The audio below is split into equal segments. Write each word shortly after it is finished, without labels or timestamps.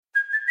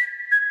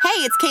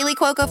Hey, it's Kaylee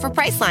Cuoco for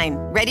Priceline.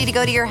 Ready to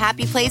go to your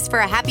happy place for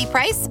a happy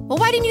price? Well,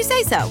 why didn't you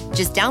say so?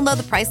 Just download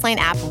the Priceline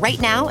app right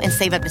now and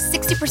save up to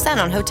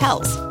 60% on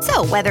hotels.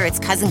 So whether it's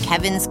Cousin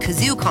Kevin's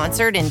Kazoo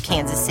Concert in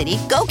Kansas City,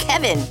 go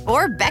Kevin,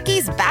 or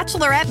Becky's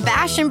Bachelorette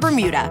Bash in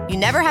Bermuda, you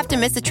never have to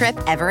miss a trip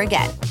ever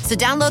again. So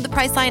download the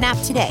Priceline app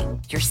today.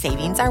 Your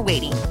savings are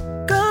waiting.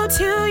 Go to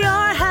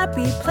your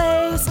happy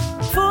place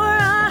for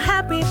a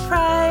happy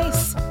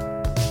price.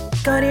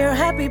 Go to your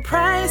happy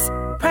price,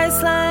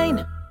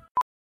 Priceline.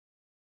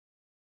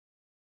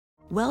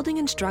 Welding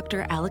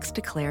instructor Alex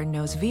DeClaire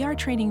knows VR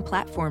training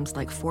platforms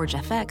like Forge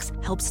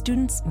FX help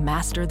students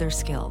master their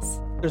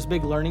skills. There's a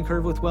big learning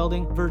curve with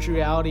welding. Virtual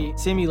reality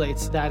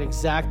simulates that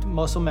exact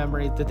muscle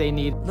memory that they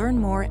need. Learn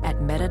more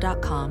at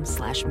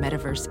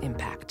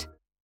meta.com/metaverseimpact.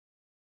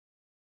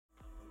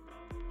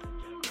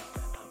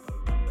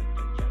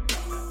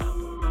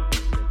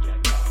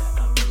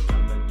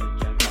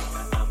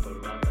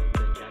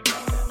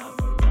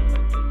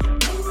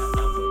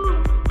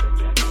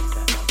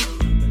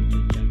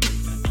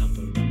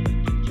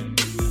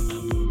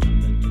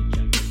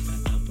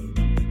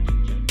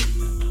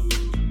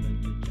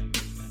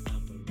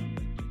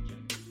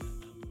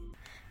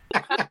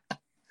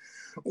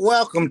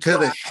 Welcome to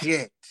the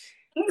shit.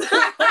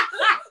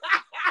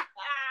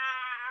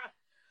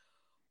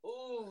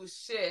 Ooh,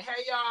 shit.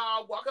 Hey,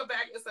 y'all. Welcome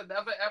back. It's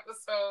another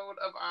episode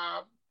of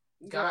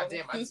God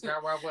damn, I just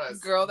forgot where I was.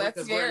 Girl,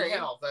 that's scary.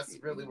 That's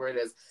really where it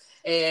is.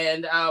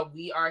 And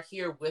we are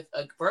here with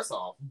first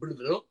off,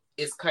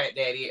 it's Cut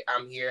Daddy.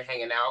 I'm here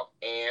hanging out,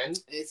 and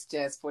it's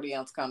Jazz 40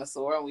 Ounce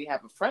Connoisseur, and we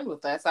have a friend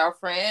with us. Our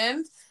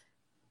friend,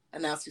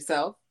 announce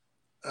yourself.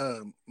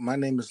 My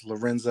name is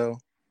Lorenzo.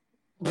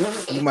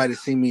 You might have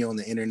seen me on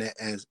the internet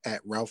as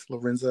at Ralph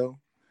Lorenzo.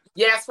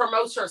 Yes,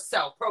 promote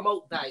yourself.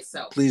 Promote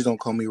thyself. Please don't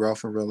call me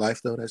Ralph in real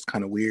life, though. That's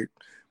kind of weird.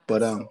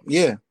 But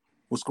yeah,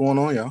 what's going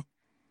on, y'all?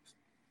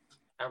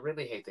 I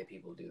really hate that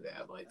people do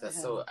that. Like, that's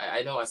so.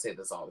 I know I say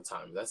this all the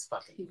time. But that's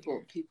fucking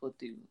weird. People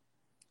do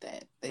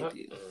that. They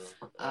do.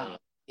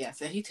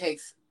 Yes, and he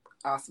takes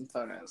awesome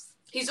photos.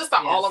 He's just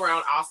an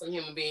all-around awesome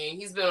human being.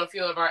 He's been on a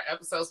few of our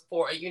episodes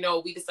before,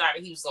 and we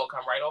decided he was gonna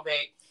come right on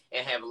back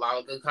and have a lot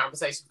of good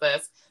conversations with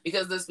us,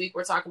 because this week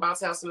we're talking about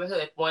Tales from the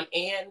Hood 1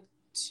 and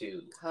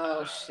 2.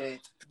 Oh shit,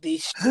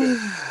 these shit.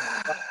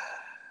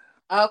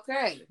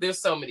 Okay, there's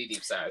so many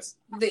deep sides.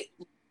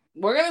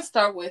 We're gonna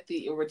start with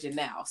the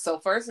original. So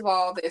first of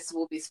all, this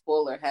will be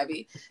spoiler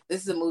heavy.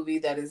 This is a movie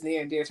that is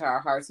near and dear to our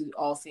hearts. We've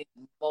all seen it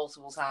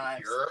multiple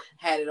times. Sure.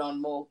 Had it on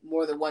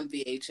more than one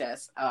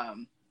VHS.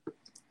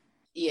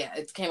 Yeah,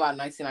 it came out in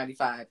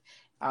 1995.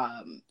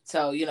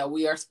 So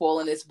we are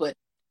spoiling this, but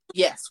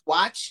yes,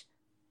 watch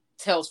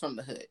Tales from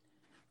the Hood.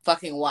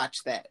 Fucking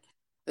watch that.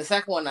 The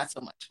second one, not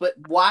so much, but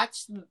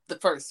watch the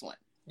first one.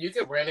 You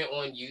can rent it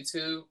on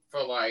YouTube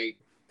for like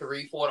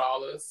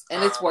 $3-4,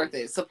 and it's worth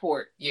it.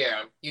 Support.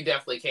 Yeah, you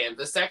definitely can.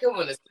 The second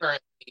one is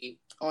currently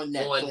on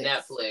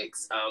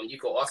Netflix. You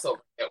can also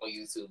rent it on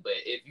YouTube, but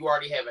if you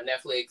already have a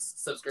Netflix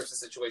subscription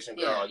situation,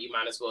 girl, you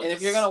might as well. And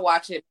if you're gonna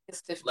watch it, take a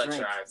stiff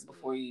drink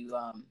before you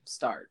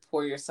start.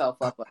 Pour yourself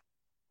up a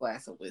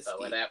glass of whiskey.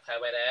 Power that.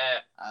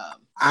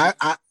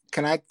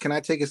 Can I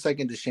take a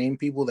second to shame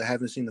people that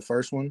haven't seen the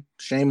first one?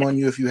 Shame on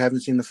you if you haven't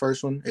seen the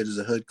first one. It is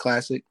a hood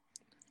classic.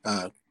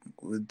 That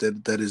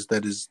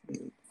is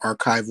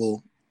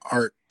archival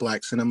art,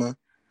 black cinema.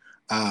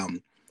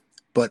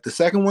 But the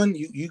second one,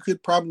 you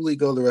could probably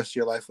go the rest of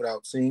your life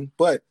without seeing.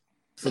 But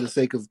for the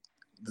sake of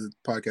the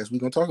podcast, we're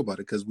gonna talk about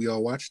it because we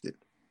all watched it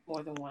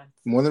more than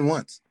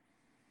once.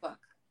 Fuck.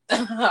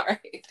 All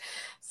right.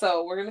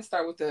 So we're gonna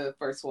start with the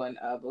first one.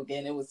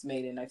 Again, it was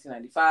made in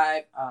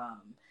 1995.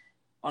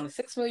 On a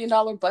 $6 million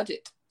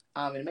budget.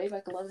 It made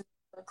like $11,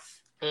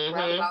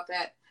 around about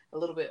that, a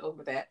little bit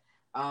over that.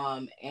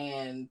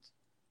 And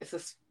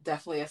it's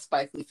definitely a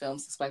Spike Lee film.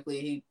 So Spike Lee,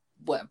 he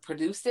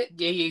produced it?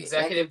 Yeah, he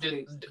executive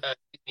produced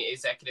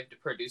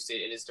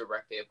it, and it's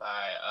directed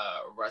by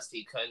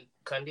Rusty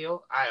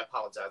Cundiehl. I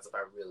apologize if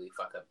I really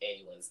fuck up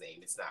anyone's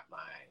name. It's not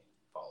my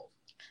fault.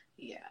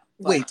 Yeah.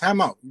 Wait,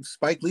 time out.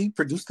 Spike Lee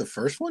produced the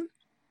first one?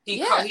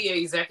 He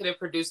executive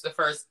produced the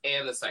first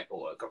and the second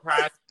one.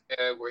 Comprised.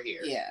 We're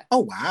here. Yeah. Oh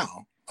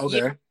wow. Okay.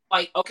 Yeah,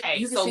 okay.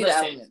 You can so see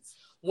listen, the elements.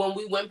 When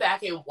we went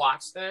back and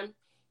watched them,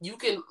 you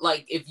can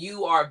if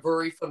you are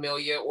very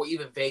familiar or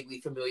even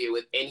vaguely familiar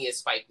with any of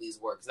Spike Lee's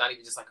work, it's not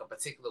even just like a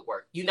particular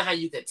work. You know how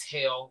you could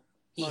tell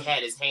he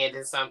had his hand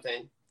in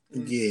something.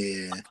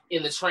 Yeah.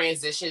 In the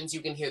transitions, you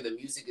can hear the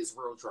music is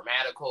real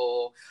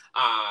dramatical.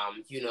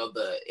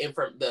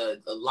 The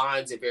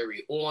lines are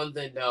very on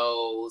the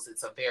nose.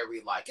 It's a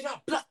very black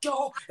y'all,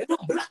 and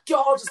I'm black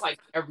y'all, just like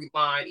every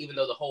line, even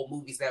though the whole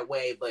movie's that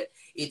way, but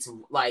it's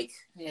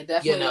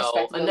definitely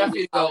enough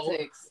to go.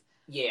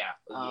 Yeah.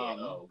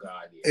 Oh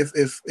God. Yeah.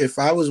 If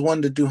I was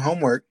one to do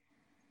homework,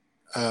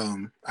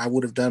 I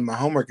would have done my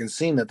homework and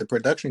seen that the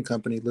production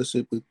company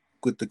listed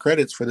with the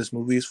credits for this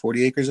movie is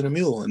 40 Acres and a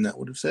Mule, and that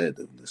would have said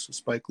that this was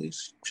Spike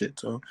Lee's shit.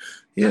 So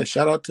yeah,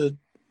 shout out to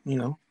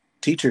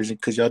teachers,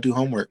 because y'all do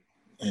homework,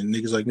 and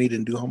niggas like me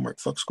didn't do homework.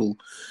 Fuck school.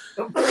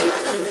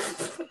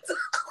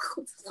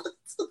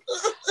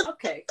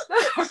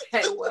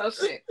 So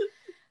shit.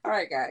 All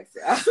right, guys.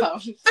 Oh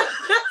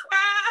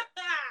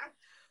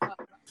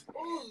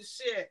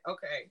shit.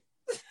 Okay.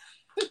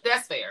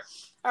 That's fair.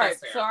 All right.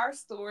 So our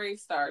story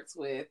starts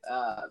with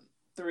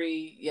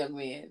 3 young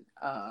men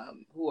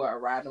who are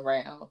riding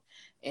around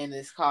in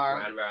this car.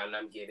 Riding around,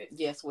 I'm getting it.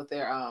 Yes, with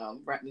their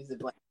rap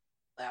music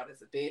loud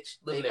as a bitch.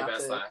 Living their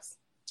best lives.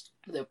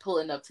 They're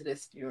pulling up to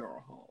this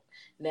funeral home.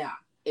 Now,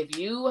 if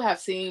you have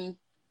seen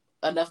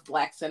enough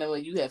Black cinema,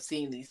 you have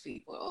seen these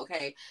people.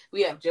 Okay,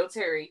 we have Joe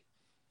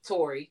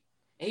Torre.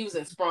 And he was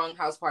in Sprung,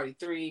 House Party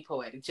 3,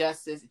 Poetic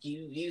Justice.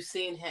 You've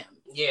seen him.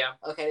 Yeah.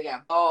 Okay, they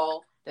got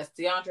Ball. That's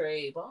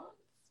DeAndre Ball.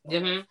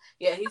 Mm-hmm.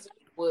 Yeah, he's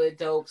with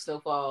Dope,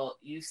 Snowfall.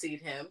 You've seen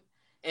him.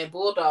 And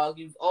Bulldog,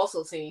 you've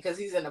also seen, because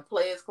he's in the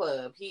Players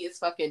Club. He is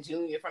fucking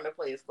Junior from the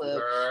Players Club.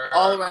 Girl.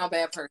 All around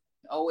bad person.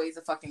 Always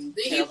a fucking...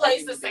 He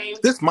plays the same...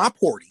 This my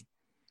porty.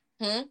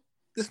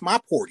 This my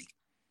porty.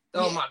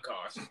 Oh my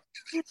gosh.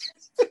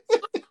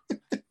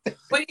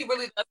 But he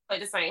really does play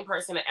the same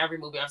person in every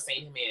movie I've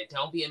seen him in.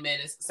 Don't Be a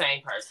Menace,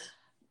 same person.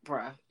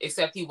 Bruh.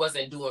 Except he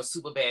wasn't doing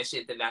super bad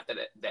shit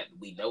that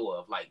we know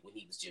of, like when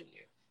he was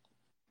Junior.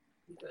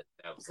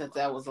 Because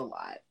that was a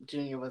lot.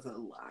 Junior was a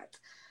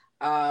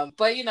lot.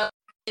 But, you know,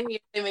 they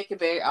make it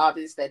very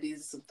obvious that these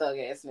are some thug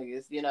ass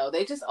niggas. You know,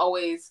 they just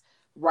always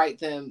write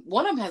them.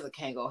 One of them has a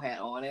Kango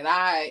hat on, and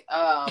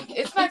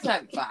it's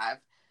 1995.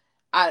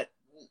 I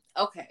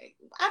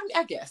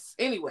guess.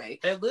 Anyway.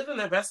 They're living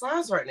their best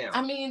lives right now.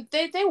 I mean,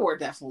 they were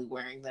definitely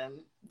wearing them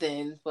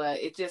then, but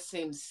it just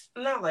seems...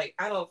 Not like,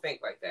 I don't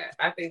think like that.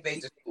 I think they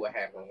just do what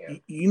happened here.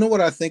 You know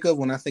what I think of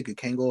when I think of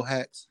Kango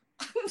hats?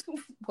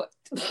 What?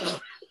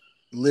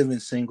 Living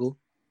Single.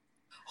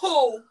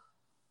 Who?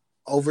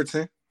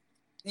 Overton.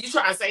 You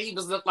trying to say he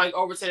was looked like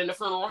Overton in the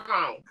funeral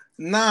home?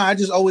 Nah, I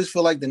just always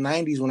feel like the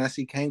 90s when I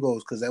see Kangos,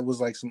 because that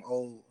was like some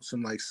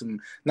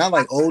not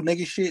like old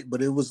nigga shit,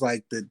 but it was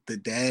like the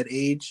dad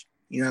age,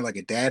 you know, like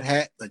a dad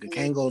hat. Like a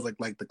Kango is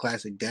like the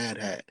classic dad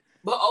hat.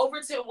 But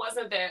Overton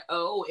wasn't that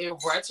old in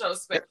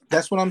retrospect.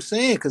 That's what I'm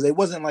saying, because it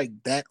wasn't like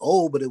that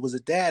old, but it was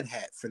a dad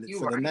hat for the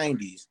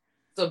 90s.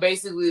 So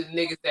basically, the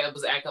niggas that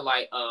was acting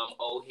like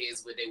old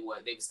heads, but they were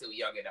still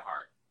young at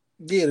heart.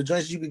 Yeah, the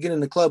joints you could get in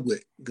the club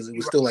with, because it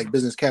was still like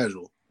business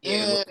casual.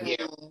 Yeah,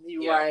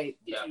 you're right.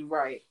 Yeah. You're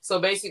right. So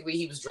basically,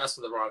 he was dressed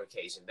for the wrong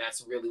occasion.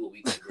 That's really what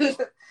we think.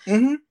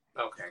 Mm-hmm.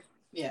 Okay.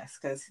 Yes,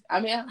 because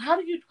I mean, how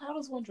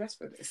does one dress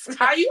for this?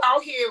 How you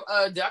out here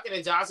ducking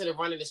and dodging and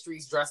running the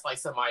streets dressed like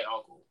somebody's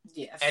uncle?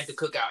 Yes. At the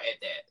cookout at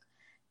that.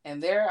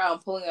 And they're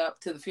pulling up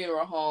to the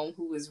funeral home,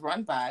 who is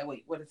run by,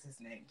 what is his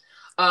name?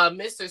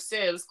 Mr.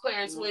 Sims,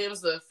 Clarence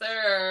Williams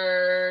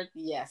III.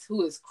 Yes,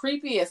 who is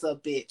creepy as a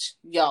bitch,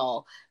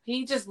 y'all.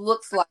 He just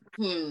looks like,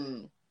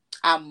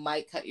 I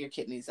might cut your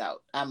kidneys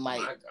out. I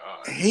might. Oh my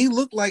God. He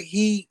looked like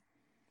he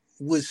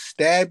would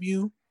stab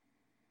you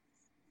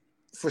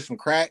for some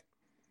crack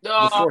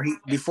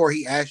before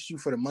he asked you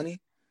for the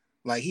money.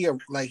 Like he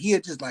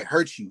had just like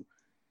hurt you.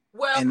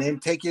 Well, and then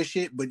take your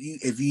shit, but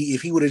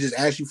if he would have just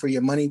asked you for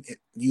your money,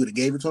 you would have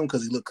gave it to him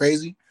because he looked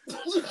crazy.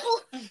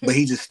 But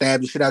he just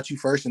stabbed the shit out you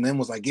first, and then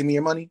was like, "Give me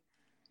your money."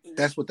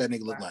 That's what that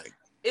nigga looked like.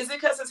 Is it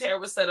because his hair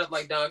was set up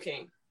like Don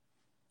King?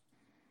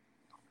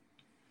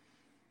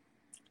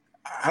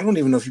 I don't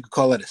even know if you could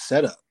call that a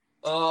setup.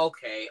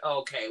 Okay.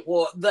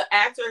 Well, the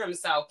actor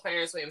himself,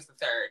 Clarence Williams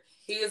III,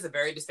 he is a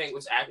very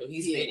distinguished actor.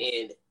 He's been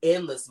in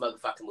endless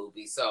motherfucking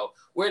movies, so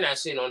we're not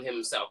shitting on him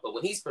himself. But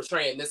when he's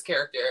portraying this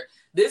character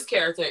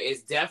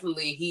is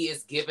definitely, he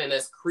is giving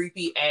us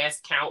creepy ass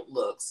Count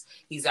looks.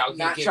 He's out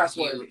here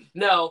giving you.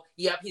 No,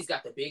 yep, he's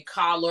got the big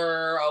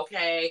collar,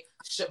 okay,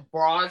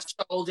 broad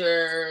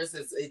shoulders.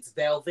 It's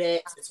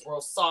velvet. It's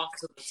real soft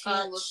to the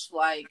touch. He looks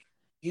like.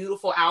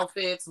 Beautiful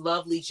outfits,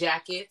 lovely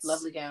jackets,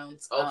 lovely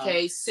gowns.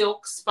 Okay,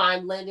 silks,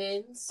 fine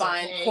linens,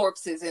 fine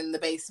corpses in the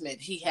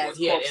basement. He had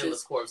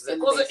endless corpses.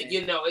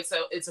 You know,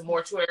 it's a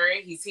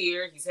mortuary. He's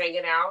here. He's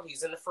hanging out.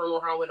 He's in the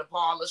funeral home in the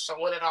parlor,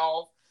 showing it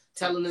off,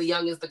 telling the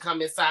youngins to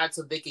come inside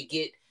so they could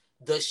get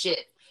the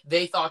shit.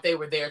 They thought they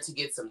were there to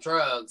get some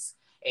drugs,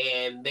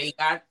 and they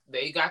got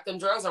them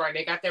drugs all right.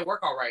 They got their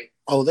work all right.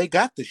 Oh, they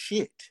got the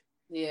shit.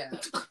 Yeah.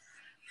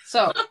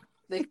 So.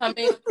 They come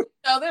in,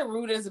 they're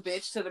rude as a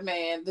bitch to the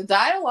man. The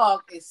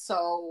dialogue is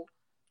so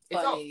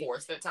funny. It felt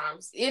forced at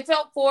times. It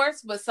felt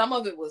forced, but some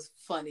of it was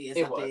funny as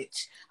a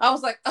bitch. I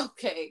was like,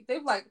 okay. They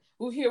were like,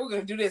 we're here, we're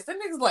going to do this. The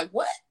niggas like,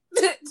 what?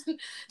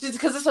 Just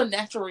because it's a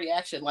natural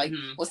reaction. Like,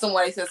 when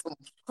somebody says some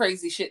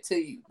crazy shit to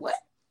you. What?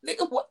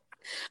 Nigga, what?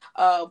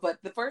 But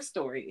the first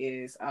story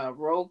is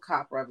Rogue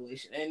Cop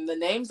Revelation. And the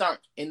names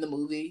aren't in the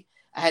movie.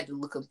 I had to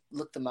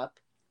look them up.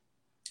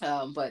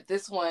 But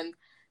this one...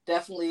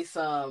 definitely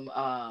some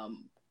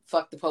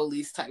fuck the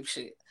police type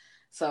shit.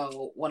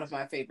 So one of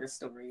my favorite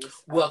stories.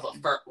 Well,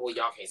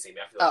 y'all can't see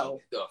me. I feel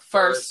like the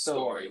first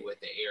story with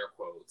the air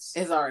quotes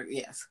is already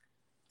yes.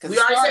 We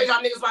already said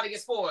y'all niggas about to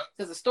get spoiled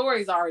because the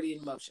story is already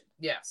in motion.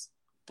 Yes,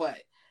 but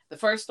the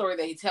first story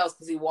that he tells,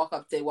 because they walk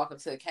up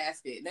to the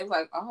casket and they're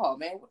like, "Oh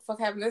man, what the fuck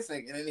happened to this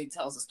nigga?" And then he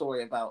tells a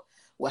story about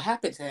what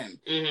happened to him,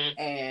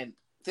 and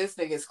this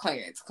nigga is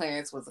Clarence.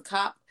 Clarence was a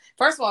cop.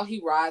 First of all,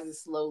 he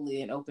rises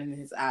slowly and opens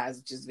his eyes,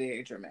 which is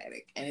very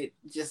dramatic. And it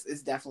just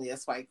is definitely a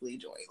Spike Lee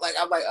joint. Like,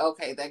 I'm like,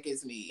 okay, that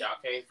gives me... Y'all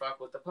can't fuck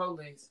with the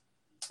police.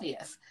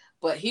 Yes.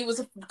 But he was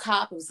a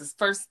cop. It was his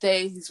first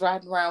day. He's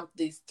riding around with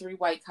these 3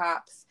 white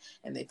cops.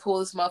 And they pull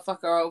this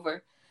motherfucker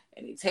over.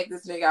 And they take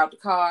this nigga out the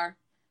car.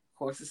 Of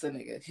course, it's a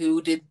nigga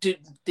who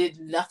did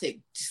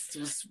nothing. Just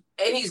was...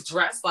 And he's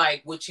dressed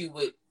like what you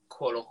would...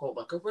 quote unquote,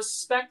 like a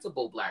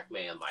respectable black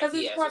man. Like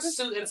he has a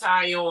suit and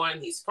tie on.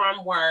 He's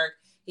from work.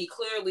 He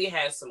clearly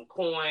has some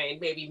coin,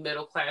 maybe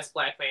middle class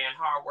black man,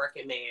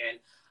 hardworking man.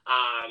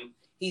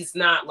 He's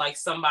not like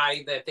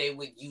somebody that they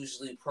would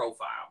usually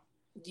profile.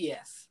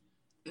 Yes.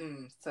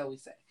 So we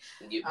say.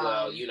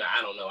 Well,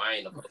 I don't know. I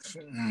ain't a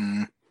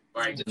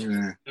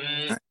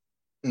right.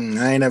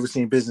 I ain't never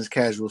seen Business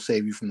Casual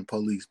save you from the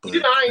police, but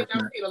I ain't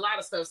never seen a lot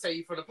of stuff save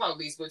you from the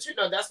police, but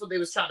that's what they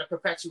was trying to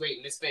perpetuate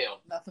in this film.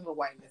 Nothing but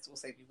whiteness will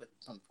save you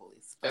from the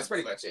police. That's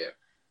pretty much it.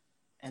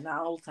 And not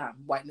all the time,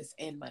 whiteness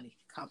and money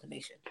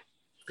combination.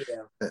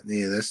 Yeah,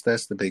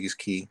 that's the biggest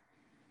key.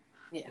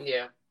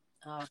 Yeah.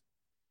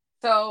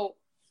 So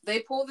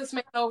they pull this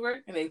man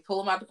over and they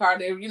pull him out the car.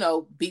 They're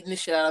beating the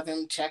shit out of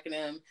him, checking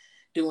him.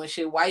 Doing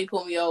shit. Why you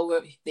pull me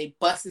over? They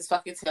bust his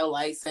fucking tail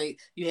light. Say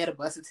you had a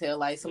busted tail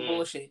light. Some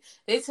bullshit.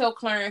 They tell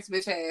Clarence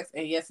bitch ass,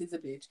 and yes, he's a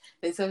bitch.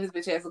 They tell his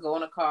bitch ass to go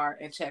in a car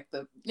and check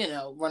the,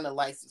 run the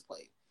license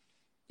plate.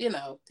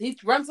 He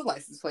runs the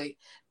license plate.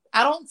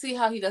 I don't see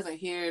how he doesn't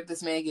hear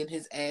this man getting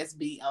his ass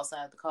beat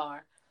outside the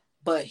car,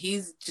 but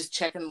he's just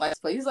checking the license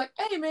plate. He's like,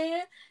 "Hey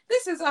man,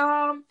 this is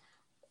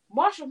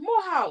Marshall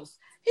Morehouse.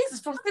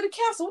 He's from city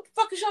council. What the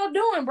fuck is y'all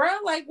doing, bro?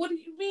 Like, what do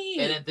you mean?"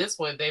 And at this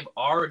point, they've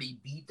already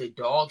beat the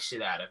dog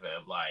shit out of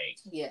him. Like,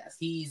 yes,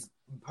 he's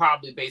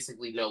probably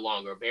barely no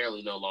longer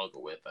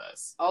with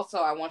us. Also,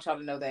 I want y'all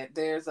to know that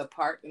there's a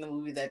part in the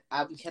movie that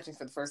I'm catching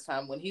for the first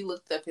time when he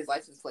looked up his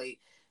license plate.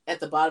 At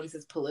the bottom, it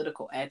says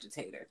political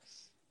agitator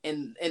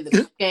in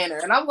the scanner,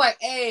 and I'm like,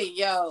 "Hey,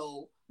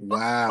 yo,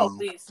 wow,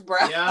 police, bro!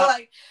 Yeah.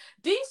 Like,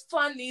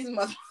 defund these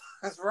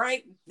motherfuckers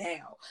right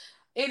now."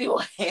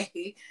 Anyway,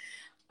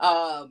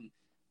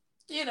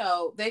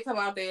 they come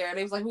out there and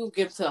they was like, "We'll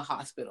get him to a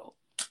hospital."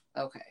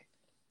 Okay.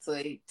 So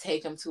they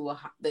take him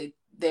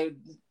they're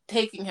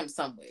taking him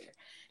somewhere.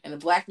 And the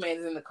black man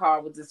is in the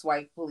car with this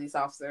white police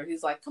officer.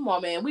 He's like, "Come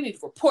on, man, we need to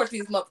report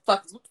these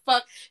motherfuckers. What the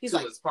fuck?" He's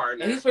like, his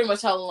partner. And he's pretty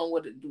much telling them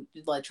what to do,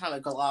 like trying to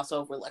gloss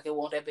over, like it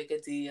won't that big a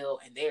deal.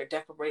 And they're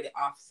decorated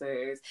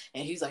officers.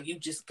 And he's like, "You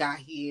just got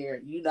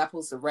here. You're not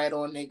supposed to rat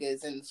on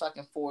niggas in the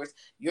fucking force.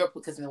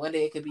 Because one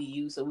day it could be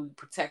you, so we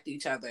protect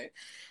each other."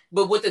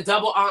 But with the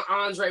double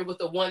Andre, with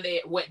the one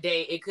day, what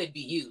day it could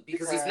be you,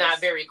 because he's not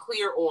very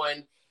clear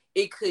on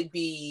it could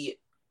be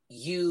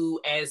you,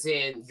 as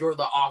in you're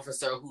the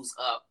officer who's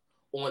up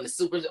on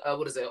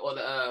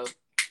the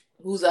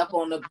who's up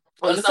on the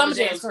Summer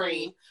Jam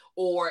screen,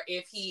 or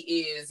if he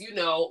is,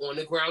 on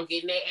the ground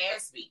getting their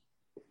ass beat.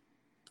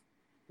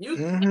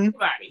 Mm-hmm.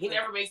 He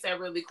never makes that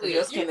really clear.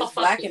 Your skin is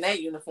black in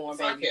that uniform,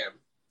 fuck baby. Him.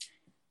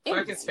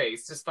 Fuck his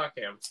face. Just fuck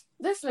him.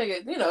 This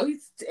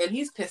nigga,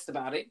 he's pissed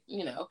about it,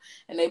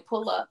 and they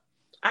pull up.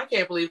 I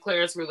can't believe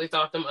Clarence really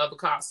thought them other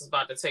cops was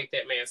about to take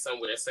that man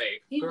somewhere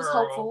safe. He was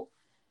hopeful.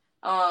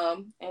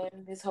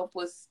 And his hope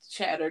was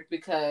shattered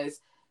because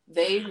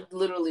they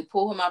literally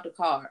pull him out the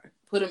car,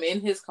 put him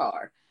in his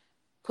car,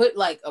 put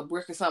like a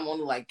brick or something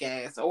on like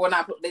gas, or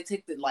not. They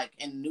take it like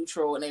in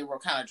neutral and they will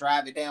kind of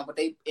drive it down, but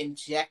they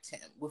inject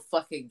him with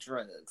fucking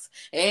drugs.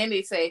 And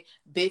they say,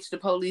 "Bitch, the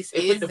police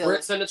they put the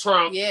bricks in the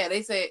trunk." Yeah,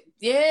 they said,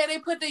 yeah, they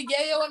put the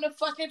yayo in the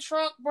fucking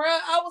trunk, bro.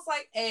 I was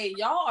like, "Hey,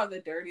 y'all are the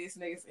dirtiest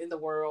niggas in the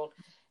world."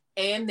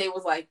 And they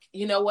was like,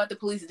 "You know what? The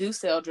police do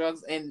sell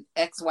drugs in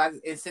XY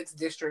in 6th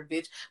District,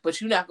 bitch.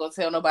 But you're not gonna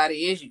tell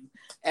nobody, is you?"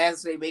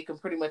 As they make them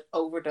pretty much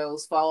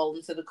overdose, fall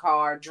into the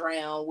car,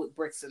 drown with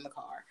bricks in the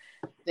car.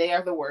 They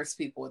are the worst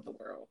people in the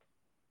world.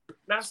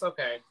 That's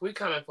okay. We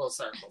come in full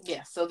circle.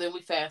 Yeah. So then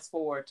we fast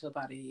forward to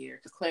about a year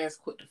because Clarence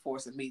quit the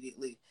force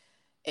immediately,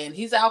 and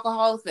he's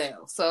alcoholic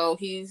now. So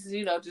he's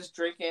just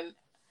drinking.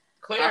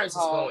 Clarence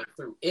alcohol. Is going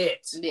through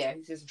it. Yeah,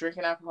 he's just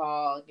drinking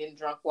alcohol, getting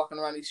drunk, walking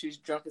around these streets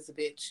drunk as a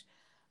bitch.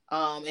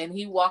 And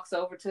he walks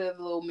over to the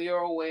little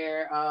mural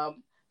where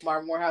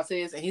Marvin Morehouse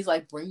is, and he's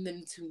like, "Bring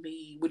them to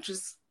me," which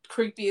is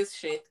creepy as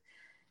shit.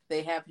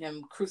 They have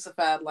him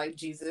crucified like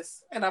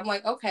Jesus, and I'm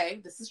like,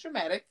 okay, this is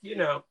dramatic.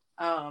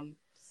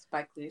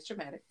 Spike Lee is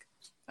dramatic.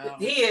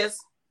 He is.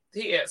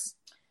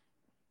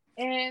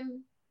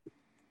 And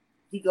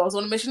he goes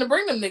on a mission to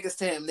bring them niggas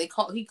to him.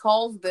 He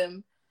calls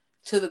them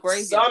to the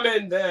graveyard.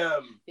 Summon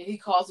them. And he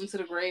calls them to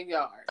the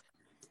graveyard.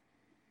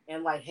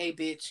 And like, "Hey,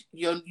 bitch,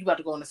 you about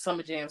to go on the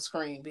Summer Jam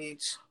screen,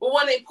 bitch." But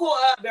when they pull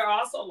up, they're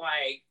also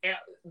like,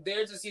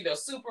 they're just,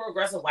 super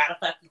aggressive. "Why the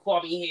fuck you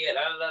call me here?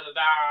 Da, da, da,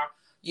 da.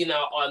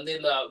 And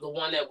then the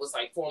one that was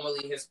like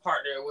formerly his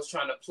partner was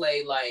trying to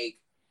play like,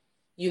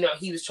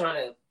 he was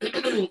trying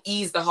to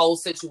ease the whole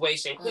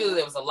situation. Clearly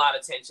there was a lot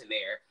of tension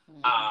there.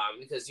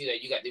 Because,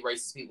 you got the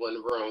racist people in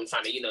the room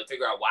trying to,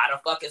 figure out why the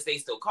fuck is they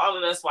still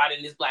calling us? Why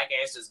didn't this black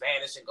ass just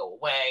vanish and go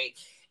away?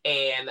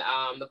 And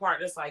the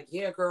partner's like,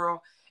 yeah,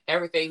 girl,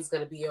 everything's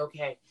going to be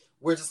okay.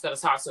 We're just going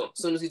to talk to him.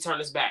 As soon as he turns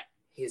his back,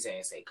 his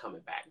ass ain't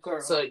coming back.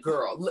 Girl. So,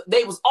 girl,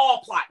 they was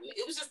all plotting.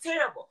 It was just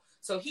terrible.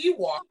 So he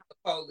walked the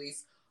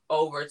police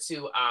over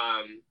to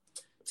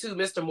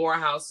Mr.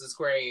 Morehouse's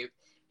grave.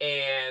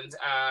 And,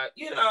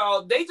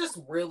 they just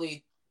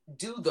really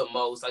do the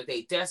most. Like,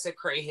 they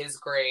desecrate his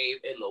grave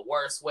in the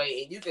worst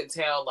way. And you can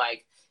tell,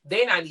 like,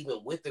 they're not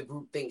even with the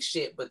group think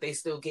shit, but they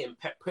still getting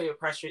peer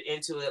pressured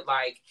into it.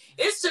 Like,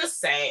 it's just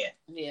sad.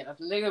 Yeah,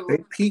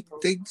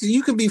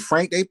 you can be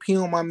frank. They pee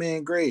on my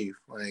man's grave.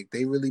 Like,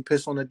 they really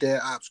piss on the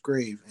dead op's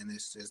grave, and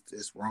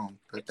it's wrong.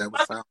 But that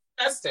was foul.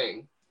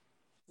 Disgusting.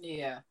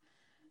 Yeah,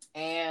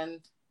 and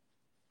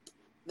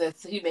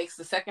he makes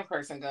the second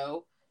person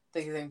go. I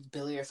think his name's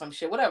Billy or some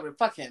shit. Whatever.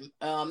 Fuck him.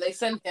 They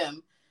send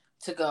him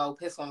to go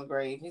piss on the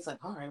grave. He's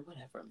like, all right,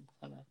 whatever.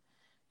 I'm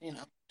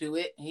gonna, do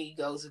it. He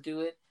goes to do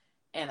it.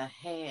 And a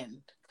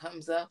hand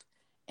comes up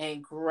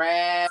and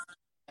grabs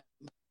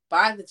him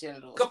by the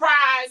genitals.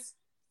 Surprise!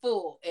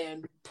 Full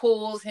and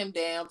pulls him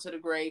down to the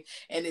grave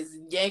and is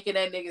yanking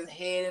that nigga's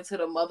head into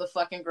the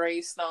motherfucking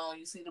gravestone.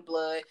 You see the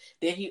blood.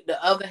 Then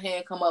the other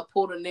hand come up,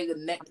 pull the nigga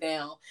neck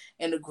down,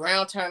 and the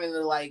ground turned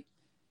into like,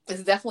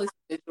 it's definitely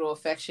some visual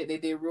effect shit they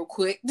did real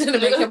quick to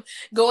make him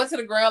go into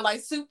the ground like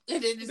soup,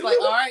 and then it's like,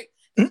 all right.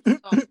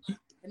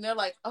 And they're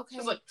like, okay.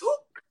 It's like, whoop.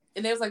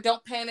 And they was like,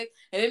 don't panic.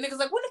 And then niggas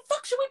like, when the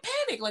fuck should we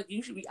panic? Like,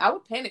 I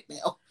would panic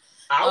now.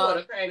 I would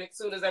have panicked as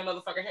soon as that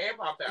motherfucking hand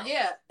popped out.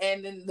 Yeah.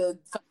 And then the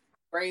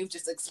grave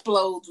just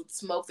explodes with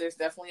smoke. There's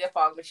definitely a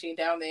fog machine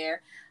down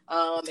there.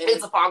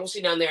 It's a fog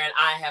machine down there, and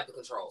I have the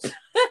controls.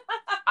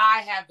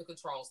 I have the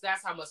controls.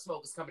 That's how much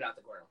smoke is coming out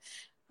the ground.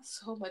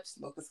 So much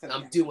smoke is coming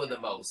out. I'm doing the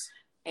most.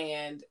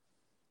 And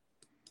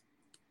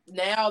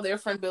now their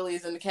friend Billy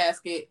is in the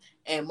casket,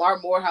 and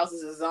Mark Morehouse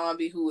is a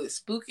zombie who is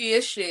spooky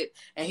as shit,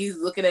 and he's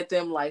looking at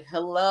them like,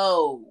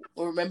 hello,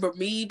 remember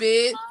me,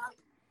 bitch?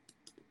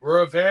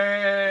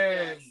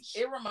 Revenge.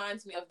 It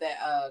reminds me of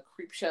that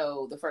Creep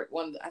Show, the first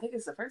one. I think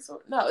it's the first one.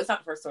 No, it's not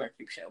the first one in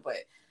Creep Show, but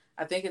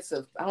I think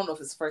I don't know if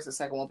it's the first or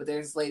second one, but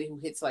there's this lady who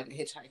hits like a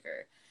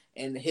hitchhiker,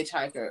 and the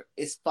hitchhiker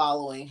is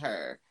following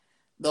her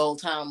the whole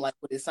time, like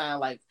with his sign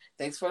like,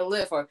 thanks for the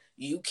lift, or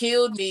you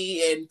killed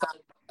me, and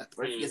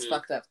he gets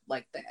fucked up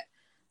like that.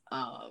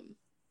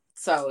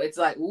 So it's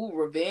like, ooh,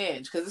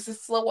 revenge, because this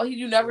is slow.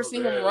 You never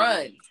see him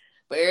run,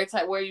 but every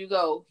time where you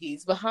go,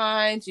 he's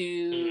behind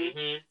you.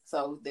 Mm-hmm.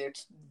 So they're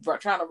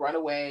trying to run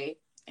away,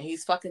 and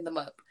he's fucking them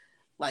up.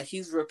 Like,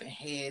 he's ripping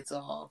heads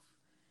off.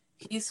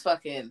 He's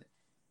fucking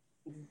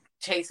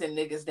chasing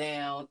niggas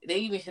down. They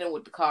even hit him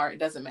with the car. It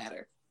doesn't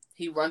matter.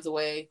 He runs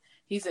away.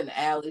 He's in the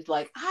alley. He's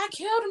like, I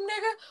killed him,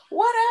 nigga.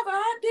 Whatever.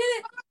 I did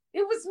it.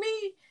 It was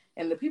me.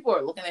 And the people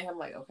are looking at him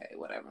like, okay,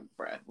 whatever,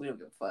 bruh. We don't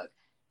give a fuck.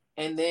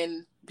 And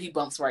then he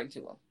bumps right into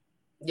him.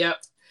 Yep.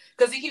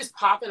 Because he keeps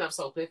popping up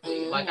so quickly.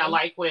 Mm-hmm. Like, I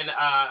like when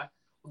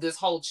this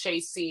whole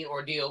chase scene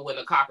ordeal when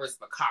the coppers,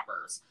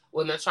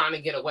 when they're trying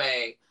to get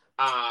away,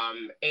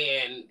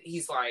 and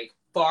he's like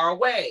far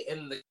away,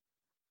 and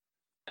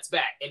that's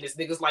back, and this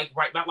nigga's like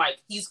right back,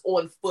 like he's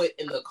on foot,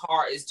 and the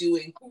car is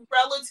doing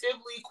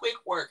relatively quick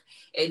work,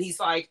 and he's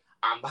like,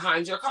 I'm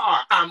behind your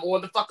car. I'm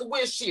on the fucking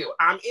windshield.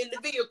 I'm in the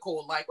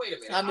vehicle. Like, wait a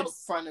minute. I'm in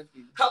front of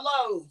you.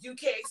 Hello, you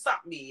can't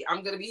stop me.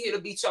 I'm gonna be here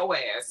to beat your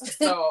ass.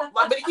 So,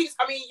 like, but he keeps.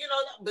 I mean,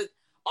 but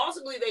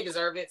ultimately they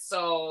deserve it.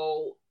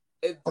 So,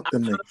 I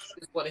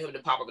just wanted him to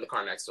pop up in the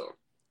car next to him.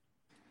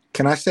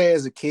 Can I say,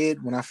 as a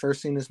kid, when I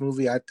first seen this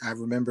movie, I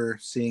remember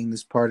seeing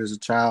this part as a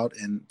child,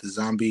 and the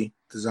zombie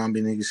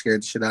nigga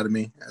scared the shit out of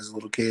me as a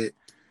little kid.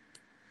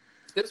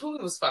 This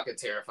movie was fucking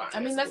terrifying. I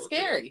mean, that's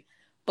scary. Kid.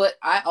 But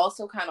I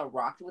also kind of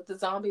rocked with the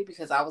zombie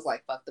because I was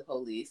like, fuck the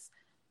police.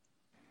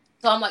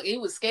 So I'm like, it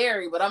was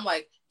scary, but I'm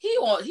like, he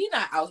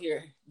not out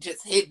here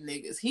just hitting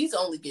niggas. He's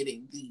only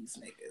getting these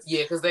niggas.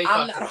 Yeah, because they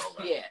I'm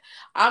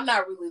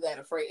not really that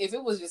afraid. If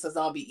it was just a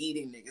zombie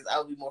eating niggas, I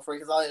would be more afraid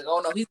because I'm like,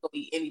 oh no, he's gonna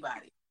eat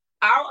anybody.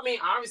 I mean,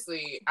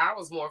 obviously, I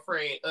was more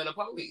afraid of the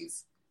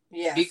police.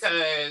 Yeah.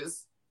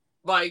 Because,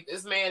 like,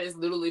 this man is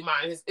literally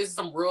it's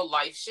some real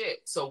life shit.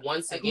 So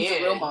once again, he's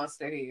a real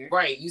monster here.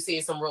 Right. You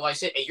seeing some real life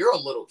shit, and you're a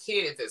little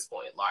kid at this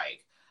point.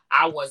 Like,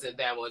 I wasn't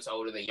that much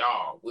older than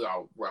y'all. We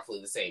are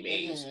roughly the same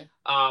age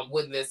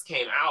when this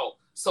came out.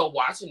 So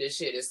watching this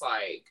shit, it's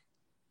like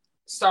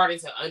starting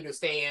to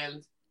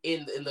understand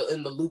in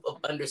the loop of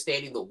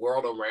understanding the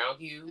world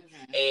around you.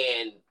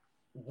 And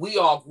we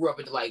all grew up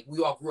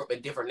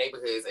in different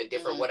neighborhoods and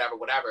different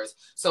whatever's.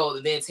 So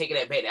then taking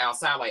that bait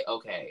outside, like,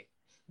 okay,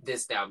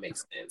 this now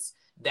makes sense.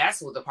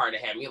 That's what the part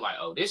that had me like,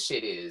 oh, this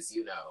shit is,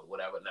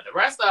 whatever. Now the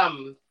rest of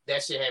them,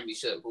 that shit had me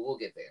shook, but we'll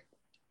get there.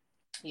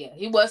 Yeah,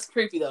 he was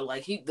creepy though.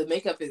 Like the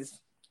makeup is.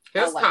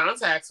 His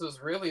contacts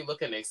was really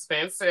looking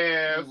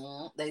expensive.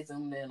 They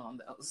zoomed in on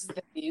those.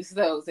 They used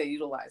those. They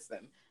utilized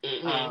them.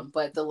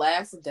 But the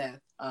last death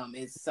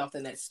is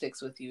something that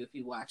sticks with you if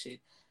you watch it.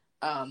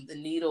 The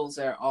needles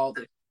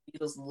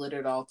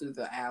littered all through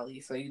the alley,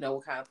 so you know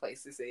what kind of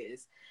place this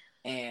is.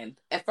 And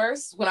at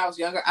first, when I was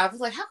younger, I was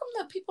like, how come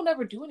the people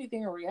never do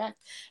anything or react?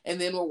 And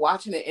then we're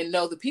watching it, and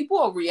no, the people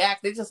will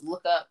react. They just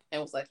look up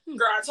and was like,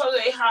 Girl, I told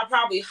you they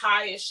probably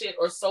high as shit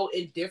or so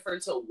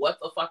indifferent to what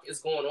the fuck is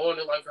going on.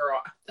 And like, girl,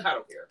 I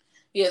don't care.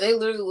 Yeah, they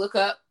literally look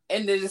up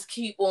and they just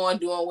keep on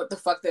doing what the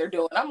fuck they're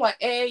doing. I'm like,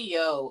 hey,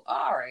 yo,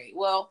 all right.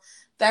 Well,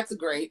 that's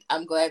great.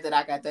 I'm glad that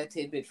I got that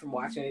tidbit from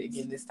watching it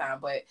again this time.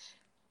 But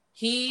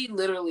he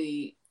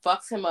literally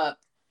fucks him up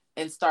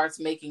and starts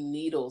making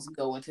needles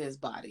go into his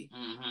body.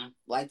 Mm-hmm.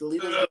 Like the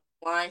needles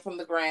flying from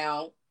the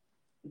ground.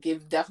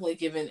 Definitely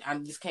giving,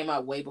 this came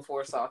out way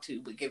before Saw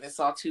 2, but giving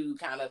Saw 2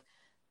 kind of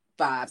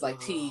vibes,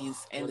 like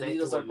tease. And the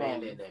needles are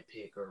going in that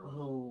pit,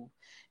 girl.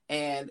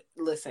 And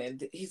listen,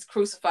 he's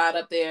crucified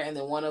up there, and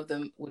then one of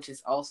them, which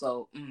is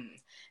also,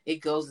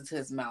 it goes into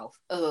his mouth.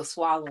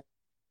 Swallowing.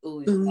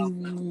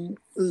 Ooh.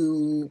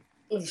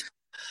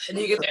 And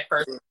you get that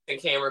first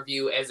camera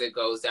view as it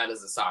goes down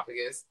his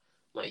esophagus.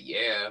 I'm like,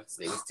 yeah, this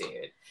nigga's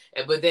dead.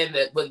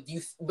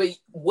 But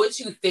what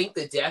you think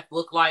the death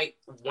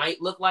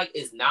might look like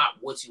is not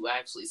what you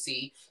actually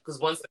see. Because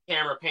once the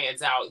camera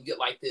pans out, you get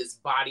like this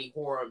body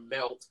horror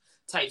melt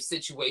type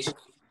situation,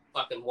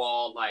 fucking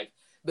wall. Like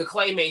the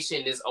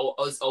claymation is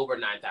over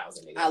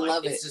 9,000. I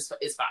love it.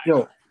 It's fine.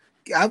 Yo,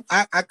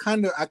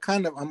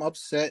 I'm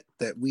upset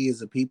that we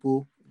as a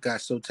people got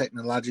so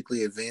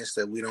technologically advanced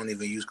that we don't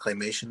even use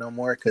claymation no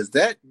more, because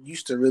that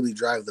used to really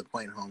drive the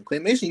point home.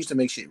 Claymation used to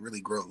make shit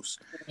really gross.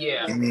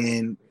 Yeah. And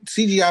then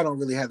CGI don't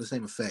really have the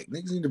same effect.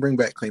 Niggas need to bring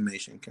back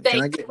claymation. Can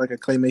I get like a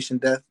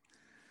claymation death?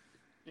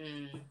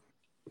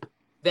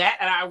 That,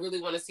 and I really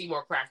want to see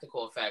more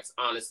practical effects,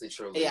 honestly,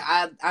 truly.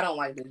 Yeah, I don't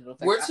like digital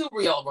effects. We're too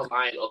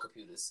reliant on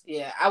computers.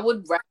 Yeah, I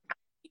would rather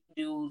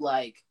do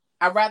I'd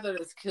rather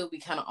this kill be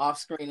kind of off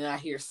screen and I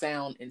hear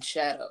sound and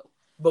shadow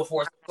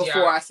before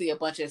I see a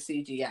bunch of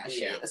CGI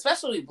shit,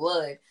 especially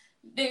blood.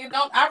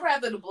 I'd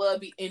rather the blood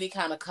be any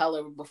kind of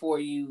color before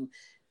you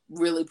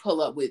really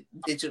pull up with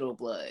digital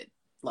blood.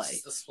 Like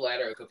it's the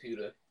splatter of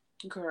computer,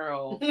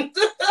 girl,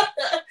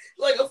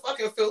 like a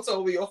fucking filter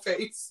over your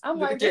face. I'm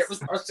like, the camera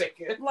starts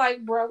shaking.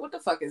 Like, bro, what the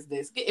fuck is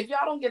this? If y'all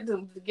don't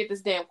get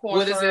this damn corn,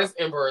 what is this?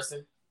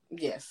 Embarrassing.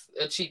 Yes,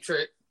 a cheap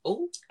trick.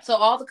 Ooh. So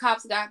all the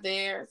cops got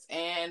theirs,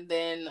 and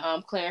then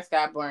Clarence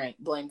got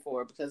blamed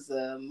for it because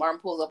Martin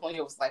pulls up on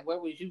here was like, "Where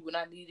was you when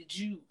I needed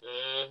you,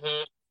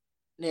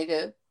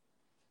 nigga?"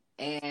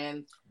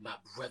 And my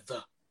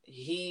brother,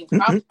 he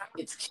probably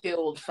gets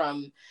killed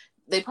from.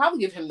 They probably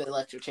give him the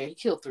electric chair. He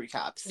killed 3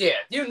 cops. Yeah,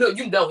 you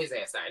know his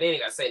ass died. They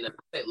ain't gotta say nothing.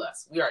 Say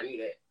less. We already knew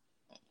that.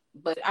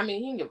 But I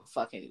mean, he didn't give a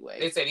fuck anyway.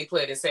 They said he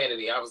played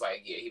insanity. I was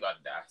like, yeah, he about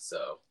to die.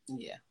 So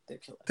yeah, they're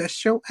killing.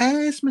 That's your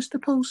ass, Mr.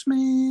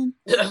 Postman.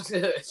 Show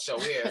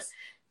is.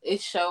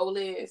 It show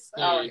is.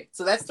 All right.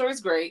 So that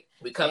story's great.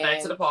 We come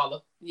back to the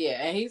parlor.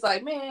 Yeah, and he's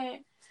like,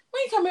 man, we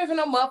ain't come here for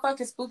no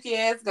motherfucking spooky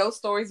ass ghost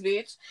stories,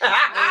 bitch.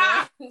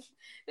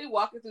 They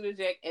walking through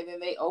the jank, and then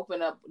they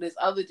open up this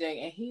other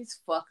jank, and he's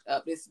fucked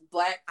up. This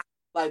black,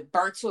 like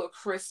burnt to a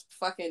crisp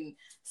fucking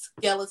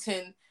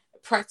skeleton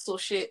pretzel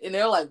shit, and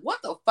they're like,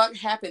 what the fuck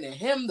happened to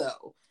him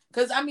though?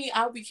 Because I mean,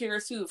 I would be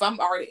curious too. If I'm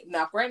already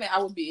now, granted,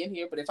 I would be in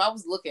here, but if I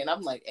was looking,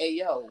 I'm like, hey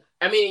yo.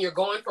 I mean, you're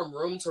going from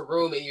room to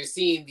room, and you're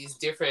seeing these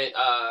different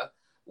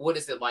what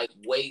is it like?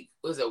 Wake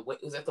was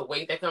that the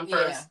wake that come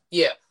first?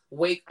 Yeah,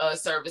 wake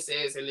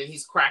services, and then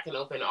he's cracking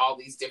open all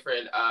these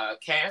different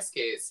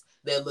caskets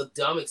that look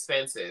dumb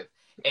expensive,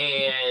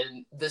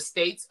 and the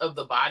states of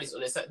the bodies on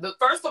this.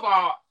 First of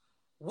all,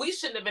 we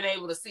shouldn't have been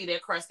able to see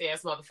that crusty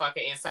ass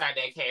motherfucker inside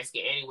that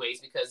casket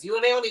anyways, because they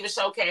don't even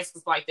show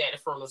caskets like that at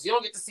funerals. You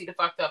don't get to see the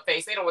fucked up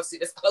face. They don't want to see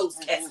this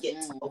closed casket.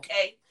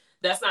 Okay,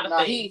 that's not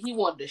a thing. He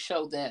wanted to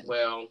show that.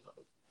 Well,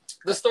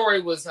 the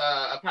story was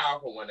a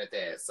powerful one at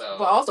that. So,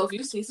 but also if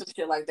you see some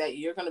shit like that,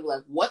 you're gonna be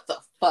like, what the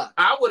fuck?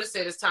 I would have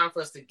said it's time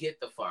for us to get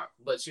the fuck,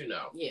 but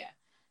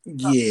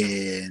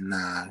Yeah,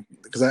 nah.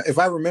 Because if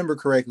I remember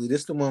correctly,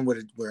 this is the one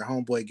where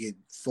homeboy get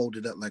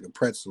folded up like a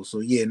pretzel.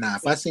 So yeah, nah.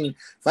 If I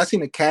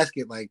seen a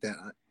casket like that,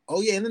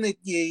 and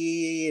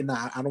then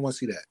nah, I don't want to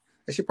see that.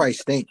 That should probably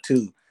stink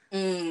too.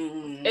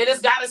 And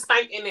it's gotta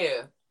stink in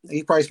there.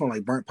 He probably smell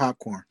like burnt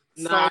popcorn.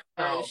 Nah,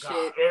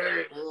 shit.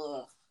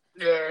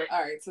 Yeah.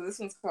 All right, so this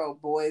one's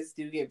called Boys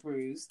Do Get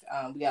Bruised.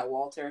 We got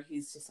Walter.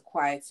 He's just a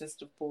quiet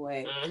sister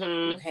boy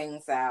who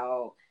hangs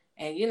out.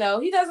 And, he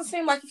doesn't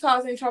seem like he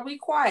caused any trouble. He's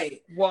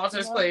quiet.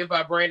 Walter's played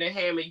by Brandon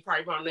Hammond. You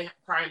probably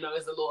know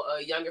as a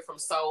little younger from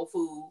Soul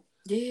Food.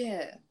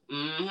 Yeah.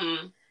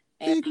 Mm-hmm.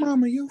 Big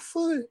Mama, your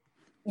foot.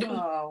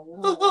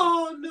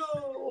 Oh,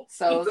 no.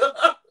 So,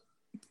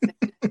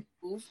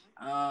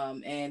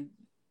 and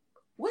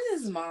what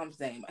is his mom's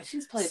name?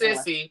 She's played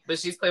Sissy, but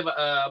she's played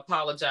by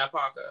Paula Jai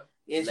Parker.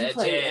 Yeah, she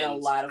played in a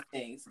lot of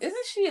things.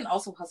 Isn't she in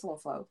also Hustle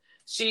and Flow?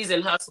 She's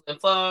in Hustle and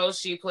Flow.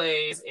 She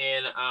plays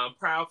in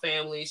Proud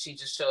Family. She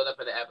just showed up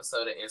in the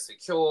episode of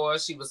Insecure.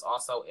 She was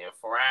also in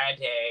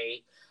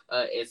Friday.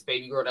 It's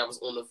baby girl that was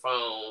on the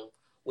phone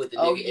with the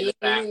nigga in the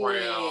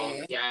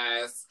background.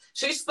 Yes.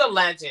 She's the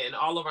legend,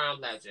 all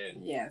around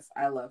legend. Yes,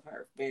 I love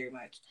her very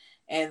much.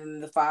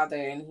 And the father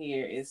in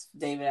here is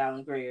David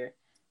Alan Grier.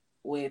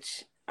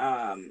 which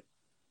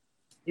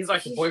he's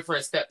like the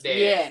boyfriend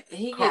stepdad.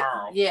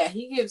 Yeah,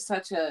 he gives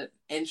such a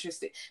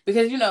interesting,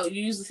 because you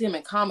usually see him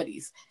in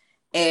comedies,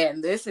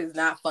 and this is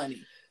not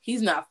funny.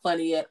 He's not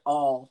funny at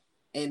all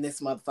in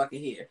this motherfucker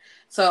here.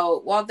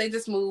 So they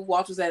just moved.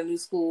 Walter's at a new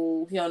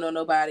school. He don't know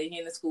nobody. He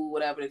in the school,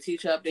 whatever. The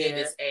teacher up there, getting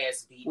his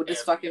ass beat with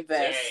his fucking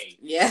vest.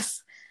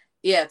 Yes.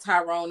 Yeah,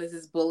 Tyrone is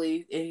his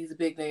bully, and he's a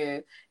big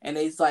nigga. And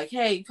he's like,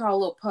 hey, you call a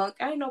little punk?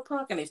 I ain't no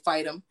punk. And they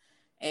fight him.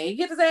 And he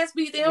gets his ass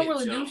beat. They don't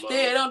really do shit.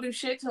 They don't do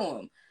shit to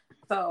him.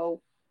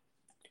 So,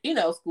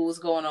 school's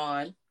going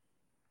on.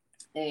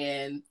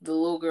 And the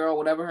little girl,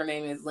 whatever her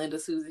name is, Linda,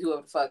 Susie,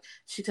 whoever the fuck,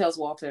 she tells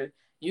Walter,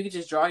 you can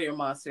just draw your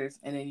monsters,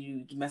 and then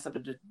you mess up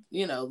the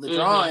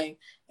drawing,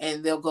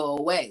 and they'll go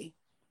away.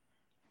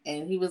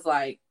 And he was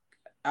like,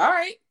 all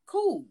right,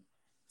 cool.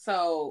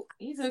 So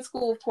he's in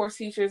school, of course.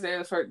 Teachers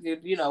there for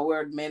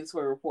we're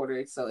mandatory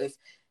reporters. So if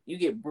you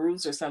get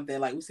bruised or something,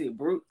 like we see a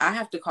bruise, I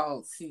have to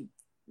call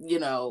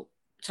Child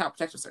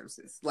Protection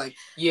Services. Like,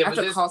 I have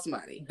to call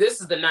somebody. This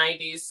is the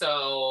 90s,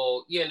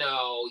 so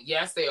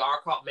yes, they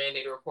are called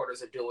mandated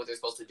reporters and doing what they're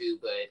supposed to do,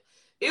 but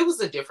it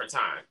was a different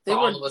time for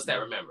all of us that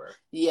remember.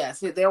 Yes,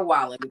 they're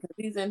wilding because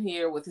he's in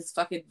here with his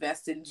fucking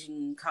vest and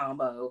jean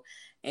combo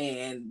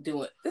and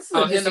doing this.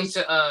 Is his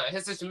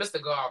teacher, Mr.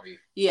 Garvey.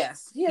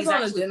 Yes, he's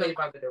actually played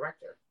by the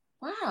director.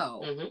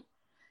 Wow,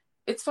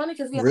 it's funny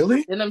because he has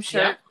a denim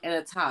shirt and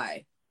a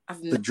tie.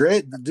 The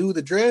dude with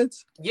the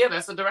dreads. Yeah,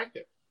 that's the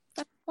director.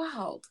 That's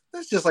wild.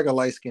 That's just like a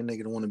light skinned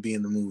nigga to want to be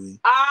in the movie.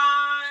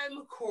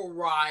 I'm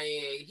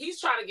crying. He's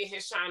trying to get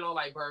his shine on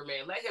like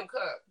Birdman. Let him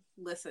cook.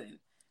 Listen.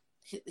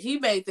 He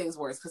made things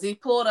worse because he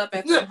pulled up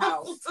at their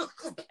house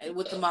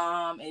with the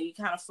mom, and he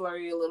kind of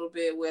flirty a little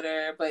bit with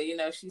her, but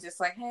she's just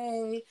like,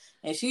 hey,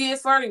 and she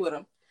is flirty with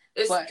him.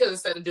 It's because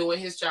instead of doing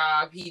his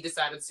job, he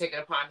decided to take it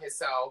upon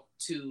himself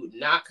to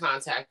not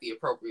contact the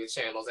appropriate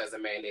channels as a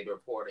mandated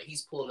reporter.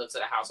 He's pulling up to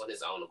the house on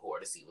his own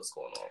accord to see what's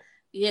going on.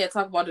 Yeah,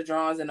 talk about the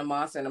drawings and the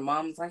monster, and the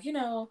mom's like,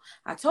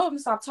 I told him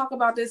to stop talking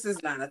about this.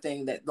 It's not a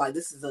thing that, like,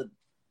 this is a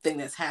thing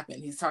that's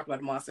happened. He's talked about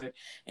the monster,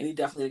 and he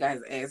definitely got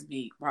his ass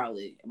beat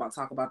probably about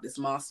talking about this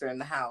monster in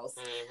the house.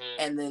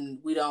 And then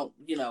we don't,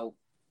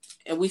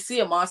 and we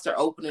see a monster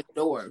opening the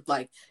door.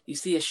 Like, you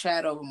see a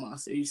shadow of a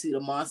monster. You see the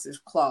monster's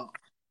claw.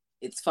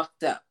 It's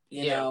fucked up,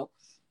 you know.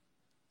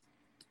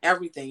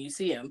 Everything, you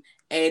see him.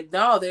 And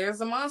no,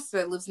 there's a monster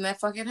that lives in that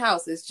fucking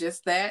house. It's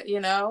just that,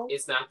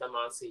 It's not the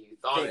monster you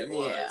thought it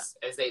was,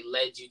 as they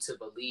led you to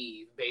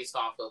believe based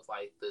off of,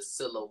 like, the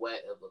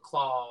silhouette of the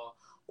claw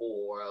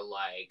or,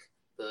 like,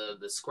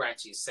 the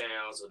scratchy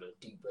sounds or the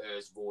deep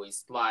ass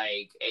voice.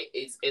 Like,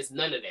 it's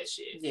none of that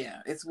shit.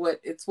 Yeah, it's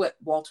what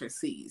Walter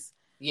sees.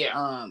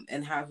 Yeah.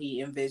 And how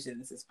he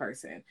envisions this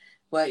person.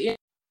 But,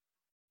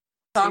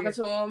 talking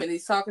to him, and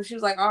he's talking, she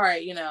was like, all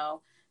right,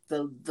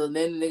 the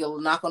nigga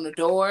will knock on the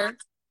door,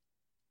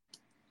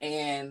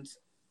 and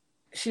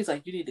she's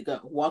like, you need to go.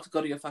 Walter,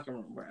 go to your fucking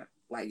room, bro.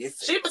 Like,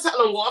 she been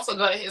telling Walter to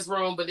go to his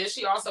room, but then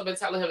she also been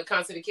telling him to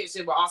come to the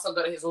kitchen, but also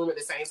go to his room at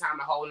the same time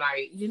the whole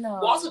night.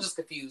 Walter just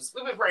confused.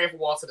 We've been praying for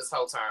Walter this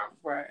whole time.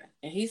 Right.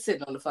 And he's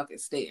sitting on the fucking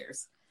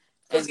stairs.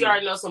 Because he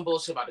already knows some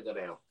bullshit about to go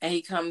down. And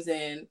he comes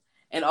in,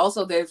 and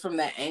also there's from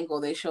that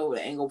angle, they show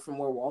the angle from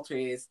where Walter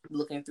is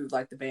looking through,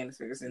 like, the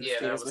banisters and the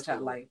stairs, which cool. I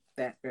like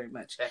that very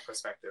much. That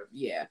perspective.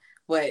 Yeah.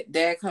 But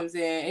Dad comes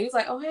in, and he's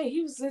like, oh, hey,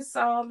 he was this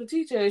the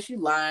teacher. And she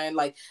lying,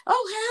 like,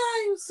 oh,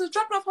 hey, he was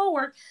dropping off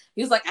homework.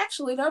 He's like,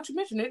 actually, now that you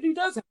mention it, he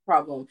does have a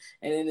problem.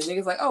 And then the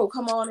nigga's like, oh,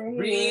 come on in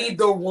here. Read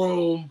the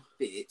room,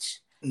 bitch.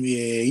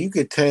 Yeah, you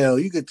could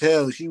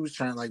tell she was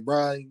trying, like,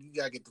 bro, you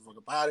gotta get the fuck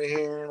up out of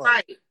here.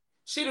 Like, right.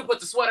 She done put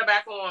the sweater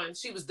back on.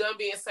 She was done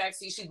being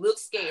sexy. She looked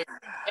scared.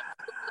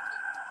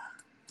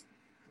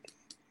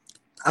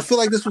 I feel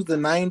like this was the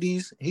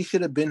 90s. He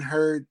should have been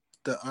heard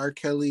the R.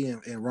 Kelly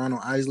and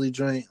Ronald Isley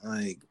joint.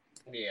 Like,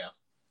 yeah.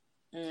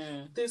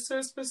 This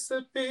is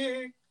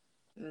specific.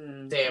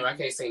 Damn, I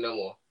can't sing no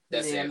more.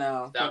 That's it.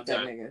 No, fuck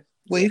that nigga.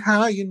 Wait,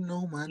 how you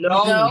know my name?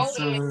 No,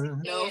 sir.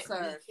 You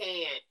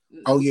can't.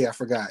 Oh, yeah, I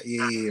forgot.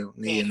 Yeah,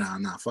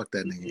 nah, fuck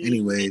that nigga.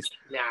 Anyways,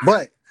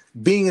 but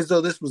being as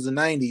though this was the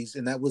 90s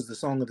and that was the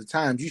song of the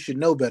times, you should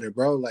know better,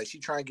 bro. Like, she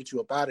trying to get you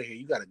up out of here.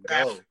 You gotta go.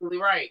 Absolutely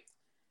right.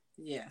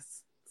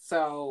 Yes.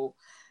 So,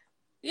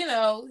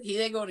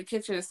 they go to the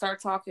kitchen and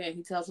start talking, and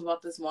he tells him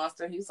about this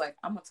monster. He's like,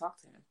 I'm gonna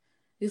talk to him.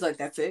 He's like,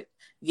 that's it?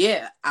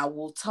 Yeah, I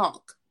will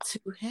talk to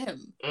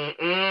him.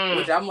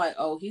 Which I'm like,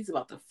 oh, he's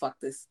about to fuck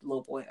this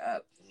little boy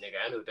up.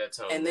 Nigga, I knew that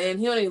tone. And then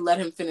he don't even let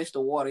him finish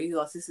the water. He's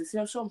like,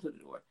 show him to the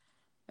door.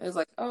 And it's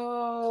like,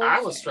 oh. Okay. I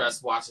was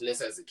stressed watching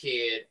this as a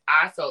kid.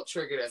 I felt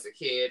triggered as a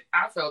kid.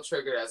 I felt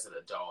triggered as an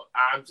adult.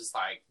 I'm just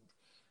like,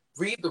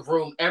 read the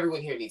room.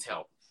 Everyone here needs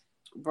help.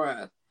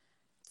 Bruh.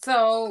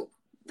 So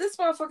this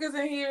motherfucker's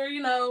in here,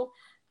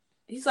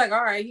 he's like,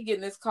 all right, he get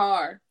in his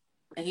car,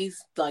 and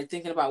he's like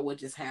thinking about what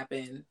just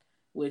happened,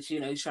 which,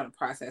 he's trying to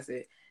process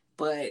it.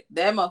 But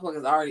that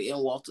motherfucker's already in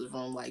Walter's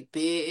room, like,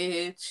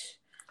 bitch.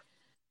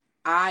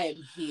 I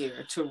am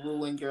here to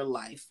ruin your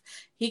life.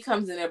 He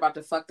comes in there about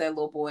to fuck that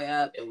little boy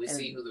up. And we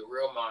see who the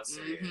real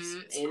monster is.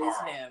 It is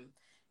him.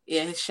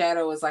 Yeah, his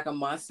shadow is like a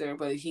monster,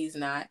 but he's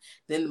not.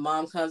 Then the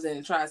mom comes in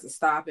and tries to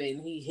stop it,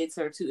 and he hits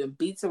her too and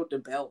beats her with the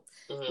belt,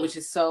 which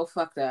is so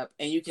fucked up.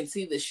 And you can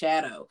see the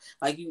shadow.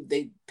 Like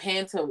they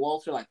pan to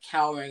Walter like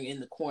cowering in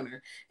the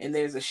corner, and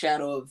there's a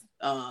shadow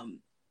of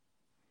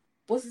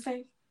what's his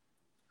name?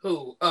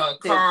 Who?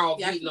 Carl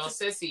beating on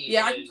Sissy.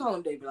 Yeah, I can call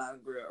him David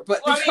Attenborough,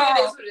 but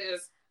Carl, it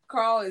is.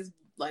 Carl is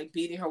like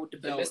beating her with the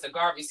belt. And Mr.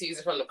 Garvey sees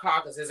it from the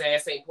car because his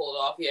ass ain't pulled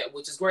off yet,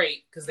 which is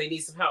great because they need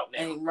some help now.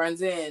 And he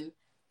runs in,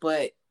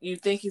 but you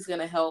think he's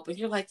gonna help, and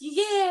you're like,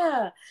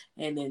 yeah,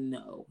 and then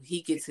no,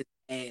 he gets his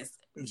ass.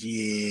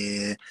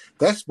 Yeah,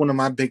 that's one of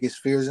my biggest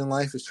fears in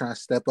life is trying to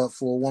step up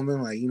for a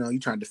woman. Like, you know, you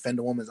trying to defend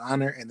a woman's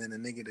honor, and then a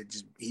nigga that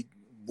just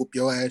whoop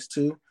your ass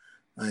too.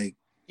 Like,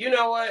 you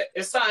know what?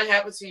 If something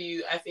happens to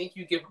you, I think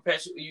you get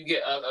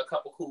a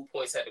couple cool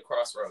points at the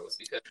crossroads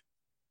because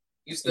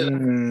you still.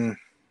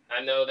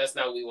 I know that's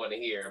not what we want to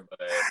hear, but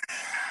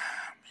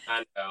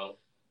I know.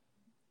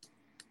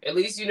 At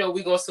least you know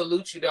we gonna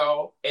salute you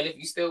though, and if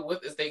you still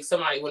with us,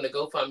 somebody when the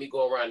GoFundMe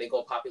go around, they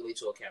gonna populate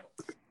your account.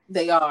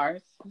 They are.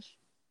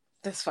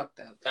 That's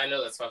fucked up. I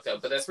know that's fucked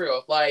up, but that's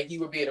real. Like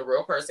you were being a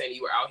real person,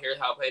 you were out here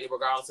helping,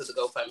 regardless if the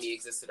GoFundMe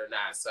existed or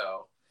not.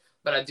 So.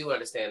 But I do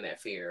understand that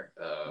fear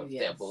of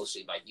that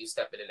bullshit. Like you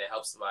stepping in to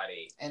help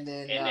somebody, and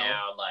then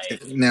now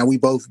like now we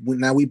both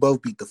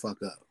beat the fuck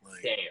up.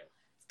 Like,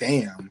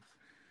 damn.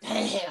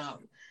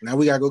 Now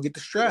we gotta go get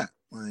the strap.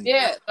 Like,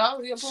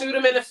 shoot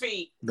him in the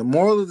feet. The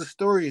moral of the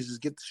story is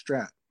just get the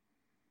strap.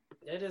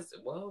 That is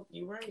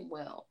you're right.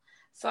 Well,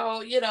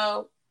 so you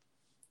know,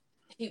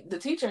 the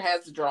teacher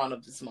has the drawing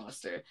of this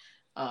monster.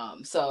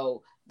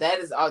 So that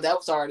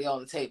was already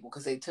on the table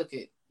because they took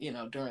it. You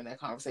know, during that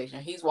conversation,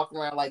 he's walking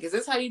around like, "Is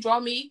this how you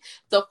draw me?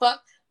 The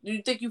fuck? Do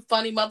you think you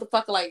funny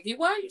motherfucker? Like,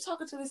 why are you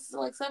talking to this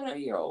like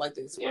 7-8-year-old like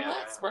this?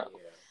 Relax, bro."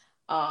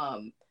 Yeah.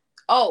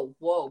 Oh,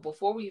 whoa!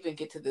 Before we even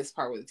get to this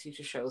part where the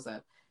teacher shows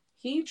up,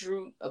 he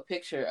drew a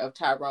picture of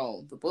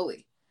Tyrone, the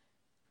bully,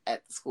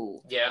 at the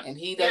school. Yeah, and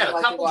he doesn't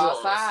like to go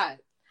outside,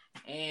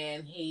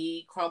 and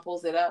he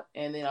crumples it up,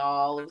 and then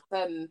all of a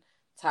sudden,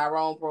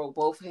 Tyrone broke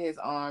both of his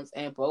arms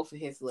and both of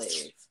his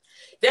legs.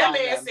 That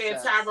man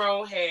said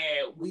Tyrone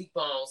had weak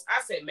bones.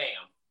 I said, ma'am.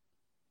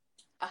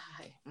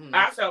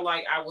 I felt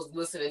like I was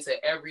listening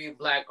to every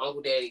black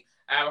Uncle Daddy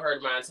I ever heard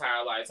in my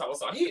entire life. So I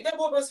was like, that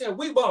boy must have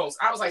weak bones.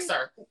 I was like,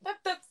 sir.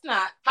 That's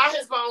not. How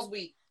his bones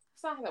weak?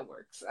 That's not how that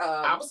works.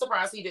 I was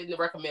surprised he didn't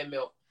recommend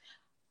milk.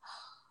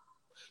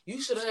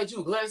 You should have had you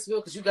a glass of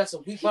milk because you got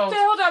some weak bones. He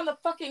fell down the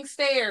fucking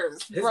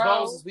stairs, His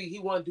bones is weak. He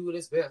wanted to do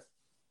his best.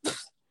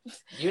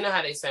 You know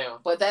how they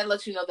sound. But that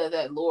lets you know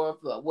that lore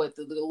of what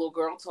the little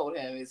girl told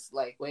him is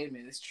like, wait a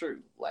minute, it's true.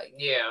 Like,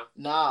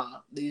 nah,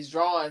 these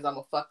drawings, I'm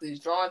going to fuck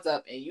these drawings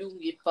up and you can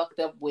get fucked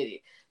up with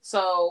it.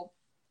 So,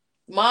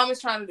 mom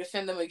is trying to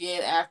defend them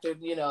again after,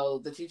 you know,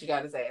 the teacher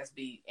got his ass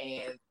beat.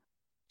 And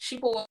she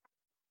pulls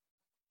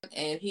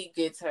and he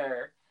gets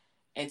her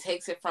and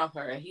takes it from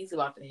her. And he's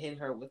about to hit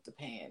her with the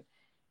pan.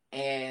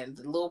 And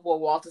the little boy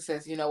Walter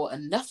says, you know what,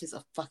 enough is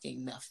a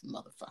fucking enough,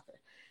 motherfucker.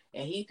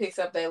 And he picks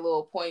up that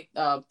little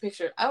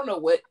picture. I don't know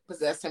what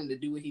possessed him to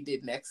do what he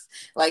did next.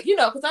 Like, you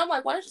know, because I'm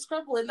like, why don't you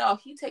scrumple it? No,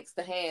 he takes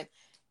the hand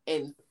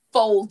and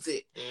folds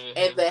it. Mm-hmm.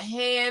 And the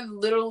hand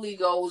literally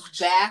goes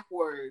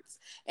backwards.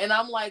 And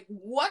I'm like,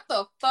 what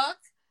the fuck?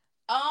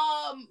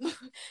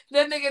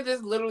 That nigga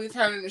just literally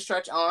turned into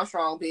Stretch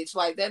Armstrong, bitch.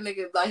 Like, that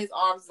nigga, like, his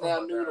arms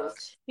now noodles.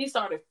 Gosh. He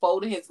started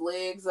folding his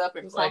legs up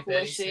and crumpling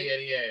like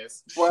shit.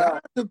 Yes. Shout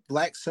out to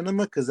Black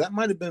cinema, because that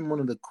might have been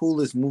one of the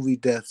coolest movie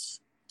deaths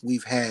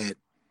we've had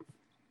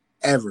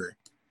ever.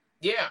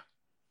 Yeah.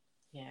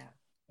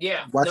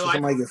 Watching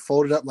somebody get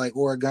folded up like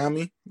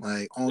origami,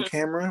 like on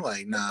camera,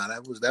 like nah,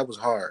 that was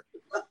hard.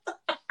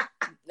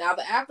 Now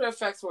the after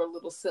effects were a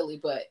little silly,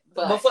 but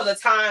for the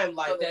time,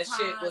 like that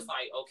shit was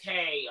like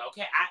okay.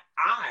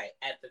 I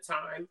at the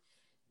time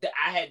that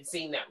I hadn't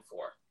seen that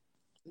before.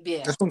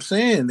 Yeah, that's what I'm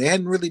saying. They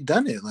hadn't really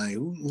done it. Like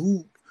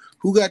who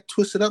got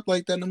twisted up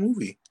like that in the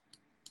movie?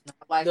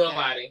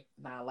 Nobody.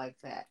 Not like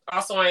that.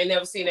 Also, I ain't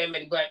never seen that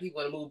many black people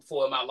in a movie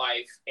before in my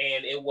life,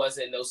 and it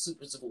wasn't no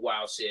super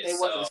wild shit. It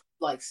wasn't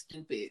like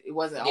stupid. It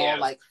wasn't all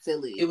like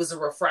silly. It was a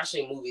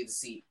refreshing movie to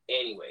see,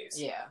 anyways.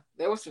 Yeah,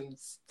 there was a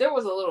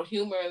little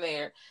humor in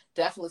there,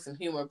 definitely some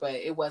humor, but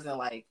it wasn't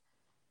like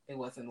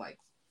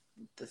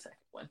the second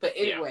one. But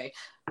anyway,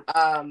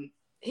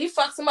 he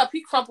fucks him up.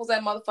 He crumples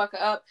that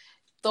motherfucker up.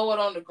 Throw it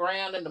on the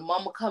ground and the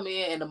mama come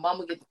in and the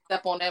mama get to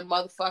step on that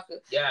motherfucker.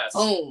 Yes.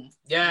 Boom.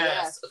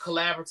 Yes. A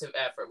collaborative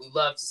effort. We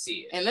love to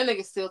see it. And then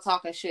niggas still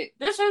talking shit.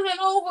 This isn't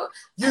over.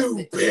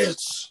 You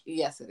bitch.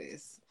 Yes, it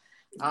is.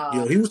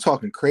 Yo, he was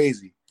talking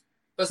crazy.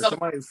 For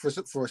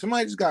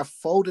somebody just got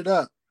folded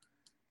up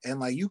and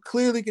like you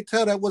clearly could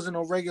tell that wasn't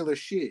no regular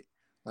shit.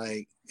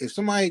 Like if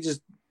somebody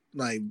just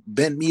like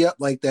bent me up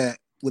like that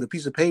with a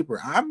piece of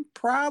paper, I'm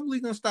probably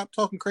gonna stop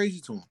talking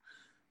crazy to him.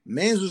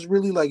 Mans was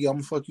really like, yo, I'm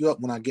gonna fuck you up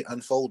when I get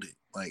unfolded.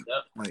 Like,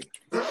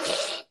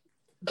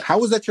 How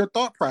was that your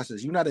thought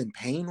process? You're not in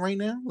pain right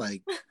now?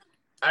 Like,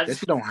 that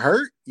shit don't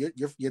hurt?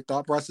 Your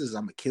thought process is,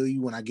 I'm going to kill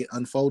you when I get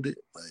unfolded?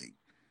 Like,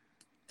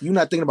 you're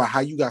not thinking about how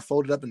you got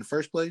folded up in the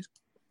first place?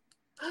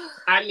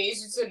 I need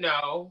you to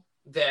know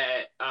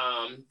that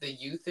the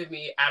youth in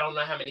me, I don't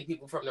know how many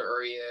people from the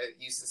area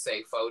used to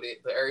say folded,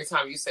 but every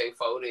time you say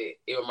folded,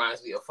 it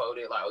reminds me of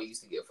folded, like, we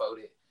used to get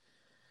folded.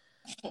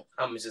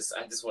 I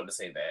just wanted to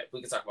say that.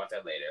 We can talk about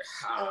that later.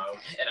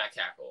 Okay. And I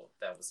cackled.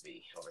 That was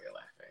me over here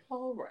laughing.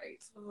 All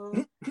right.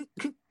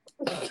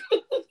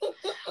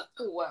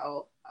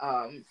 Well,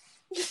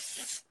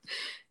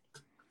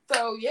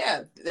 so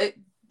yeah,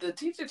 the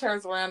teacher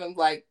turns around and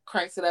like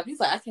cranks it up. He's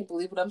like, I can't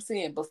believe what I'm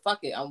seeing, but fuck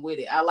it, I'm with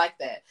it. I like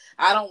that.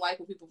 I don't like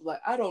when people be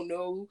like, I don't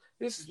know,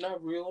 this is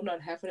not real, not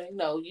happening.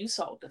 No, you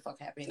saw what the fuck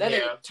happened. Then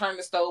they turn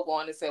the stove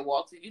on and say,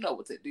 Walter, you know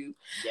what to do.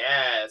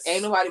 Yes.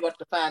 Ain't nobody about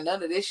to find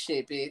none of this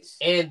shit, bitch.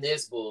 And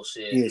this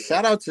bullshit. Yeah,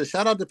 shout out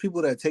to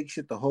people that take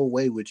shit the whole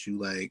way with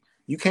you. Like,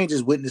 you can't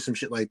just witness some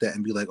shit like that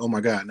and be like, oh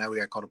my God, now we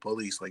got to call the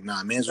police. Like,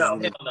 nah, man's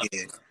really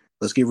dead.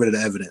 Let's get rid of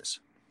the evidence.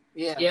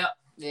 Yeah. Yep.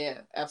 Yeah,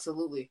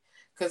 absolutely.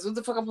 Because what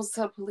the fuck I'm supposed to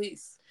tell the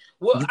police?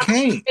 Well, you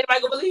can't.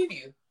 Anybody gonna believe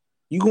you?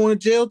 You going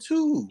to jail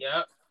too.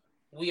 Yep.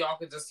 We all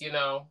could just,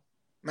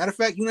 Matter of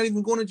fact, you're not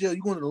even going to jail.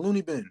 You're going to the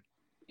loony bin.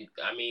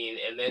 I mean,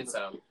 and then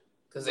some.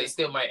 Because they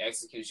still might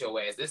execute your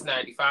ass. This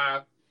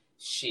 95,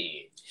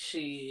 shit.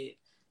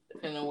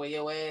 Depending on where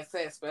your ass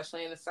at,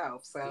 especially in the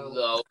South.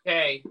 So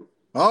okay.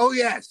 Oh,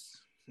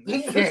 yes.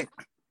 Okay.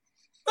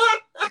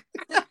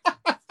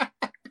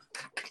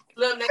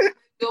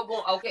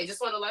 Okay,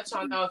 just want to let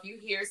y'all know, if you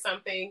hear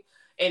something,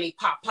 any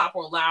pop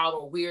or loud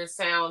or weird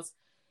sounds,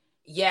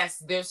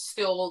 yes, they're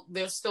still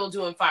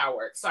doing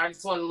fireworks. So I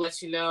just want to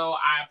let you know,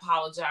 I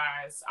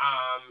apologize.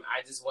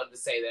 I just wanted to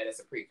say that as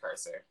a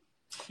precursor.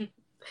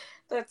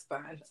 That's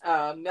fine.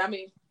 I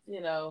mean,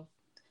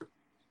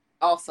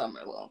 all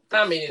summer long.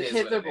 I mean, it is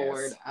kids are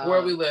bored.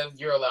 Where we live,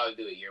 you're allowed to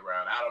do it year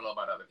round. I don't know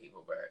about other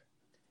people, but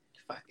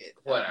fuck it.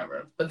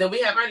 Whatever. But then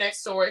we have our next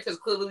story, because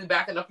clearly we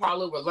back in the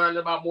parlor. We're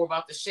learning more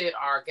about the shit.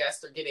 Our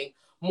guests are getting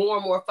more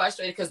and more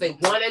frustrated because they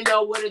want to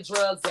know where the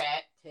drugs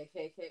at.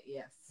 KKK,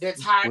 yes. They're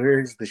tired.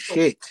 Where's the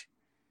shit?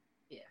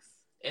 Yes.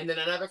 And then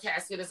another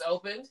casket is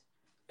opened,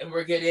 and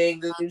we're getting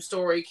the new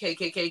story,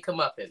 KKK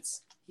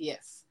comeuppance.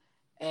 Yes.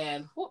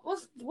 And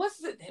what's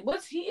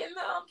he in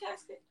the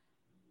casket?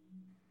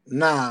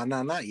 Nah,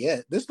 not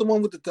yet. This is the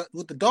one with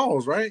the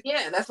dolls, right?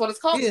 Yeah, that's what it's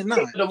called. Yeah,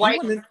 the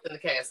white in the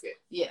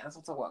casket. Yeah, that's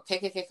what I'm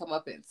talking about. KKK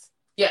comeuppance.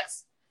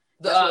 Yes.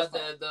 Was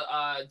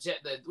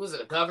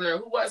it a governor?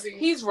 Who was he?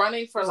 He's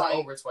running for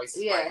over twice.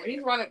 Yeah,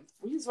 he's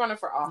running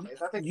for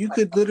office. I think you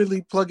could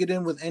literally plug it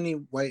in with any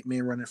white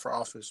man running for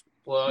office.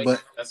 Well,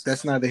 but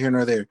that's neither here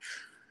nor there.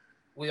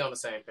 We on the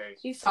same page.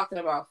 He's talking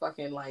about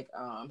fucking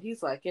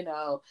he's like,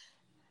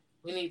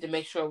 we need to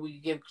make sure we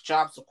give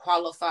jobs to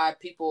qualified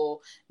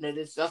people.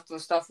 This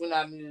stuff we're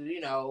not, we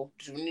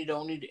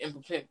don't need to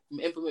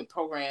implement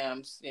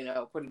programs,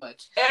 pretty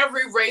much.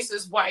 Every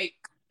racist white,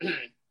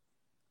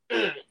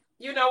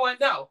 you know what?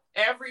 No,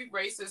 every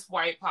racist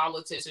white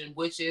politician,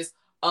 which is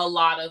a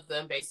lot of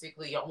them,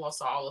 basically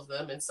almost all of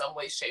them in some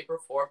way, shape, or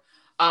form,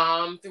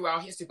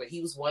 throughout history. But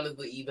he was one of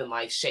the even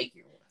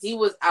shakier ones. He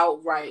was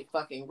outright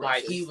fucking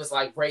racist. He was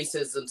like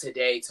racism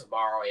today,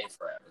 tomorrow, and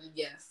forever.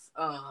 Yes.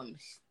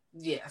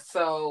 Yeah,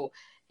 so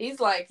he's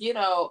like,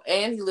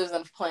 and he lives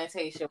on a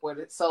plantation where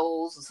the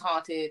souls is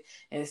haunted,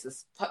 and it's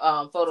this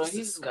photo. It's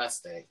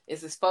disgusting.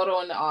 It's this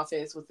photo in the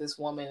office with this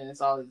woman, and it's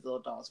all these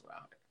little dolls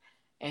around her.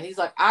 And he's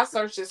like, I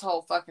searched this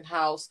whole fucking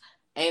house.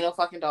 Ain't no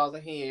fucking dolls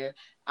in here.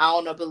 I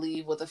don't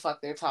believe what the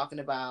fuck they're talking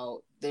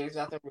about. There's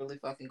nothing really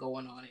fucking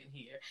going on in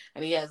here.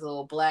 And he has a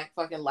little black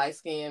fucking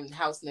light-skinned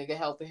house nigga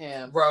helping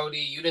him. Brody,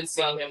 you didn't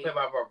see him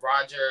about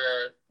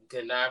Roger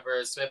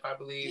Ganiver Smith, I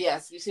believe.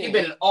 Yes, you see him.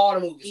 He's been in all the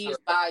movies. He's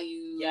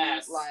Bayou.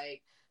 Yes.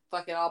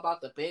 Fucking all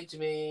about the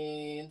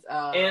Benjamins.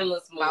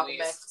 Endless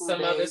movies.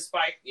 Some other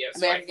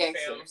American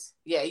films.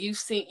 Yeah, you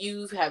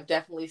have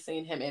definitely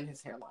seen him in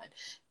his hairline.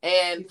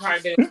 And he's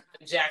probably been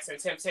in Jackson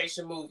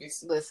Temptation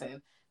movies.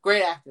 Listen,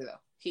 great actor though.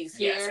 He's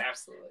here. Yes,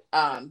 absolutely.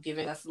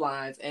 Giving us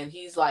lines, and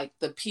he's like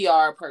the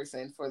PR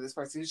person for this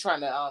person. He's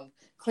trying to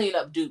clean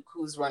up Duke,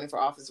 who's running for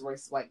office,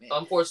 racist white man.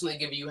 Unfortunately,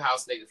 giving you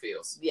house nigga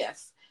feels.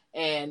 Yes.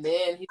 And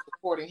then he's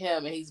reporting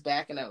him, and he's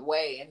backing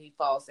away, and he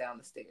falls down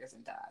the stairs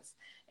and dies.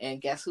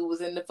 And guess who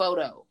was in the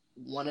photo?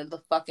 One of the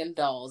fucking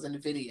dolls in the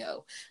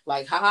video.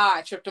 Haha,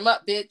 I tripped him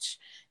up, bitch.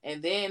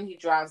 And then he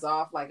drives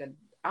off I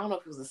don't know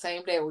if it was the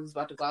same day or he was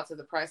about to go out to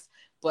the press,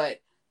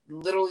 but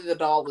literally the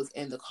doll was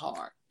in the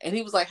car. And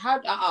he was like, how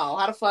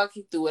the fuck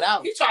he threw it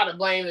out? He tried to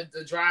blame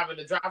the driver.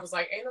 The driver's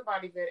like, ain't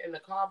nobody been in the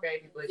car,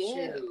 baby, but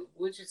you.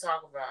 What you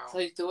talking about? So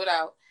he threw it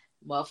out.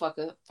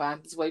 Motherfucker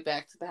finds his way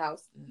back to the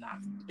house.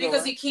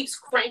 Because he keeps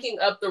cranking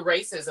up the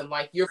racism.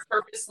 You're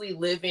purposely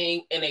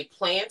living in a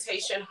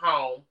plantation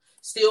home,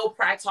 still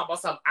practice talking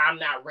about something. I'm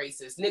not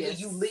racist. Nigga, yes.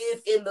 You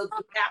live in the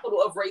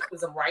capital of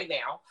racism right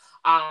now.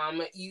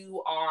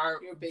 You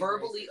are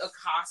verbally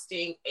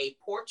accosting a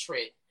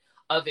portrait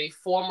of a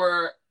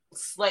former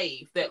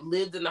slave that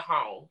lived in the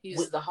home. He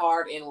used the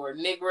hard N-word.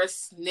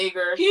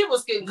 Nigger. He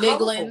was getting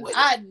niggling.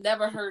 I had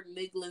never heard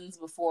nigglins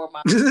before.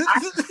 I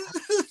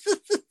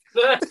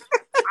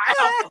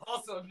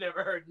also have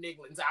never heard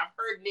nigglins. I've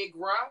heard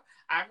nigra.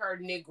 I've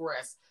heard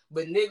nigress.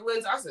 But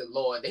nigglins, I said,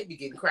 Lord, they be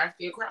getting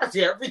crafty and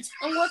crafty every time.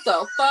 And what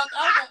the fuck?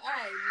 I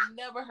ain't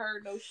never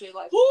heard no shit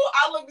like that.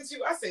 I looked at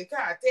you, I said,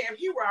 God damn,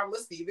 he robbed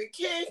Stephen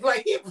King.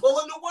 Like, he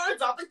pulling the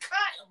words off the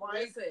cut.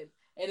 Listen.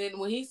 And then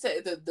when he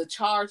said the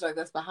charge like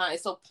that's behind,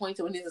 it's so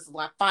pointed when he's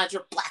like, find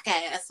your black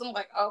ass. I'm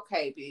like,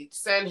 okay, bitch.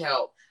 Send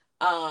help.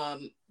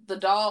 The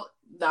dog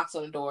knocks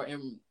on the door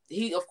and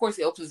he opens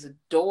the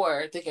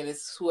door thinking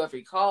it's whoever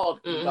he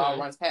called, and the dog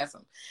runs past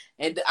him.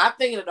 And I'm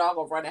thinking the dog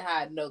will run and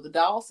hide. No, the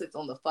dog sits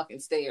on the fucking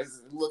stairs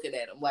looking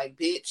at him like,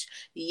 bitch,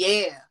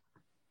 yeah,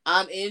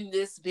 I'm in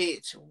this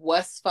bitch.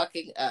 What's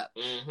fucking up?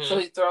 Mm-hmm. So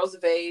he throws the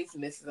vase,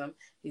 misses him.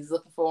 He's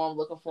looking for him,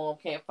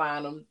 can't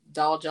find him.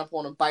 Dog jump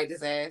on him, bite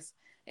his ass.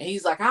 And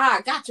he's like,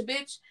 I got you,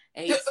 bitch.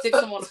 And he sticks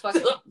him on the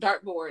fucking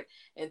dartboard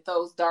and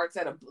throws darts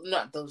at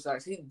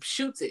he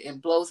shoots it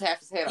and blows half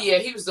his head off. Yeah,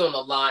 he was doing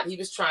a lot. He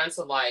was trying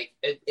to, like,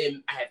 I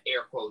have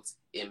air quotes,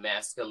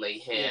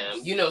 emasculate him.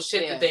 Yes. You know,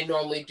 shit that they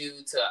normally do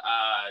to,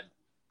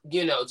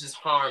 just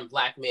harm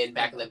black men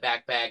back in the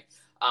backpack,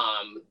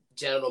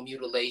 genital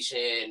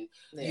mutilation,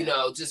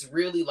 just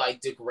really,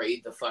 like,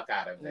 degrade the fuck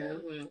out of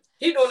them. Mm-hmm.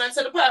 He doing that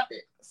to the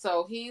puppet.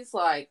 So he's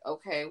like,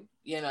 okay,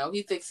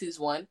 he thinks he's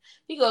won.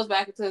 He goes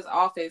back into his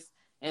office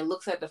and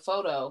looks at the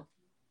photo,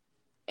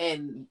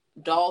 and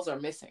dolls are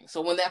missing.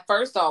 So when that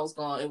first doll was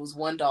gone, it was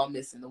one doll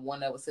missing, the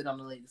one that was sitting on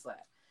the lady's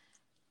lap.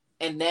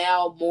 And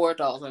now more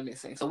dolls are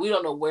missing. So we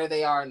don't know where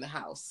they are in the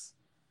house.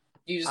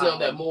 You just know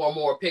that more and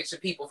more picture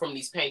people from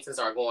these paintings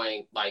are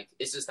going, like,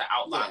 it's just the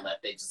outline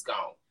left. They just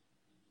gone.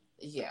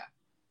 Yeah.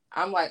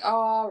 I'm like,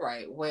 oh, all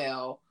right.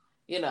 Well,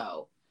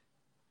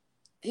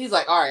 he's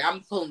like, all right,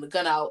 I'm pulling the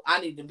gun out. I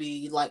need to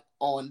be, like,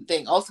 on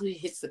thing. Also, he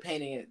hits the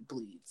painting and it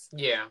bleeds.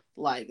 Yeah.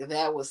 Like,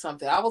 that was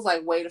something. I was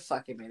like, wait a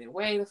fucking minute,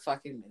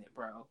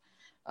 bro.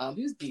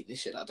 He was beating the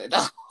shit out that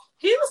dog.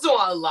 He was doing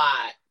a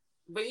lot.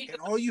 But and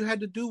all you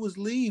had to do was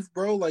leave,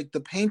 bro. Like,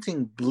 the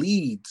painting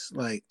bleeds.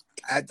 Like,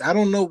 I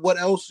don't know what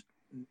else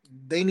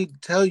they need to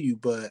tell you,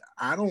 but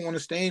I don't want to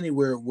stay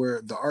anywhere where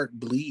the art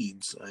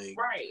bleeds. Like,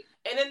 right.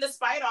 And then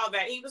despite all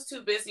that, he was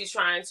too busy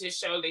trying to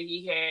show that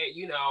he had,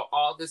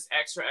 all this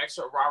extra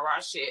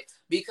rah-rah shit,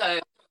 because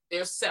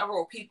there's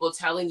several people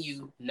telling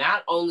you,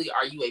 not only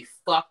are you a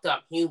fucked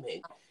up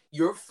human,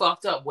 your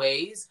fucked up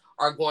ways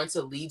are going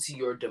to lead to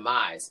your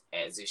demise,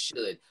 as it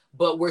should.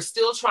 But we're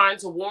still trying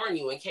to warn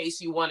you in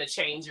case you want to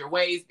change your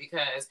ways,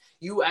 because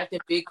you acting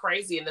big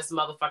crazy in this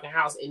motherfucking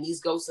house, and these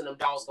ghosts and them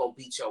dolls gonna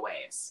beat your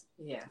ass.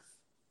 Yeah.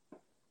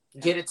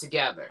 Get it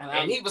together.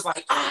 And he was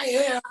like,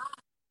 I am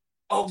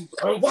a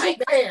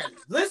white man.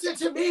 Listen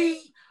to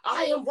me.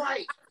 I am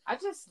white. I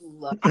just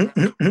love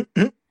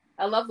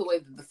I love the way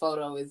that the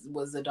photo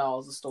was the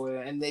dolls, the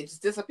story, and they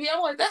just disappear.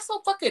 I'm like, that's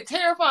so fucking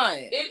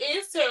terrifying. It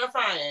is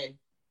terrifying.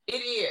 It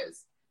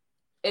is.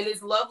 And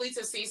it's lovely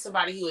to see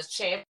somebody who is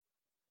championing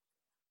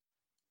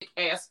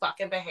ass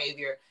fucking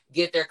behavior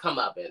get their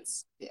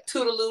comeuppance. Yeah.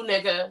 Toodaloo,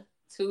 nigga.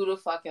 Toodle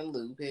fucking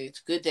loo,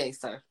 bitch. Good day,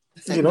 sir.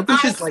 Yeah, don't they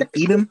just like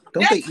eat him?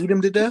 Don't they eat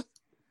him to death?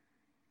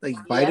 Like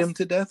bite him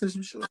to death or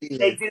some shit? Yeah.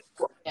 They do.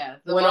 Yeah.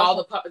 When all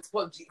the puppets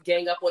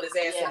gang up on his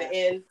ass in the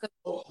end.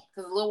 Because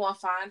the little one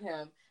find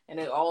him and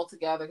they're all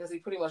together, because he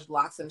pretty much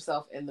locks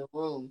himself in the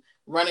room,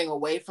 running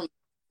away from the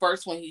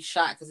first one he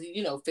shot, because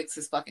he, fixed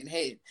his fucking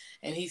head,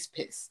 and he's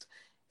pissed.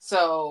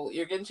 So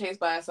you're getting chased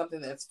by something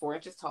that's 4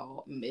 inches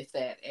tall, if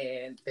that,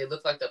 and they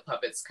look like the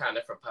puppets kind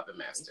of from Puppet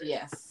Master.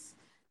 Yes,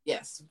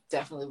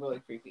 definitely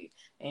really creepy.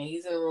 And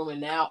he's in the room, and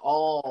now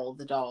all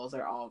the dolls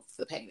are off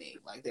the painting,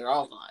 like they're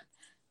all gone.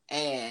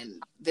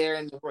 And they're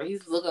in the room.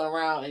 He's looking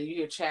around, and you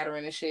hear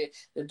chattering and shit.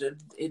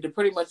 The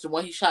pretty much the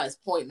one he shot is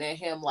pointing at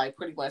him, like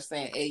pretty much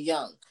saying, "Hey,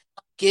 young,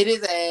 get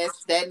his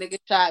ass. That nigga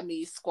shot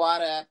me.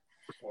 Squat up."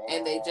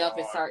 And they jump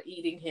and start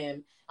eating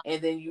him.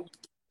 And then you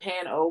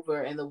pan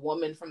over, and the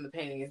woman from the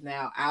painting is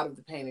now out of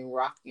the painting,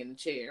 rocking in the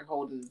chair,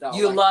 holding the dog.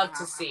 You love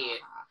to see it.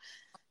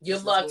 You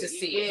love to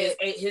see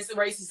it. His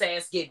racist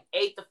ass getting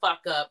ate the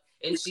fuck up,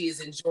 and she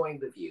is enjoying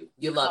the view.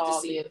 You love to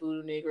see it.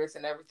 Voodoo Negress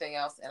and everything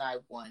else, and I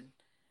won.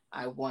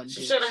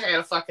 She should have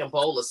had a fucking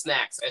bowl of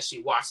snacks as she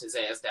watched his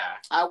ass die.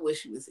 I wish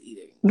she was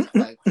eating.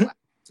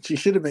 She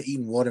should have been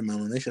eating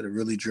watermelon. They should have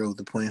really drove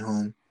the point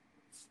home.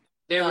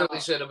 They really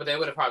should have, but they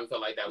would have probably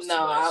felt like that was too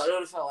much. No, it would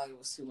have felt like it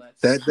was too much.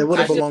 That would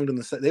have belonged in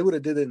the. They would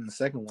have did it in the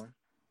second one.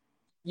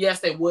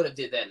 Yes, they would have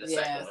did that in the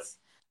second one.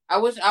 I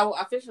wish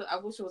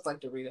it was like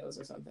Doritos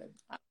or something.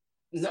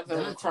 Something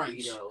with crunch.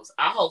 Doritos.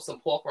 I hope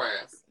some pork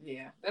rinds.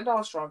 Yeah, that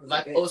dog's strong.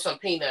 Or some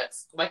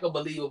peanuts, like a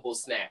believable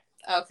snack.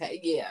 Okay,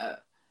 yeah.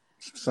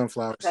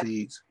 Sunflower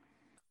seeds.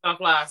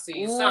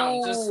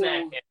 Something, just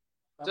snacking.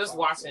 Just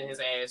watching his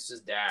ass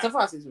just die.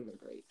 Sunflower seeds would have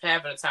been great.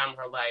 Having the time of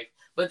her life.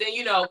 But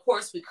then, of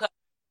course, we cut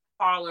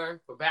the parlor.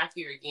 We're back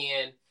here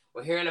again.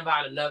 We're hearing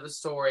about another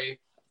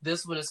story.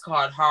 This one is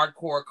called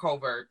Hardcore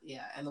Covert.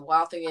 Yeah, and the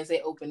wild thing is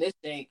they open this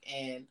thing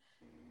and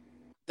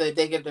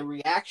they get the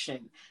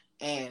reaction,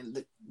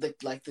 and the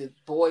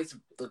boys,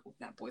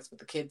 not boys, but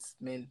the kids,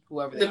 men,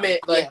 whoever they the men,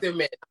 are, they're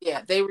men.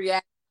 Yeah, they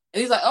react,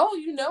 and he's like, "Oh,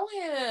 you know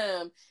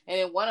him," and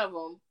then one of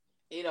them,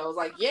 was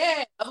like,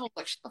 "Yeah," the other one's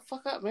like, "Shut the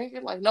fuck up,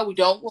 nigga!" Like, no, we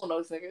don't. We don't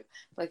know this nigga.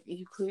 Like,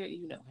 you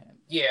know him.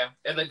 Yeah,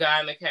 and the guy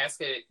in the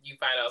casket, you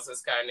find out is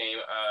this guy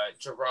named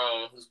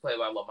Jerome, who's played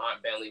by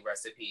Lamont Bentley,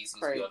 rest in peace.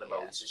 He's on the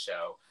Moesha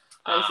show.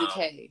 Crazy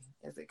K,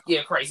 as they call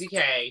it. Crazy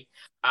K.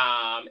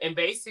 And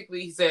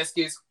basically his ass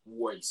gets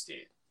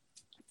wasted.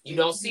 You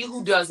don't see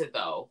who does it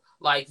though.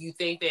 Like, you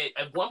think that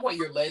at one point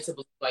you're led to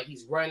believe like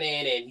he's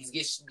running and he's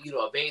gets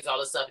evades all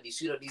this stuff and he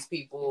shoot up these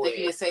people.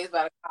 He gets saved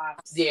by the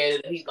cops. Yeah,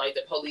 he like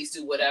the police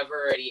do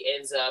whatever and he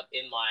ends up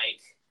in like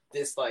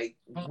this like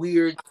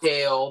weird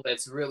jail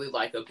that's really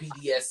like a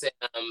BDSM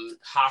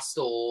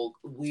hostile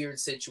weird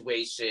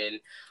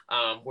situation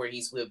where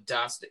he's with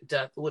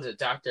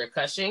Dr.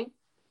 Cushing.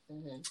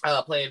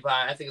 Mm-hmm. Played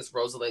by, I think it's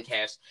Rosalind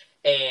Cash,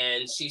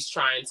 and she's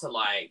trying to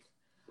like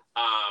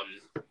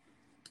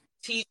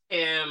teach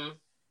him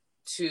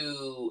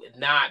to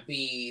not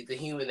be the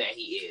human that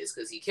he is,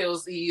 because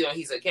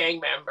he's a gang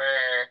member.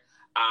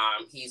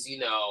 He's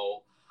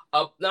no,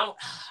 I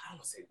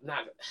don't say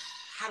not.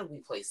 How do we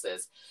place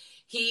this?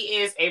 He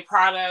is a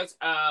product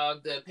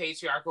of the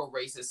patriarchal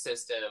racist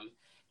system,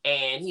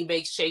 and he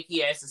makes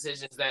shaky ass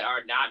decisions that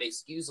are not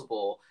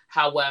excusable.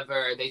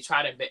 However, they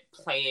try to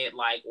play it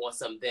like on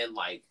some then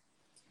like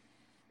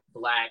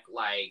black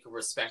like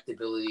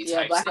respectability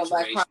type black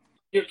situation. Black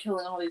you're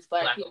killing all these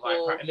black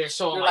people, and they're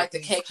showing you're like the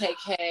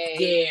KKK.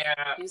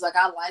 Yeah, he's like,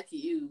 I like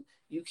you.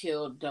 You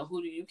killed.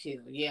 Who do you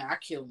kill? Yeah, I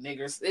killed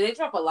niggers. They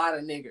drop a lot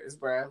of niggers,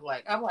 bro.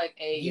 Like, I'm like,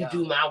 hey, you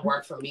do my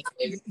work for me.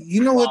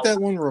 You know what that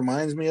one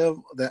reminds me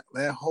of?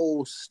 That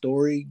whole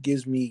story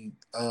gives me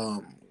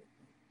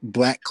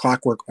Black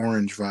Clockwork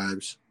Orange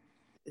vibes.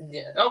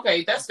 Yeah.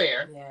 Okay, that's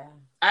fair. Yeah,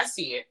 I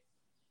see it.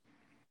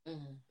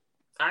 Mm-hmm.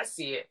 I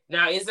see it.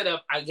 Now, is it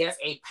a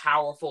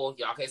powerful,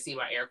 y'all can see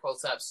my air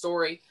quotes up,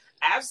 story?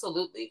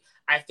 Absolutely.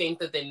 I think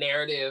that the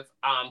narrative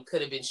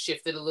could have been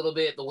shifted a little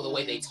bit, the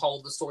way they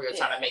told the story or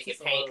trying to make it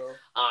paint,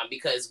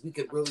 because we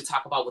could really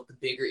talk about what the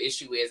bigger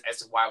issue is as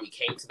to why we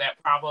came to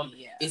that problem.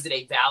 Yeah. Is it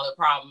a valid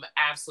problem?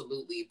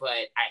 Absolutely. But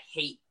I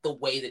hate the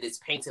way that it's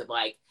painted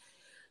like,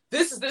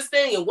 this is this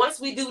thing, and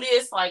once we do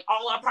this, like,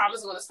 all our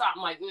problems are going to stop.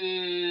 I'm like,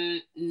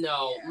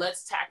 no,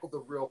 let's tackle the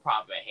real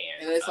problem at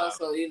hand. And it's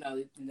also, in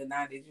the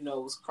 90s, it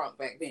was crunk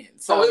back then.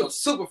 So it was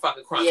super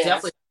fucking crunk. Yes.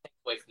 Definitely take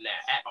away from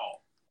that at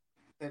all.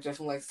 They're just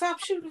like, stop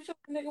shooting,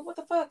 nigga, what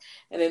the fuck?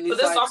 And then but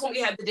this also,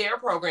 we had the DARE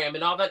program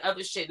and all that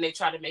other shit, and they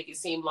try to make it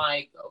seem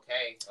like,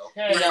 okay.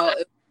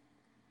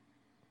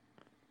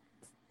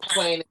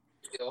 Playing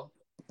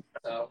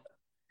so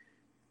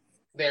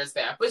there's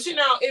that. But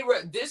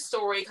this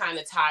story kind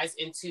of ties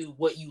into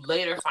what you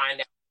later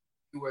find out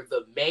were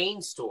the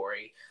main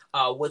story,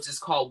 which is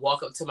called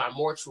Welcome to My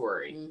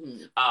Mortuary,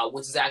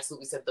 which is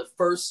actually the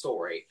first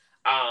story.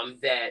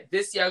 That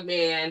this young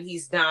man,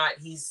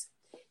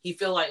 he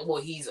feel like,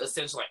 well, he's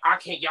essentially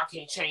like, y'all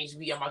can't change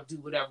me. I'm gonna do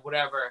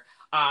whatever.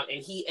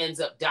 And he ends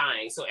up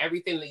dying. So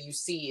everything that you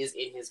see is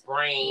in his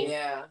brain.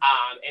 Yeah.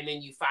 And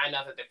then you find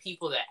out that the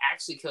people that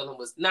actually killed him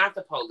was not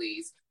the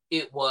police.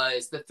 It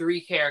was the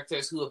three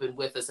characters who have been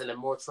with us in the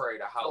mortuary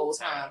the whole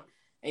time.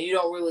 And you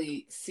don't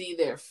really see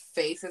their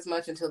face as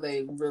much until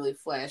they really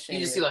flash in.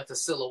 You just see like the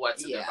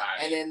silhouettes of their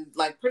body. And then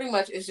like pretty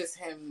much it's just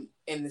him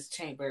in this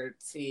chamber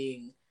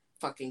seeing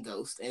fucking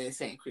ghosts and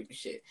saying creepy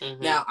shit.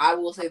 Mm-hmm. Now I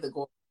will say the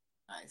gore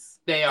nice.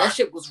 They are. That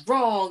shit was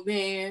wrong,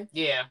 man.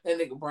 Yeah. That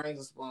nigga brains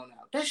was blown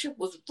out. That shit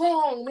was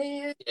wrong,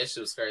 man. That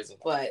shit was crazy.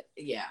 But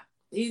yeah.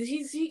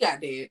 He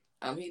got dead.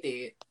 He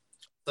did.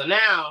 So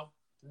now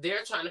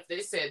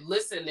they said,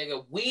 listen,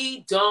 nigga,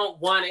 we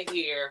don't want to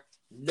hear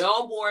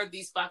no more of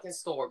these fucking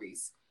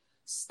stories.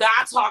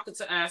 Stop talking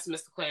to us,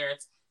 Mr.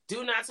 Clarence.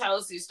 Do not tell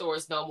us these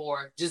stories no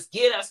more. Just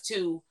get us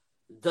to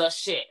the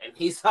shit. And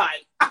he's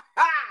like,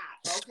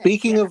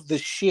 Speaking of the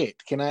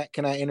shit, can I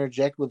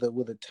interject with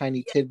a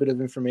tiny tidbit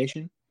of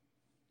information?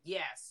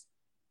 Yes.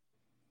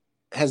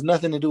 Has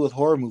nothing to do with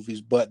horror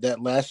movies, but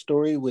that last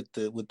story with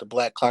the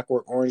Black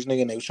Clockwork Orange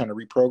nigga, and they was trying to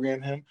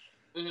reprogram him.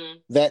 Mm-hmm.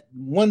 That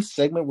one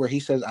segment where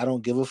he says "I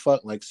don't give a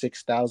fuck" like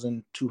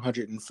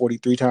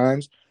 6,243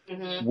 times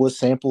was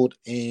sampled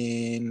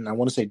in, I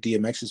want to say,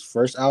 DMX's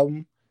first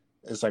album.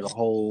 It's like a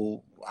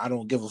whole "I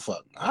don't give a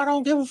fuck." I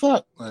don't give a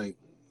fuck. Like,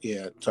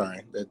 yeah,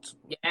 sorry. That's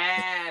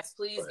yes.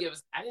 Please give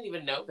us. I didn't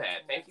even know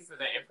that. Thank you for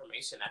that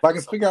information. If I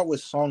can figure out what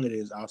song it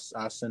is,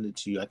 I'll send it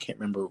to you. I can't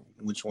remember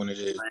which one it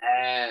is.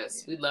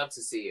 Yes, we'd love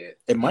to see it.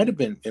 It might have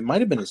been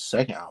his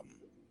second album.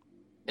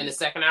 In the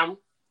second album?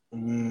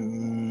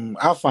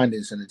 I'll find it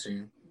and send it to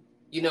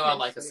you. I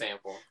like a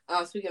sample.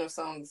 Speaking of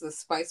songs, the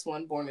Spice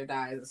One, "Born to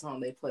Die" is a song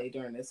they play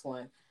during this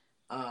one.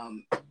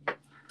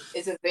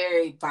 It's a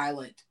very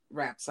violent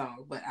rap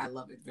song, but I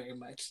love it very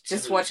much.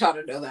 Just want y'all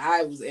to know that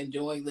I was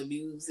enjoying the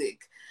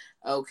music,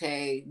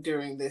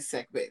 during this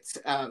segment.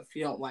 If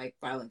you don't like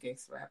violent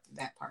gangster rap,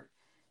 that part,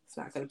 it's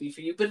not going to be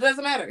for you, but it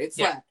doesn't matter. It's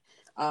slapped.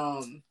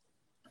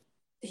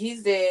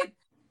 He's dead.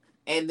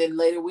 And then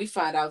later we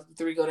find out the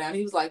three go down.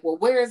 He was like, well,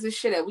 where is this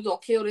shit at? We gonna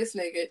kill this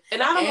nigga.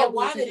 And I don't know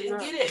why they didn't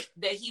get it.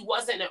 That he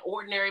wasn't an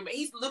ordinary man.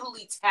 He's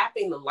literally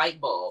tapping the light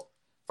bulb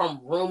from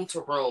room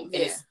to room. And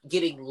it's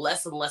getting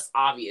less and less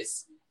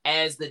obvious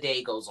as the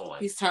day goes on.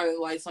 He's turning the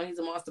lights on. He's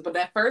a monster. But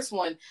that first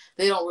one,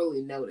 they don't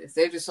really notice.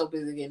 They're just so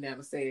busy getting down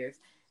the stairs.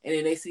 And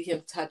then they see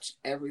him touch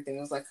everything.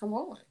 It was like, come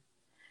on.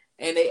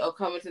 And they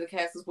come into the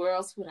caskets. Where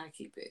else would I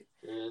keep it?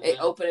 Mm-hmm. They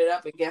open it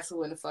up, and guess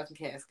who in the fucking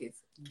caskets?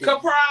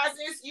 Surprise,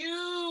 it's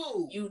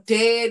you! You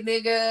dead,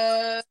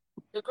 nigga.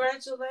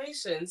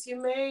 Congratulations,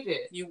 you made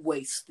it. You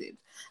wasted.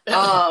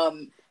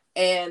 And,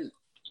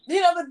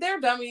 you know, but they're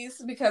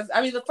dummies because,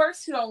 I mean, the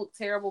first two don't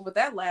terrible, but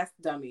that last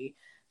dummy,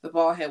 the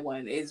bald head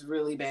one, is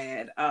really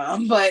bad.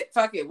 But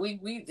fuck it. We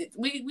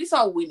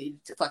saw what we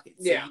needed to fucking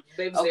see. Yeah,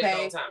 they was dead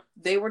all the time.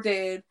 They were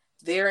dead.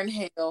 They're in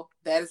hell.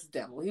 That is the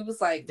devil. He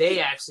was like... They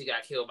actually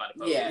got killed by the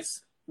police.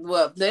 Yes.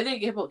 Well, they didn't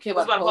get killed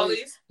by the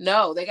police.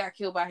 No, they got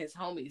killed by his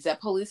homies.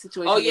 That police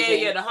situation... Oh,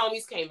 yeah. The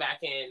homies came back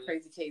in.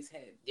 Crazy K's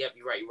head. Yep,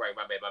 you're right.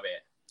 My bad.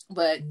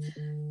 But,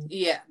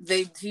 yeah,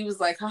 he was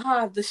like,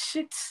 haha, the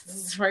shit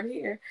is right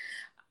here.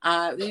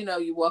 You know,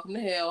 you're welcome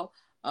to hell.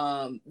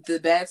 The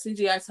bad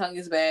CGI tongue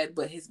is bad,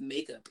 but his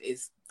makeup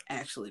is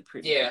actually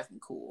pretty fucking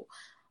cool.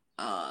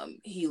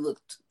 He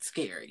looked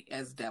scary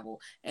as devil,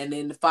 and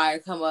then the fire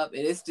come up,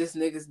 and it's just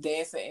niggas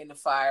dancing in the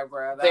fire,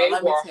 bro. They were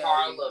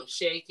Harlem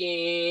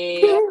shaking.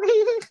 They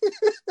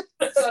was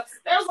like,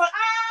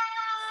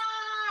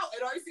 ow!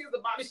 And all you see is the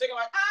body shaking,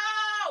 like,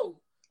 ow!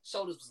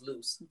 Shoulders was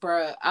loose,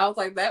 bro. I was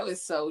like, that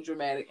was so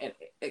dramatic and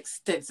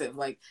extensive.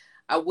 Like,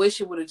 I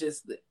wish it would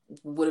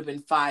have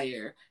been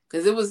fire,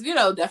 because it was, you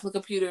know,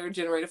 definitely computer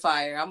generated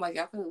fire. I'm like,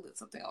 y'all could have lit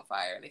something on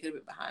fire, and they could have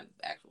been behind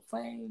the actual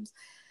flames.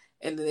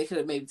 And then they could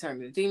have maybe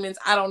turned into demons.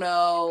 I don't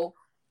know.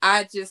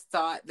 I just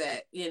thought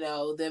that, you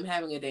know, them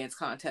having a dance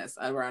contest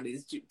around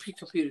these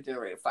computer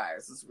generated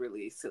fires was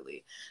really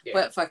silly. Yeah.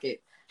 But fuck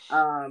it.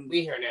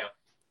 We here now.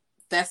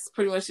 That's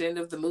pretty much the end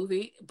of the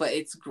movie. But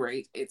it's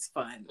great. It's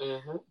fun.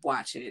 Mm-hmm.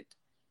 Watch it.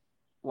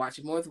 Watch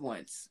it more than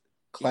once.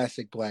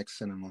 Classic black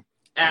cinema.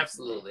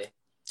 Absolutely.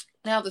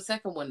 Now the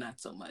second one, not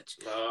so much.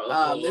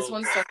 This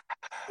one's.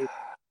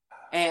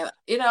 And,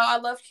 you know, I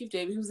love Keith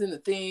David. He was in The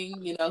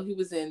Thing. You know, he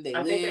was in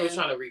I think they were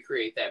trying to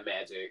recreate that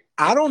magic.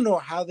 I don't know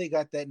how they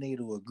got that nigga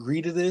to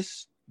agree to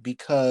this,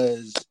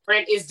 because...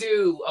 Rent is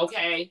due,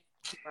 okay?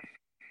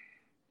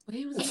 But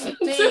he was in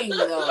The Thing,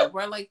 though,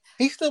 bro. Like,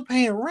 he's still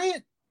paying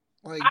rent.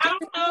 Like, I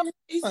don't know.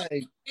 He's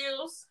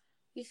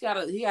he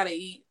gotta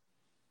eat.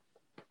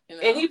 You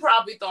know? And he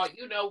probably thought,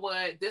 you know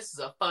what, this is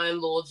a fun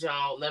little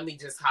jaunt. Let me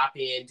just hop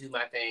in, do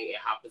my thing, and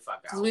hop the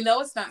fuck out. We know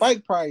it's not.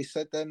 Mike probably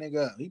set that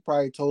nigga up. He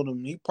probably told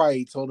him,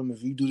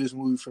 if you do this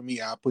movie for me,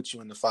 I'll put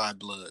you in the Five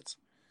Bloods.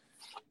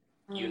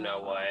 You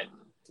know what?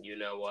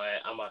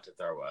 I'm about to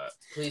throw up.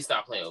 Please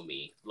stop playing with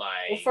me.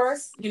 Like, well,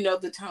 first, you know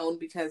the tone,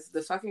 because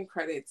the fucking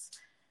credits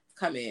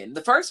come in.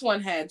 The first one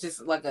had just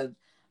like a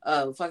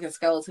fucking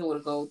skeleton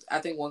with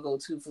one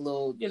gold tooth, a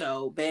little, you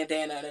know,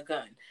 bandana and a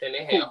gun. Then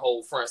they had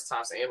whole fronts,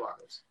 tops, and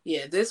bottoms.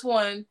 Yeah, this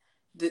one,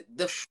 the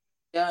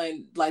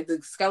gun, like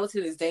the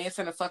skeleton is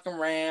dancing a fucking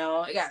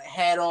round. It got a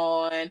hat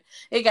on.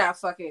 It got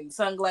fucking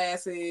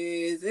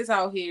sunglasses. It's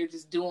out here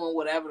just doing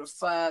whatever the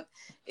fuck.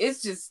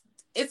 It's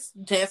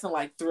dancing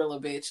like Thriller,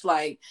 bitch.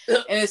 Like,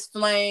 and it's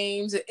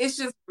flames. It's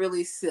just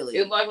really silly.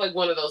 It's like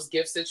one of those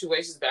gift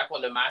situations back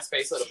on the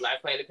MySpace or the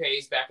Black Planet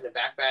page, back in the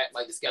backpack,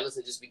 like the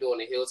skeleton just be doing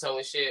the heel toe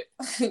and shit.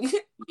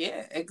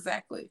 Yeah,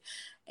 exactly.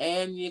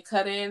 And you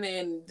cut in,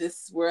 and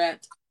we're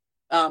at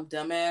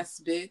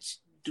Dumbass Bitch,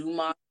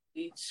 Dumas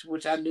Beach,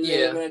 which I knew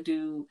they were gonna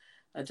do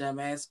a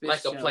Dumbass Bitch,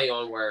 like a play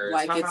on words,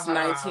 like it's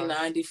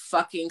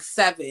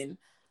 1997.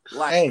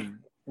 Like, hey,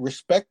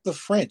 respect the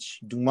French.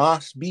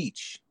 Dumas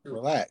Beach.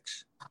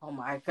 Relax. Oh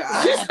my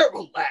god.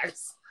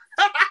 Relax.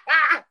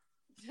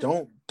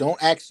 Don't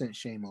accent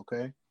shame,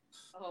 okay?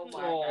 Oh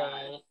my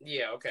god.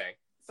 Yeah, okay.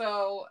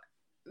 So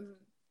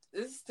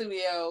this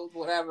studio,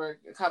 whatever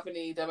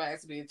company,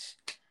 Dumbass Beach,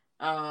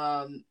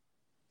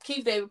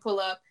 Keith David pull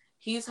up.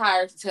 He's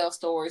hired to tell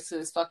stories to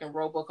his fucking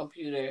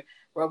robo-computer,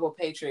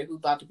 robo-patriot, who's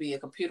about to be a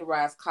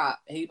computerized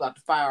cop, and he's about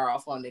to fire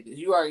off on niggas.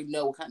 You already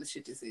know what kind of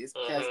shit this is,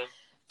 because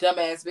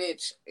Dumbass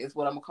Bitch is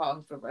what I'm gonna call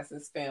him for the rest of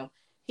this film.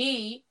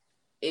 He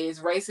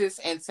is racist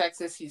and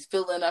sexist. He's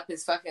filling up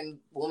his fucking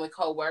woman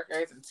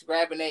co-workers and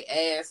grabbing their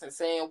ass and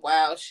saying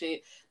wild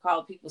shit,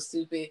 calling people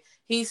stupid.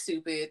 He's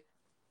stupid.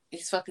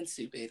 He's fucking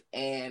stupid.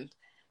 And,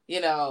 you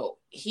know,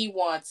 he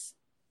wants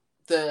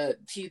the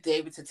Keith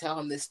David to tell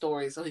him this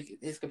story so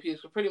his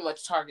computers will pretty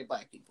much target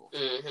black people.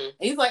 Mm-hmm. And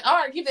he's like, all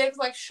right, Keith David's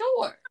like,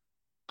 sure.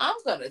 I'm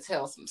going to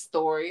tell some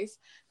stories,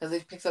 because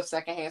it picks up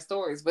secondhand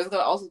stories, but it's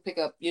going to also pick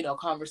up, you know,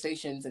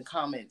 conversations and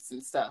comments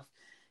and stuff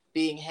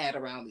being had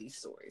around these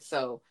stories.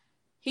 So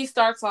he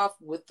starts off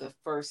with the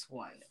first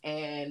one.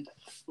 And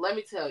let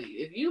me tell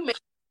you, if you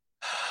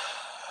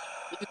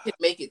can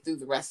make it through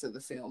the rest of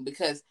the film,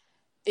 because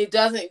it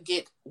doesn't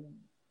get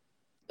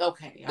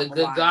okay. The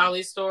Good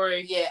Golly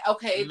story? Yeah,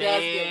 okay, it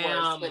does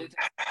get worse.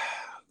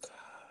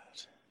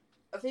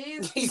 But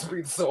he's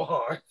breathing so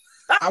hard.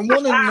 I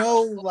want to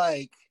know,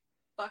 like,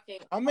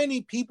 how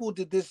many people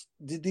did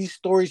these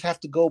stories have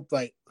to go?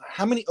 Like,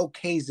 how many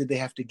okays did they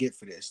have to get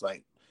for this?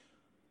 Like,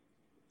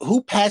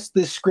 who passed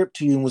this script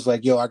to you and was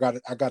like, "Yo, I got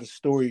a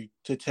story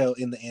to tell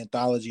in the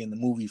anthology and the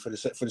movie for the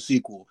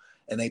sequel,"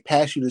 and they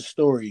pass you the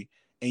story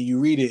and you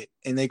read it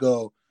and they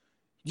go,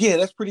 "Yeah,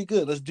 that's pretty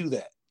good. Let's do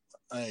that."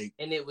 Like,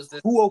 and it was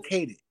who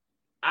okayed it?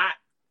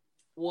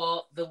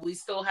 We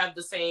still have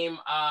the same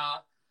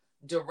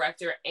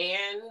director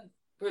and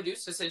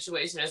producer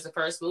situation as the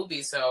first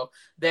movie, so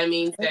that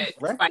means that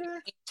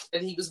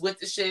he was with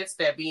the shits.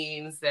 That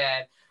means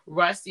that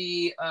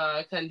Rusty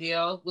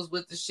Cundell was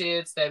with the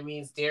shits. That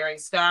means Daring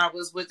Scott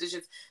was with the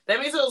shits. That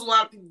means there was a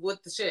lot of people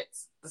with the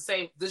shits.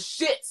 The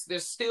shits. They're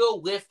still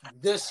with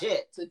the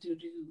shits.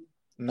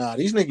 Nah,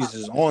 these niggas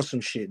is on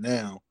some shit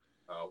now.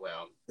 Oh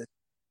well.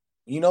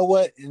 You know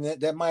what? And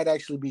that might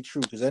actually be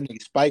true because that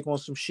nigga Spike on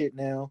some shit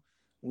now.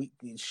 We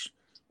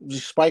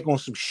Spike on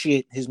some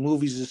shit. His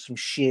movies is some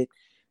shit.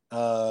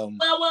 Well,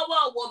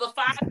 the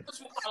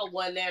 5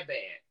 wasn't that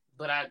bad,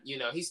 but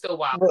he's still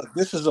wild. Look,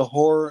 this is a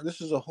horror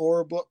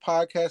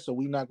podcast, so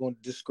we're not going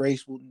to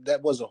disgrace.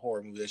 That was a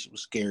horror movie. That shit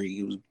was scary.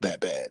 It was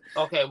that bad.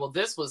 Okay, well,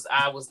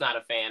 I was not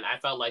a fan. I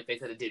felt like they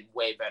could have did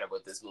way better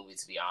with this movie,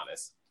 to be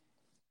honest.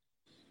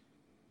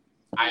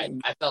 I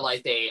felt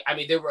like they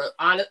were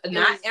on.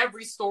 Not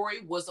every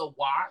story was a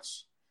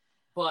wash,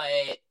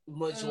 but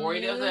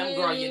majority of them,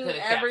 girl, you could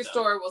have. Every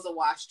story was a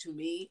wash to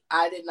me.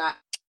 I did not.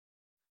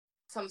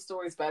 Some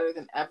stories better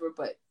than ever,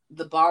 but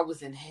the bar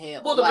was in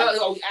hell.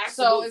 Well,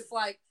 so it's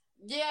like,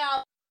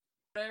 yeah,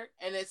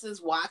 and this is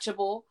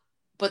watchable,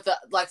 but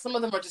some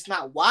of them are just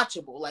not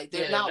watchable. Like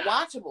they're not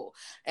watchable,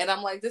 and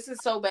I'm like, this is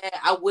so bad.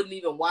 I wouldn't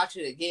even watch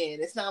it again.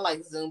 It's not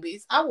like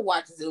Zombies. I would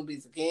watch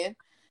Zombies again.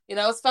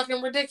 It's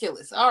fucking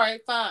ridiculous. All right,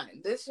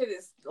 fine. This shit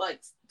is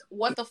like,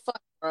 what the fuck,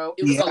 bro?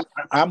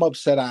 I'm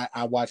upset.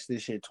 I watched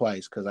this shit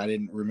twice because I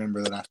didn't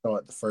remember that I saw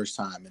it the first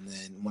time, and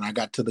then when I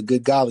got to the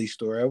Good Golly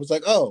story, I was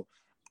like, oh.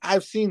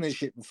 I've seen this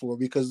shit before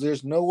because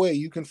there's no way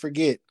you can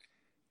forget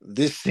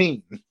this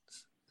scene.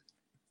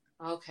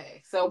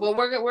 Okay, so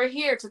we're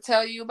here to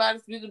tell you about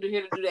it. We're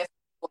here to do that.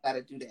 We got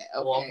to do that.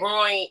 Okay. All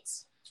right.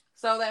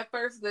 So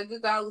the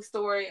Good Golly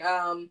story.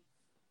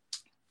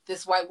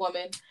 This white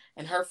woman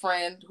and her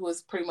friend, who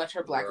is pretty much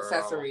her black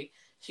accessory,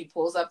 she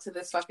pulls up to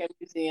this fucking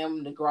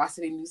museum,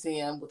 Negrosity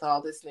Museum, with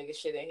all this nigga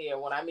shit in here.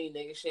 When I mean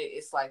nigga shit,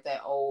 it's like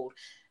that old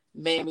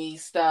mammy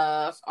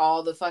stuff,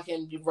 all the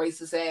fucking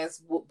racist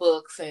ass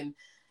books and.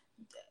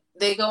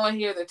 They go in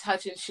here, they're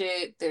touching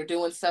shit, they're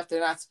doing stuff they're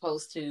not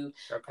supposed to.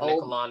 Her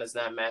Nicolon is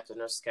not matching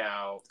her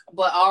scalp.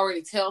 But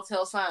already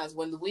telltale signs.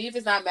 When the weave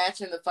is not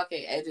matching the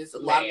fucking edges, a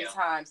lot of the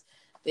times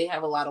they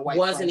have a lot of white.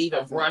 Wasn't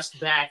even brushed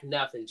back,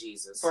 nothing,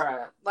 Jesus.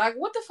 Bruh. Like,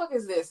 what the fuck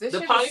is this? The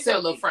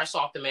ponytail looked fresh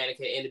off the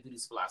mannequin in the beauty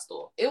supply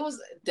store. It was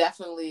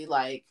definitely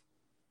like,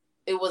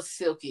 it was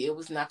silky. It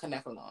was not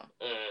Nicolon.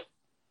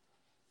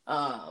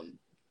 Anyway.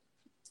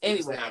 It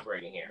was not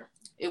braiding hair.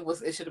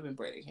 It should have been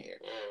braiding hair.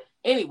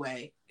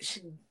 Anyway,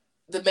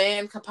 the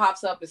man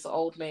pops up. It's an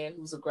old man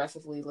who's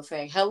aggressively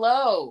saying,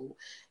 hello,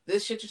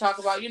 this shit you talk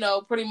about,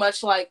 pretty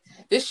much like,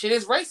 this shit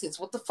is racist.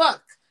 What the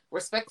fuck?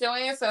 Respect your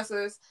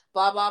ancestors,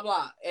 blah, blah,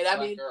 blah. And I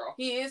mean,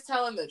 he is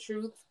telling the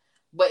truth,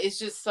 but it's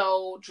just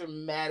so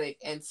dramatic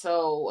and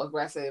so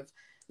aggressive.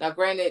 Now,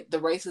 granted, the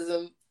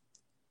racism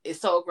is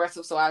so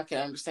aggressive, so I can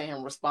understand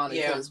him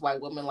responding to this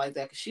white woman like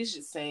that, because she's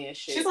just saying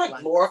shit. She's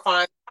like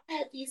glorifying, I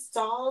had these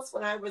dolls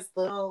when I was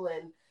little,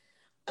 and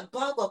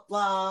blah, blah,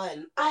 blah,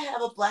 and I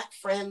have a black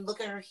friend,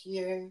 look at her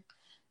here.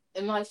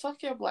 And like,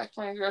 fuck your black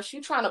friend, girl. She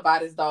trying to buy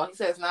this doll. He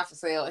says it's not for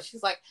sale. And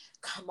she's like,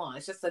 come on,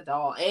 it's just a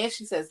doll. And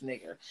she says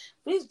nigger.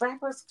 These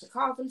rappers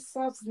call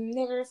themselves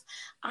niggers.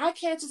 I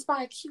can't just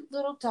buy a cute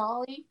little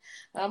dolly.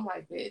 And I'm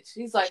like, bitch.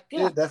 He's like,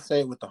 yeah. That's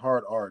it with the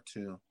hard R,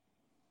 too.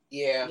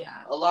 Yeah.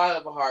 A lot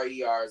of hard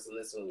ERs in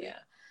this movie. Yeah.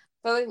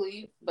 So they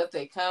leave, but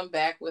they come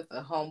back with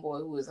a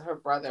homeboy who is her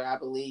brother, I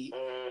believe.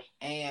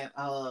 And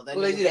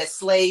they do that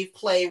slave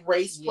play,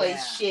 race play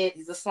shit.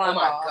 He's a slime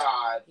ball.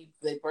 God.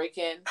 They break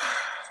in.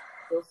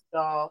 This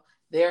doll.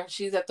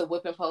 She's at the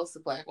whipping post, the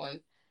black one.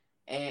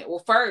 And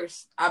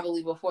first, I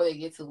believe before they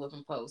get to the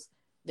whipping post,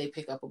 they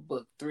pick up a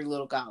book, Three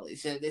Little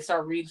Gollies. And they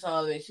start reading some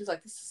of it. And she's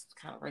like, this is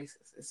kind of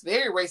racist. It's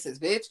very racist,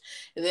 bitch.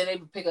 And then they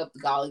pick up The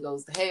Golly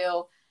Goes to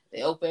Hell.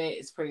 They open it.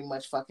 It's pretty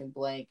much fucking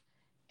blank.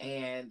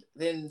 And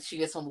then she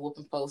gets on the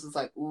whooping post. It's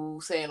like,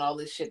 ooh, saying all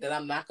this shit that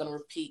I'm not going to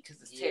repeat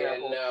because it's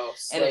terrible. No,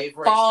 and it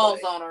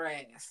falls on her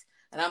ass.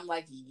 And I'm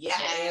like, yes.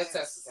 My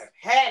ancestors have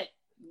had it.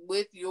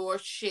 With your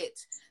shit.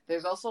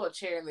 There's also a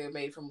chair in there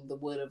made from the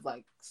wood of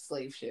like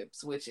slave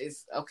ships, which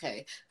is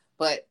okay.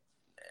 But,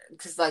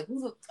 because like,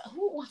 who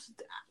wants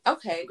to,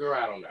 okay. Girl,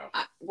 I don't know.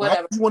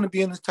 Whatever. Why do you want to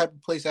be in this type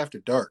of place after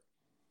dark?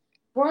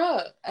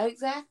 Bruh,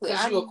 exactly.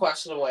 Because you're a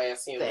questionable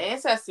ass human. The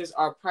ancestors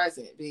are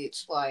present,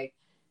 bitch. Like,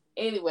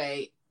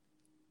 anyway.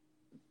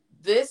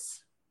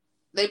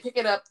 They pick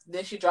it up,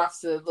 then she drops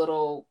the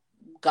little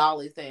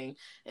golly thing,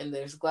 and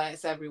there's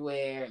glass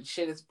everywhere, and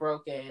shit is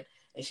broken,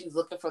 and she's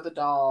looking for the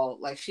doll.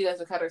 Like, she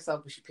doesn't cut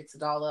herself, but she picks the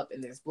doll up,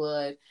 and there's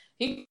blood.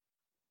 He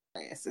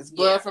ass. It's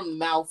blood from the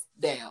mouth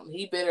down.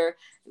 He bit her.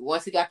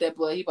 Once he got that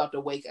blood, he about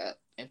to wake up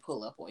and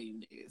pull up on you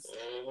niggas.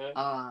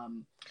 Mm-hmm.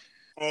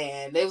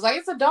 And they was like,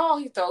 it's a doll.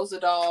 He throws the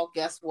doll.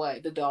 Guess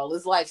what? The doll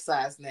is life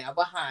size now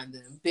behind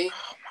them. Big.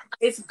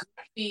 It's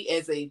goofy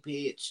as a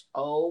bitch.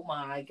 Oh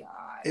my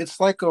god. It's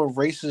like a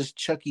racist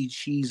Chuck E.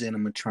 Cheese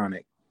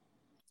animatronic.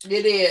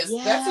 It is.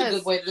 Yes. That's a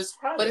good way to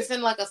describe it. But it's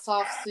in like a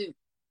soft suit.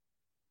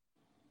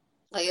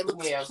 Like it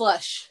looks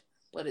plush,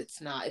 but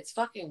it's not. It's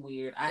fucking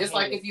weird. It's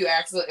like if you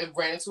accidentally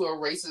ran into a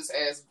racist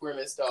ass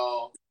Grimace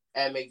doll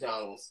at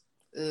McDonald's.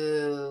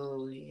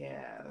 Oh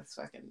yeah, that's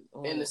fucking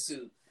in the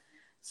suit.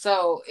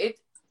 So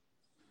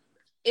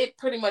it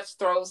pretty much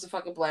throws the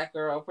fucking black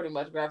girl, pretty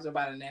much grabs her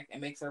by the neck and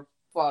makes her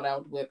fall down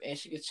with the whip, and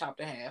she gets chopped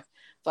in half.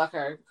 Fuck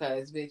her,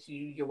 because bitch,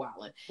 you're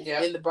wildin'.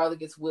 Yeah. Then the brother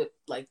gets whipped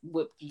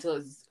until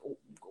his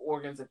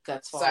organs and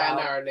guts fall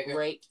out. Nigga.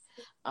 Great.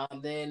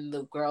 Then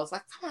the girl's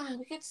like, come on,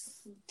 we can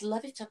just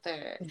love each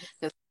other.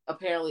 Because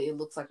apparently it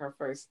looks like her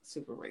first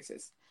super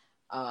racist.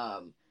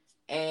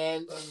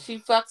 And she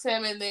fucks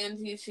him, and then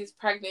she's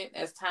pregnant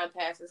as time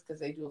passes, because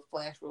they do a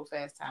flash real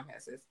fast, time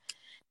passes.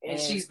 And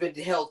she's been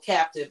held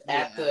captive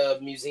at the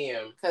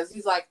museum. Because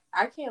he's like,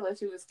 I can't let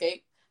you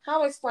escape. How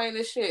do I explain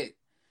this shit?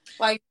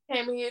 Like, you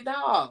came in here,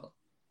 dog.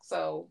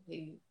 So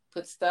he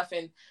puts stuff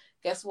in.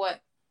 Guess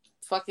what?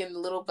 Fucking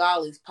little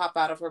gollies pop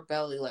out of her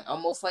belly, like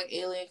almost like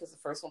Alien, because the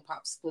first one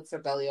splits her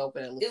belly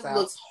open and it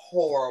looks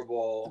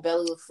horrible. The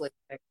belly looks like,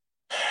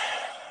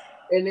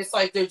 and it's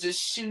like they're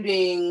just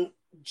shooting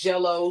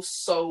Jello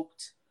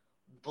soaked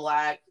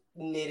black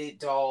knitted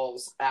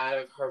dolls out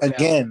of her belly.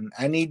 Again,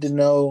 I need to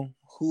know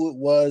who it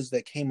was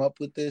that came up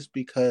with this,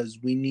 because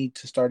we need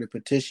to start a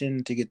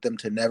petition to get them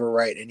to never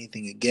write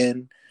anything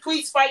again.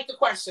 Please fight the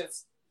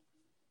questions.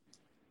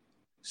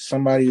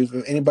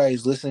 If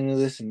anybody's listening to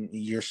this and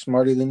you're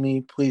smarter than me,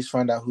 please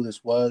find out who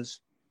this was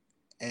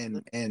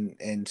and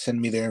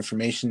send me their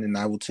information, and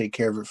I will take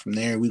care of it from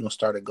there. We're gonna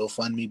start a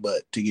GoFundMe,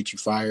 but to get you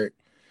fired.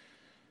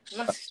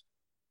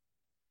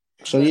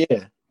 So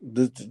yeah,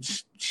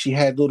 she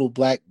had little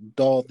black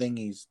doll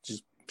thingies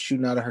just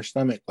shooting out of her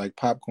stomach like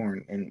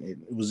popcorn, and it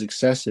was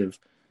excessive.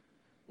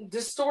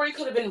 The story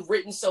could have been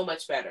written so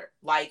much better.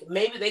 Like,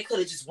 maybe they could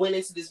have just went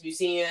into this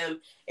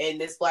museum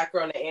and this black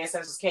girl and the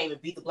ancestors came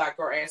and beat the black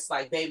girl ass,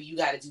 like, baby, you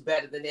got to do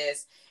better than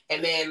this.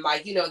 And then,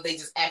 like, you know, they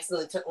just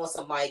accidentally took on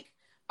some, like,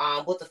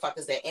 what the fuck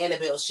is that,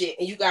 Annabelle shit,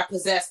 and you got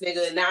possessed,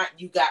 nigga, and not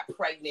you got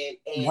pregnant.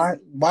 And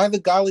why the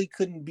golly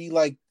couldn't be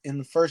like in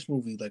the first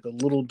movie, like a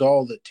little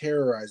doll that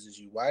terrorizes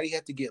you? Why do you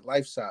have to get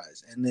life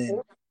size? And then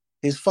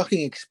his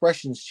fucking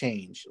expressions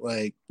change,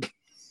 like.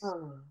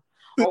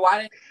 Or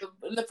why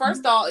didn't the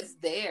first doll is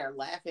there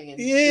laughing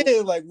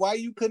and like why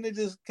you couldn't have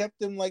just kept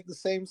them like the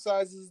same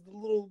size as the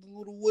little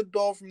wood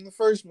doll from the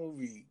first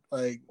movie?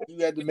 Like,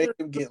 you had to make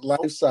him get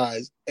life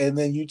size, and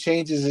then you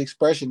change his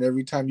expression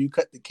every time you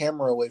cut the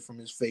camera away from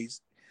his face.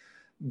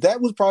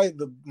 That was probably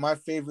my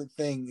favorite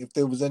thing. If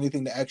there was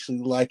anything to actually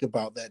like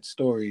about that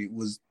story,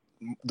 was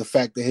the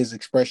fact that his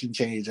expression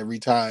changed every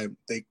time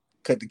they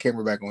cut the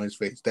camera back on his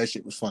face. That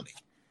shit was funny.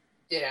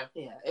 Yeah,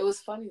 it was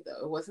funny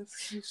though. It wasn't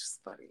just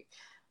funny.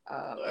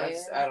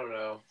 I don't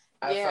know.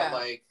 I felt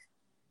like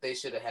they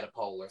should have had a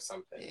poll or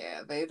something.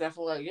 Yeah, they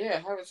definitely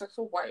having sex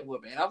with white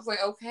women. I was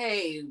like,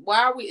 okay,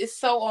 why are we? It's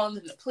so on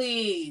the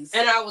please.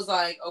 And I was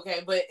like,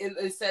 okay, but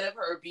instead of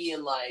her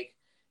being like,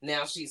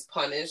 now she's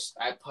punished.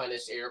 I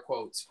punished air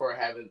quotes for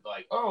having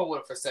like,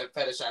 what for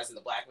fetishizing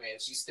the black man.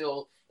 She's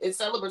still in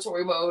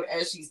celebratory mode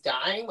as she's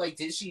dying. Like,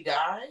 did she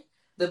die?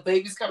 The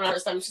baby's coming out her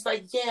stomach. She's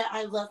like, yeah,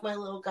 I love my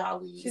little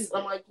gollies.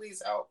 I'm like,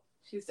 please help.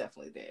 She's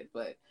definitely dead,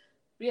 but.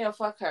 Yeah,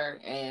 fuck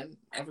her and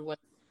everyone.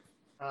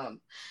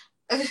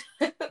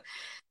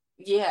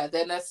 Yeah,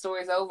 then that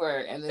story's over,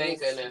 and then thank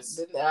goodness.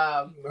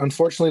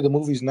 Unfortunately, the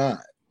movie's not.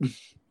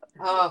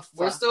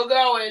 We're still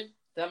going.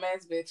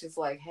 Dumbass bitch is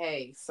like,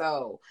 hey,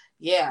 so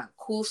yeah,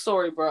 cool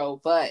story, bro,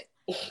 but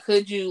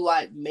could you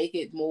like make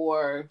it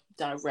more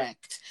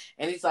direct?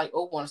 And he's like,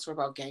 want a story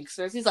about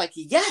gangsters? He's like,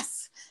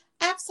 yes.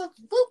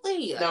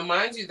 Absolutely. Now,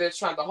 mind you, they're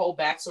trying, the whole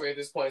backstory at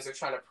this point is they're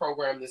trying to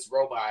program this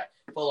robot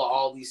full of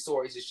all these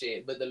stories and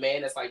shit. But the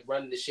man that's like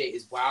running the shit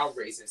is wild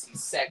racist. He's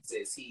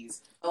sexist.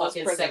 He's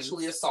fucking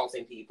sexually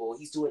assaulting people.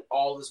 He's doing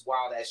all this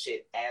wild ass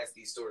shit as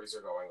these stories are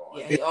going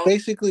on. Yeah, it's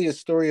basically a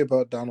story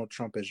about Donald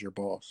Trump as your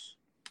boss.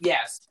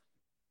 Yes.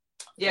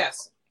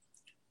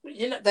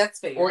 You know,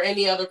 that's fair. Or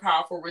any other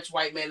powerful rich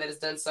white man that has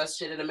done such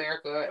shit in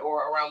America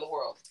or around the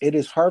world. It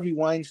is Harvey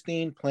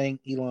Weinstein playing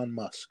Elon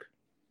Musk.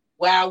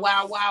 Wow.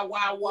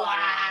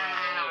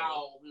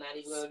 Not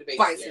even going to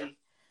debate here.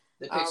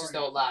 The pictures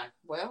don't lie.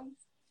 Well,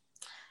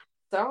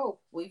 so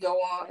we go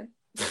on.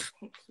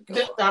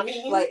 I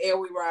mean, like Air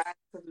We Rise,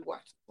 because we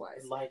watched it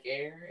twice. Like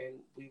Air and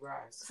We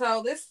Rise.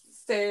 So this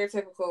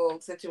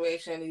stereotypical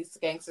situation, these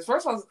gangsters,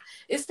 first of all,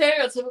 it's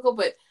stereotypical,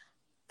 but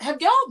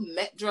have y'all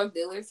met drug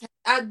dealers?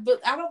 I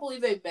don't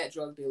believe they've met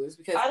drug dealers,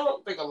 because I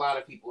don't think a lot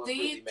of people have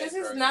really met this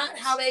is not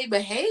how they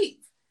behave.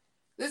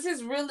 This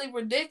is really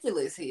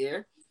ridiculous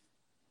here.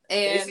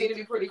 they seem to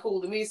be pretty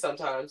cool to me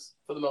sometimes,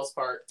 for the most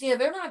part. Yeah,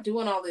 they're not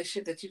doing all this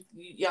shit that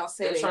y'all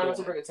say they're trying not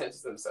to bring attention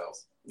to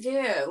themselves.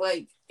 Yeah,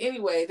 like,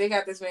 anyway, they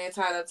got this man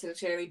tied up to the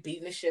chair, they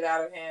beating the shit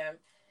out of him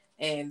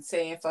and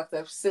saying fucked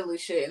up silly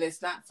shit, and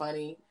it's not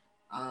funny.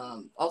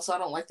 Also, I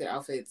don't like their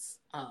outfits.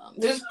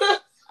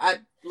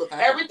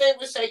 Everything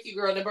was shaky,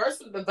 girl.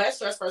 The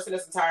best dressed person in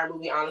this entire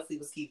movie, honestly,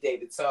 was Keith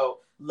David. So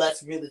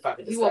let's really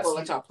fucking discuss. He won't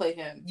let y'all play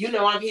him. You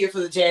know I'm here for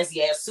the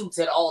jazzy ass suits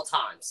at all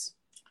times.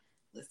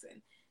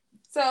 Listen.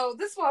 So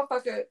this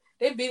motherfucker,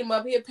 they beat him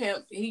up. He a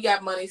pimp. He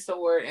got money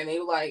stored, and they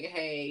were like,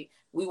 "Hey,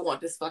 we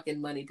want this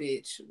fucking money,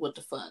 bitch. What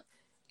the fuck?"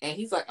 And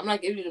he's like, "I'm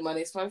not giving you the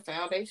money. It's for the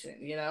foundation.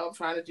 You know, I'm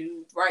trying to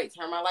do right,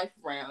 turn my life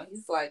around."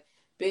 He's like,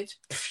 "Bitch,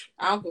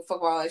 I don't give a fuck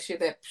about all that shit."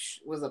 That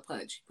was a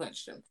punch. He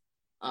punched him.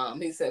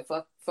 He said,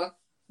 "Fuck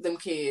them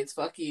kids.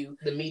 Fuck you."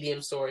 The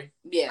Medium story.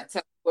 Yeah,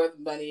 tell me where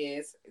the money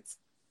is.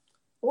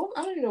 Well,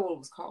 I don't even know what it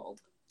was called.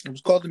 It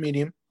was called The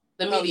Medium.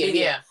 The Medium,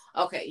 yeah.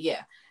 Okay,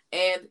 yeah.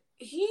 And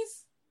he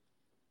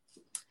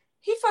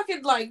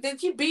fucking, like, they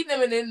keep beating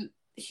him, and then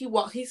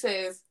he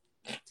says,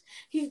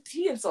 he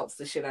insults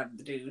the shit out of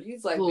the dude.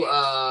 He's like, who,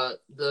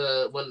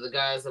 one of the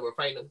guys that were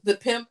fighting him? The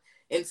pimp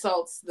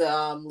insults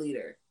the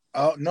leader.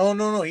 Oh,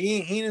 no.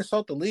 He didn't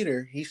insult the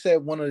leader. He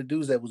said one of the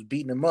dudes that was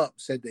beating him up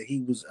said that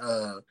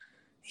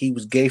he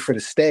was gay for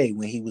the stay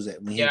when he was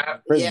in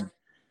prison.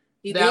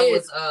 Yeah. That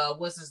was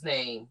what's his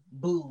name?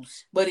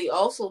 Booze. But he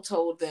also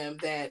told them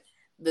that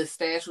the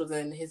stash was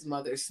in his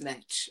mother's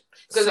snatch.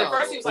 Because at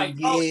first he was like,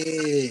 "Oh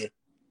yeah."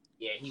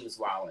 Yeah, he was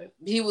wilding.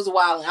 He was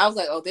wilding. I was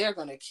like, "Oh, they're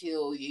gonna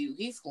kill you.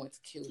 He's going to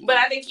kill you." But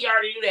I think he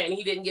already knew that, and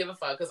he didn't give a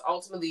fuck. Because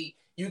ultimately,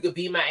 you could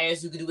beat my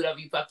ass, you could do whatever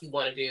you fuck you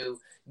want to do.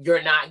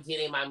 You're not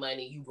getting my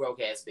money, you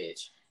broke ass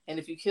bitch. And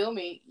if you kill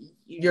me,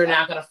 you're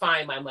not gonna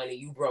find my money,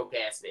 you broke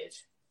ass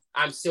bitch.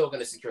 I'm still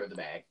gonna secure the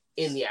bag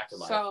in the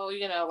afterlife. So,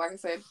 you know, like I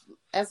said,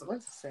 as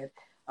Lindsay said,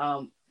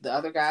 the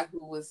other guy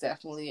who was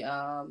definitely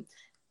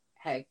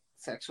had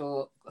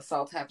sexual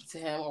assault happen to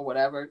him or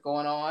whatever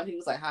going on, he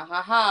was like, "Ha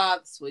ha ha,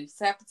 this what's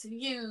happened to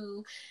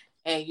you."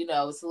 And, you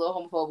know, it's a little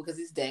homophobic because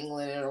he's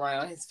dangling it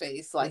around his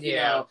face, like, you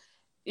know,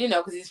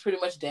 because he's pretty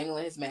much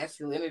dangling his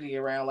masculinity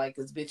around, like,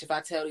 because, bitch, if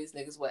I tell these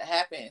niggas what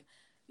happened,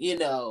 you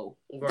know,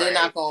 they're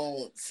not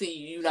gonna see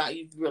you.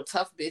 You real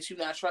tough, bitch. You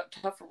not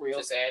tough for real.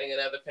 Just adding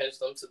another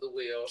pendulum to the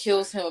wheel.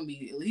 Kills him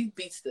immediately. He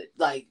beats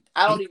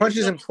he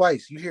punches him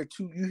twice. You hear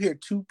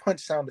two punch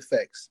sound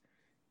effects,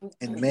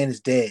 and the man is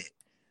dead.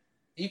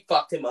 He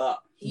fucked him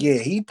up.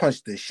 He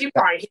punched the shit. He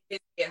probably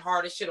hit his head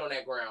hard as shit on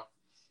that ground,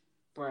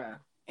 bruh.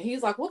 And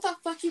he's like, "What the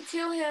fuck? You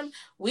kill him?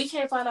 We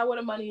can't find out where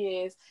the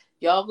money is.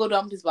 Y'all go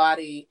dump his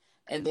body."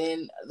 And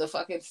then the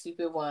fucking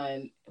stupid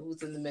one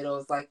who's in the middle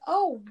is like,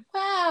 "Oh,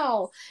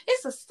 wow,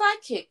 it's a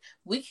psychic.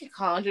 We can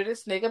conjure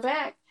this nigga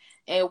back.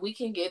 And we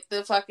can get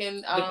the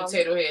fucking... the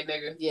potato head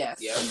nigga? Yes.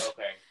 Yeah,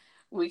 okay.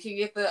 We can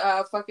get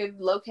the fucking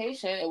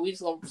location, and we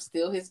just gonna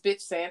steal his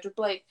bitch, Sandra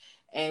Blake,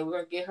 and we're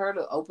gonna get her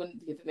to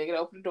get the nigga to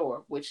open the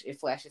door," which it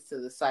flashes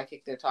to the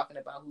psychic they're talking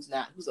about,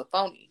 who's a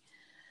phony.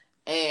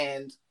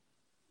 And...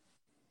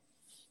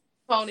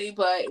 phony,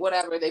 but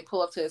whatever. They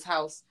pull up to his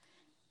house,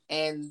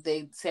 and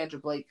Sandra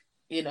Blake,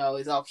 you know,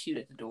 is all cute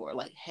at the door,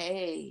 like,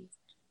 "Hey,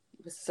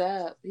 what's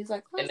up?" He's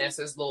like, "Oh." And that's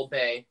his little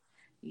bae.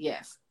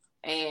 Yes.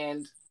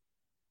 And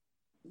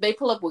they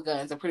pull up with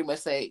guns and pretty much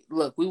say,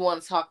 "Look, we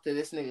want to talk to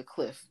this nigga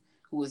Cliff,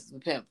 who is the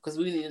pimp, because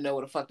we need to know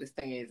what the fuck this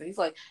thing is." And he's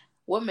like,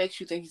 "What makes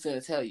you think he's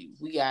going to tell you?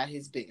 We got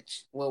his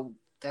bitch." Well,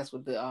 that's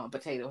what the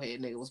potato head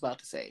nigga was about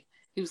to say.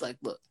 He was like,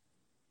 "Look,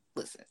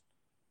 listen,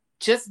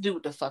 just do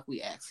what the fuck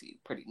we ask you,"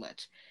 pretty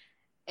much.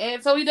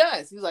 And so he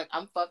does. He's like,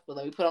 "I'm fucked, but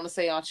let me put on a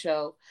seance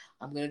show.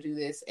 I'm going to do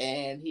this."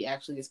 And he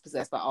actually is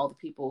possessed by all the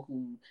people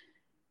who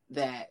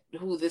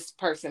this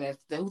person is,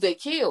 who they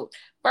killed.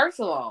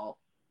 First of all,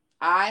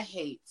 I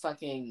hate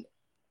fucking,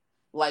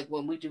 like,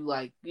 when we do,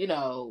 like, you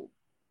know,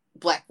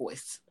 black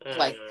voice.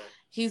 Like,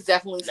 he's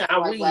definitely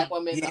sounding like black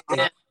women.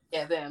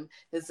 Yeah, them.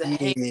 It's a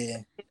hate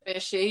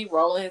and shit. He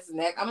rolling his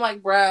neck. I'm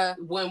like, bruh.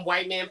 When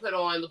white man put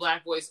on the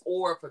black voice,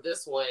 or for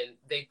this one,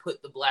 they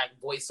put the black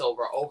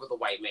voiceover over the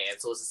white man.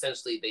 So it's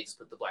essentially they just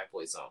put the black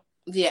voice on.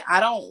 Yeah, I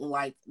don't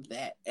like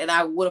that. And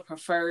I would have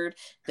preferred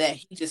that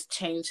he just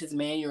changed his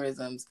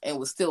mannerisms and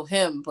was still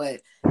him, but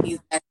he's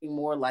acting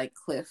more like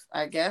Cliff,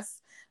 I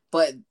guess.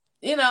 But,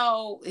 you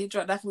know, he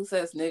definitely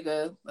says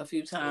nigga a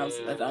few times.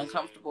 That's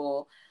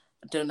uncomfortable.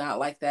 Do not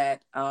like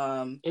that.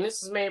 And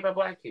this is made by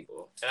black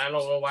people. And I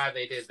don't know why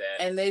they did that.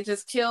 And they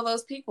just kill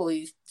those people.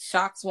 He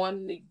shocks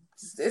one.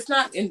 It's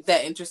not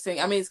that interesting.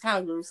 I mean, it's kind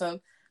of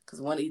gruesome because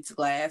one eats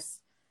glass.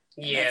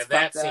 Yeah,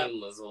 that scene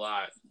was a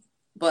lot.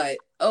 But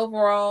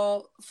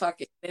overall,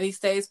 fuck it. And he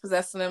stays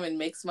possessing them and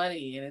makes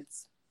money. And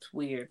it's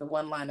weird. The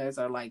one-liners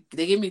are like,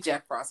 they give me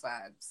Jack Frost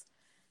vibes.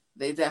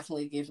 They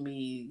definitely give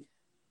me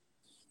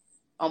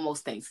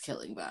almost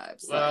Thanksgiving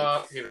vibes.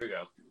 Here we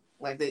go.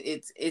 Like,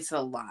 it's a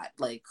lot.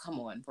 Like, come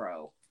on,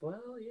 bro.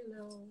 Well, you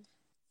know.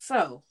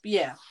 So,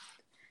 yeah.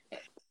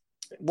 It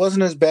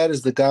wasn't as bad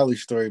as the Golly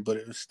story, but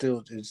it's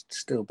still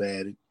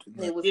bad.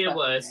 It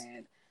was.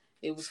 Bad.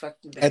 It was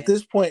fucking bad. At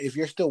this point, if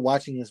you're still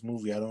watching this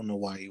movie, I don't know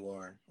why you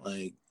are.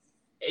 Like,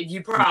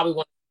 you probably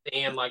want to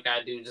stand like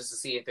I do just to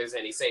see if there's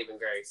any saving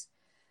grace.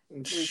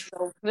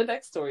 So the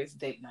next story is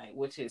Date Night,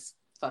 which is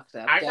fucked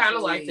up. I kind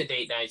of like the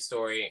Date Night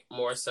story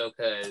more so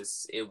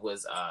because it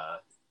was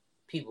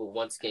people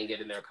once again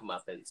getting their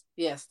comeuppance.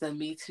 Yes, the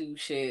Me Too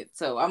shit.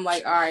 So I'm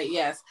like, all right,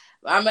 yes.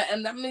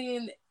 And I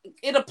mean,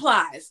 it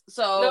applies.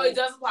 So no, it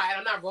does apply. And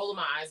I'm not rolling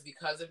my eyes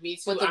because of Me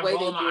Too. I'm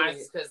rolling my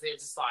eyes because they're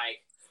just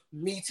like,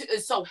 Me Too.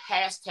 It's so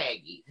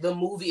hashtaggy. The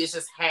movie is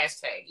just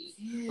hashtaggy.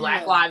 Yeah.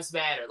 Black Lives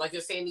Matter. Like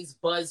they're saying these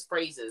buzz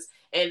phrases.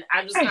 And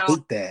I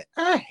hate that.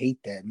 I hate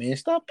that, man.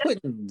 Stop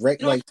putting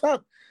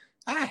stop.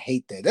 I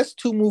hate that. That's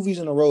 2 movies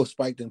in a row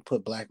Spike didn't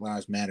put Black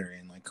Lives Matter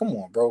in. Like, come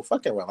on, bro.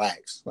 Fucking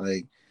relax.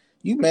 Like,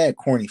 you mad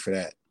corny for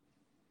that.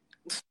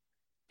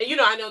 And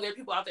I know there are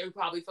people out there who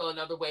probably feel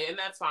another way, and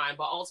that's fine.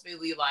 But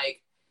ultimately,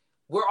 like,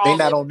 we're all... They're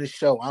not on this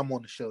show. I'm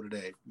on the show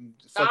today.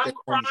 Fuck I'm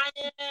crying.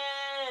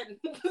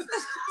 But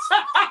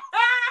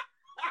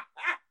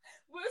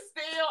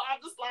still,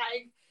 I'm just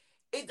like,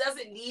 it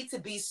doesn't need to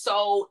be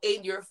so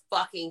in your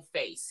fucking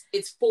face.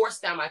 It's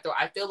forced down my throat.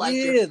 I feel like...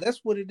 Yeah, that's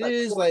what it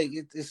is. Like,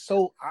 it's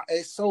so...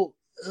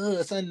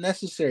 it's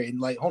unnecessary. And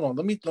like, hold on.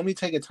 Let me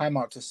take a time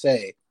out to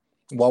say,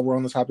 while we're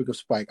on the topic of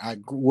Spike, I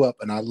grew up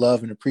and I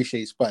love and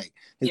appreciate Spike.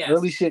 His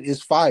early shit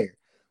is fire.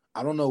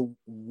 I don't know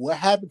what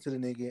happened to the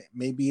nigga.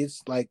 Maybe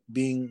it's like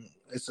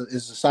it's a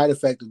side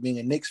effect of being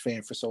a Knicks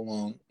fan for so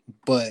long.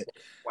 But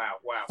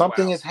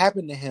something has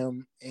happened to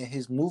him, and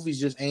his movies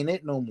just ain't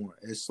it no more.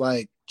 It's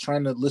like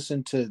trying to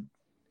listen to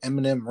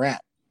Eminem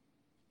rap.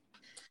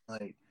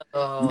 Like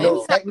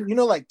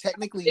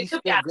technically he's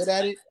still good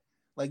at it.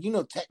 Like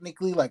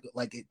technically, like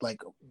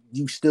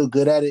you still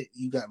good at it.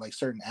 You got like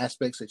certain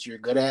aspects that you're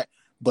good at,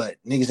 but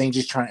niggas ain't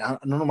just trying. I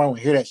don't know. I don't want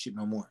to hear that shit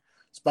no more.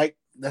 Spike.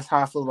 That's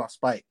how I feel about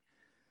Spike.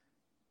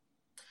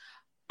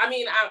 I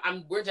mean,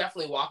 we're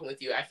definitely walking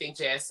with you. I think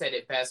Jazz said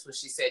it best when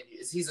she said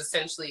he's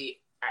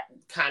essentially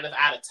kind of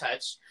out of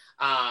touch.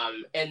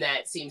 And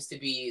that seems to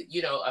be,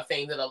 a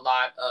thing that a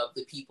lot of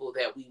the people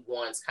that we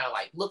once kind of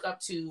like look up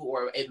to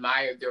or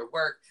admire their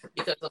work,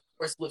 because of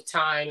course with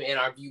time and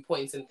our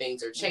viewpoints and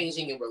things are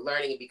changing and we're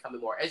learning and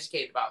becoming more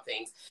educated about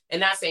things. And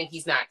not saying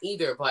he's not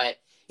either, but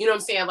you know what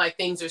I'm saying? Like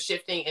things are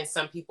shifting and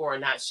some people are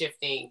not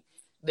shifting.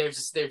 They're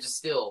just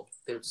still.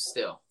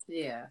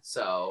 Yeah.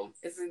 So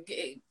it's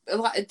a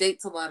lot. It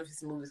dates a lot of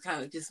his movies.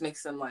 Kind of just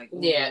makes them like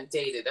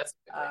dated. That's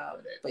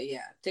but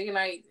yeah, Date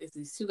Night is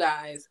these 2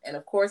 guys, and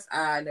of course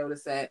I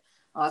noticed that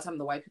all the time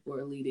the white people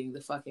are leading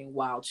the fucking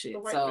wild shit.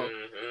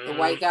 The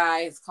white guy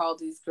has called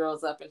these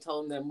girls up and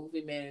told them they're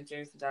movie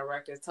managers and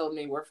directors. Told them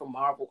they work for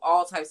Marvel.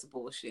 All types of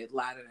bullshit.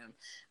 Lie to them.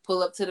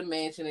 Pull up to the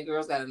mansion. The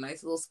girls got a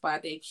nice little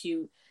spot. They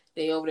cute.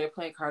 They over there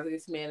playing Cards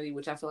Against Humanity,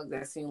 which I feel like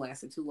that scene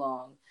lasted too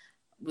long.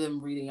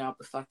 Them reading out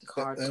the fucking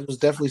cards. There was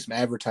definitely some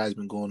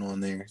advertisement going on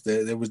there.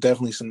 There was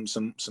definitely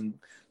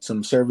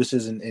some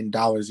services and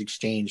dollars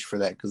exchanged for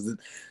that, because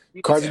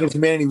Cards Against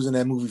Humanity was in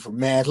that movie for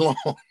mad long.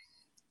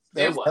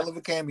 That was a hell of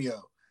a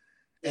cameo.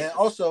 Yeah. And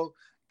also,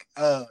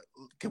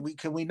 can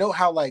we know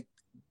how like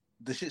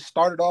the shit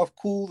started off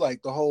cool?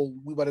 Like the whole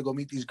we about to go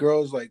meet these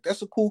girls, like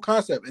that's a cool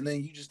concept, and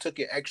then you just took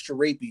it extra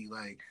rapey.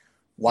 Like,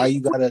 why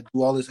you gotta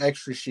do all this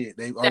extra shit?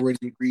 They've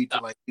already agreed to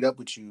like meet up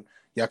with you.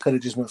 Y'all could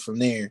have just went from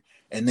there,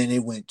 and then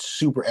it went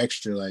super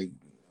extra. Like,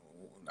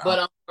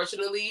 but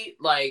unfortunately,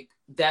 like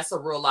that's a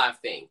real life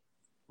thing.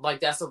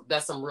 Like that's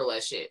some real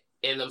ass shit.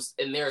 And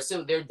they're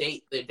assuming their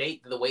date,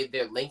 the way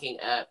they're linking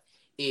up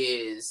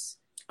is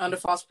under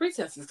false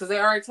pretenses, because they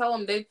already tell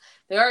them they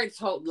already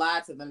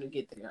lied to them to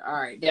get there.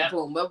 All right,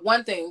 boom. But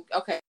one thing,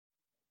 okay,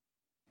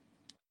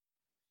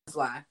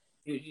 lie.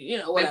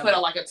 They put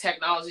out like a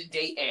technology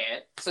date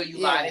ad, so you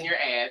lied in your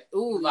ad.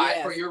 Ooh,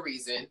 lied for your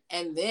reason,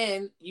 and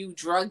then you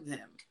drug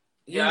them.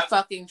 You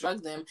fucking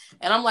drug them,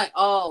 and I'm like,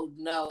 oh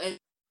no! And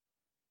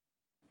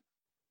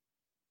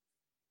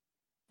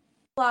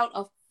out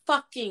a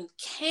fucking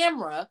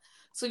camera,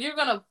 so you're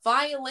gonna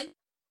violate.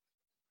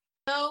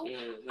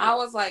 Mm-hmm. I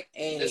was like,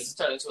 hey, this is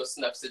turned into a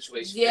snuff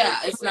situation. Yeah,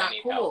 it's not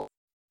cool.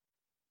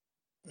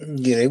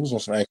 Yeah, they was on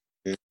some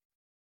action.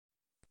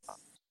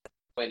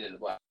 Wait in the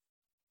black.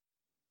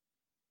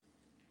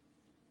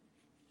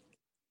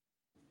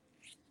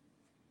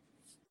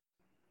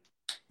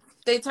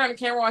 They turn the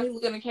camera on, he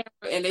look in the camera,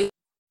 and they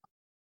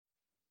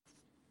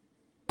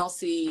don't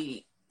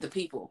see the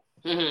people.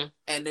 Mm-hmm.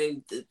 And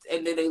then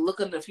they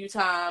look at it a few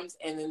times,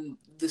 and then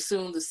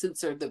soon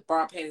the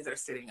bra panties are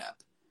sitting up.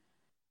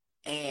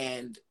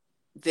 And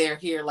they're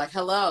here like,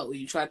 hello,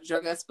 you tried to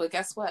drug us, but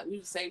guess what?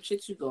 We the same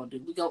shit you gonna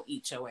do. We gonna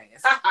eat your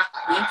ass.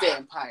 We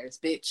vampires,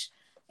 bitch.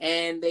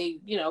 And they,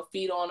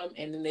 feed on them,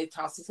 and then they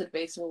toss it to the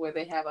basement where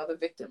they have other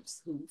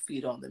victims who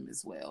feed on them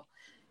as well.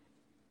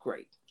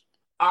 Great.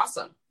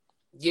 Awesome.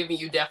 Giving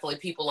you definitely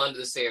people under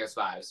the stairs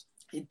vibes.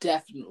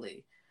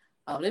 Definitely.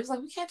 It was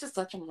like, we can't just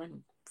let them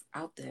run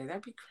out there.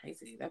 That'd be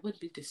crazy. That wouldn't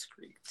be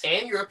discreet.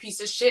 And you're a piece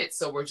of shit,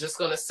 so we're just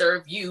going to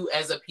serve you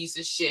as a piece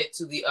of shit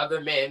to the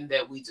other men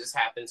that we just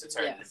happen to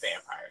turn into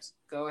vampires.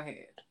 Go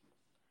ahead.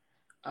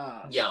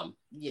 Yum.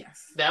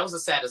 Yes. That was a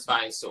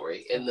satisfying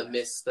story in the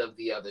midst of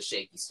the other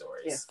shaky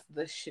stories. Yes,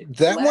 the shit.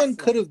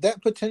 That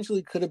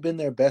potentially could have been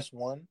their best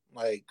one.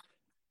 Like,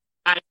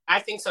 I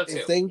think so too.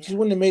 If they just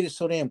wouldn't have made it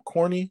so damn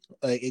corny,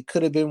 like it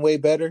could have been way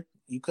better.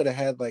 You could have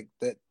had like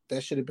that.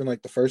 That should have been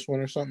like the first one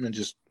or something, and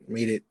just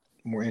made it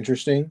more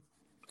interesting.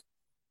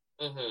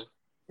 Mm-hmm.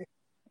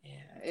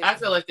 Yeah, I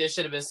feel like there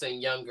should have been some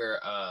younger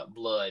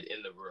blood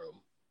in the room.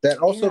 That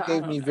also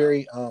gave me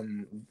very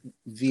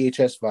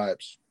VHS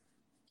vibes.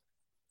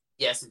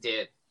 Yes, it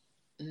did.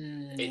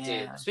 It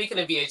did. Speaking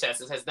of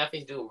VHS, it has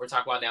nothing to do with what we're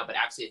talking about now, but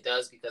actually it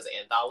does because of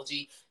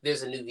Anthology.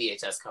 There's a new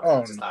VHS coming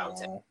out.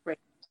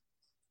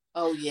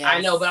 Oh yeah,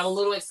 I know, but I'm a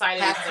little excited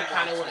because I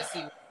kind of want to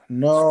see.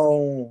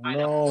 No.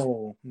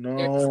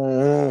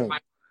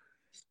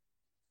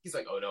 He's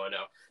like, oh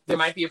no. There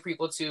might be a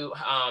prequel to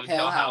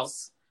Hell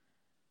House,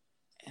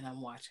 and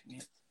I'm watching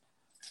it.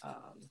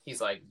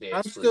 He's like,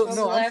 I'm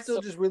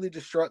still just really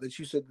distraught that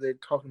you said they're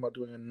talking about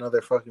doing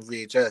another fucking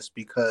VHS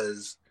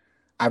because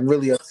I'm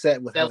really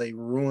upset with how they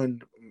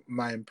ruined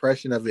my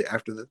impression of it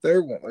after the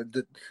third one,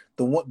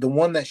 the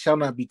one that shall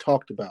not be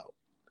talked about.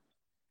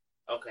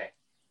 Okay,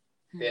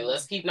 then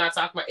let's keep not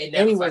talking about it.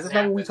 Anyways, that's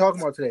not what we're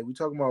talking about today. We're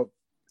talking about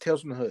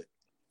Tales from the Hood.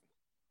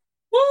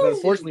 But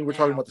unfortunately, we're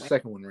talking about the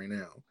second one right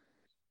now.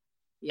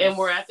 Yes. And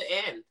we're at the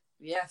end.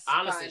 Yes,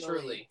 honestly,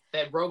 truly,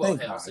 that Robo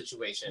Hell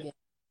situation. Yeah.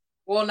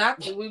 Well,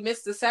 we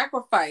missed the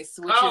sacrifice,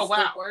 which is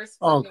the worst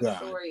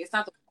story. It's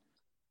not the.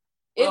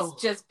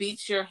 It's just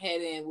beat your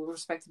head in with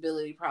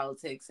respectability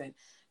politics and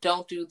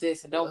don't do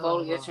this and don't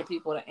vote against your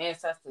people. The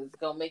ancestors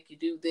gonna make you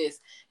do this,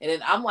 and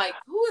then I'm like,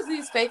 who is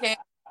these fake ass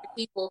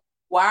people?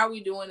 Why are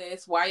we doing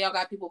this? Why y'all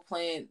got people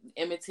playing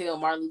Emmett Till,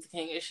 Martin Luther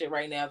King and shit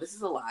right now? This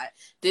is a lot.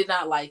 Did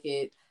not like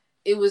it.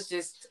 It was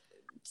just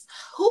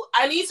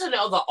I need to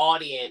know the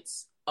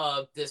audience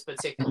of this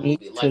particular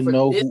movie. I need to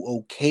know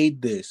who okayed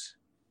this.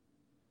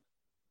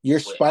 You're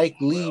Spike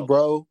Lee,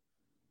 bro.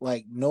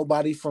 Like,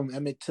 nobody from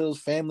Emmett Till's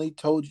family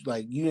told you,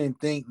 like, you didn't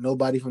think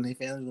nobody from their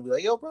family would be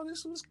like, yo, bro,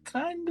 this was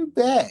kind of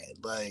bad.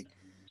 Like,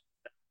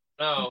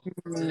 no,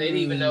 so they didn't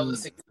even know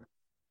this.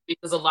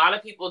 Because a lot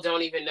of people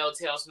don't even know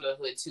Tales from the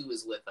Hood 2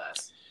 is with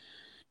us.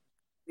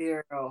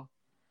 Zero.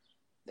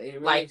 They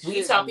really like,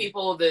 we tell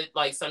people that,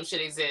 like, some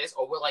shit exists,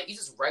 or we're like, you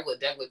just regular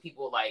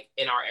people, like,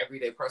 in our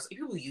everyday person,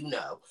 people you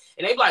know.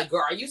 And they be like,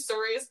 girl, are you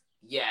serious?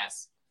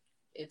 Yes.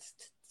 It's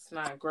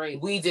not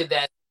great. We did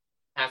that.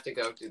 Have to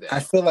go through that. I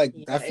feel like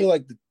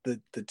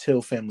the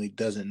Till family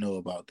doesn't know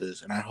about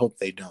this, and I hope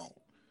they don't,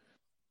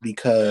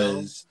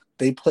 because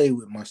they play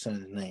with my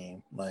son's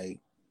name like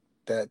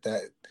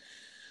that.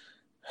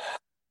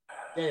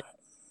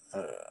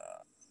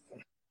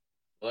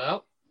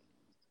 Well,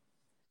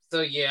 so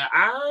yeah,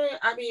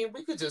 I mean,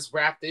 we could just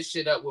wrap this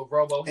shit up with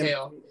Robo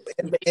Hell.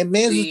 And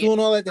man's was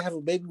doing all that to have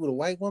a baby with a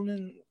white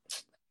woman.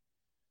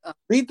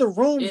 Read the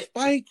room,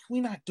 Spike.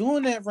 We're not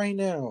doing that right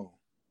now.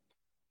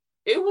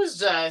 It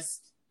was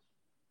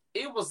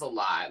a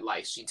lie.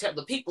 Like,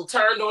 the people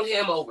turned on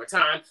him over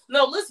time.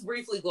 No, let's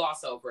briefly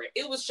gloss over it.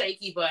 It was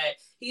shaky, but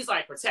he's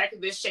like protecting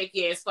this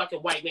shaky ass fucking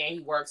white man he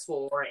works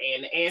for,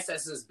 and the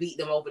ancestors beat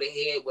them over the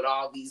head with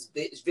all these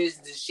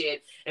visions and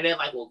shit. And they're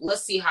like, well,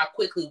 let's see how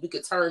quickly we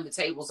could turn the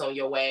tables on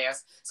your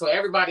ass. So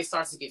everybody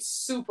starts to get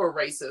super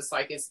racist,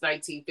 like it's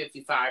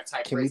 1955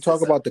 type. Can we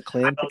talk about the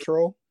Klan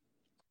Patrol?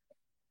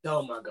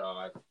 Oh my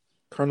God.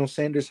 Colonel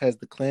Sanders has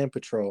the Klan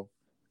Patrol.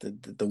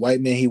 The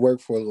white man he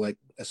worked for, like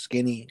a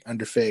skinny,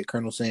 underfed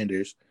Colonel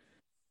Sanders.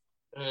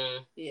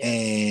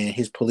 And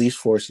his police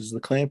force is the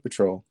Klan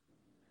Patrol.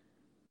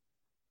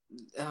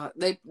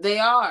 They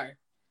are.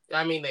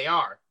 I mean, they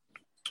are.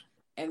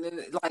 And then,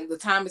 like, the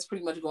time is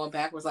pretty much going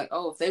backwards. Like,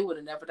 oh, if they would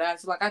have never died,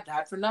 it's like, I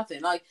died for nothing.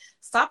 Like,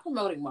 stop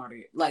promoting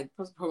martyr. Like,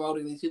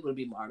 promoting these people to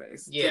be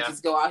martyrs. Yeah.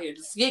 Just go out here,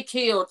 just get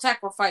killed,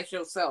 sacrifice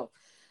yourself.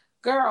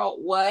 Girl,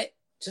 what?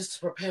 Just to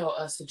propel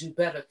us to do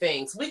better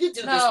things. We could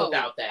do this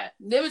without that.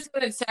 Never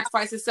didn't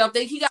sacrifice himself.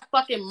 He got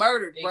fucking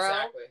murdered, bro.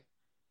 Exactly.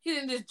 He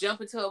didn't just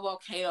jump into a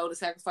volcano to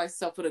sacrifice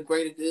himself for the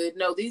greater good.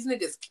 No, these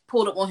niggas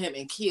pulled up on him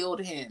and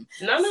killed him.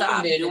 None of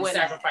them didn't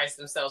sacrifice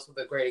themselves for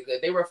the greater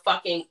good. They were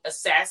fucking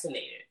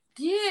assassinated.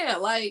 Yeah,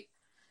 like,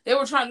 they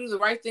were trying to do the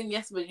right thing,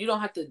 yes, but you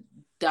don't have to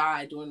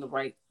die doing the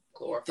right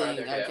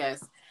thing, I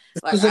guess.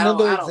 Like, this is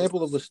another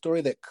example of a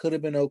story that could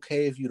have been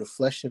okay if you'd have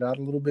fleshed it out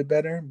a little bit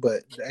better,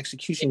 but the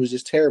execution was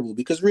just terrible.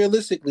 Because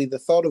realistically, the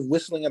thought of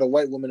whistling at a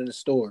white woman in a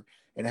store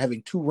and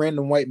having two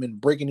random white men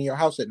break into your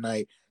house at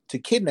night to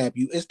kidnap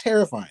you is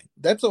terrifying.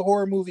 That's a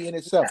horror movie in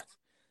itself.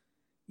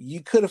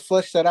 You could have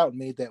fleshed that out and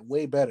made that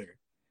way better,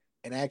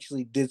 and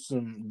actually did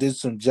some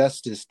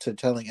justice to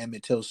telling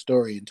Emmett Till's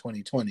story in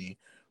 2020.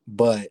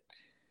 But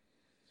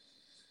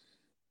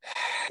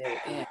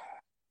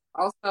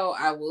also,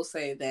 I will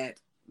say that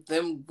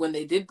them, when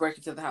they did break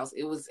into the house,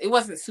 it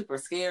wasn't super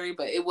scary,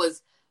 but it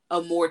was a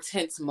more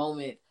tense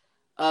moment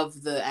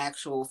of the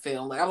actual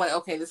film. Like, I'm like,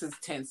 okay, this is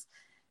tense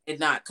and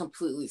not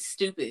completely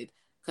stupid,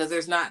 because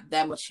there's not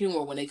that much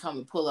humor when they come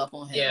and pull up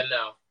on him. Yeah,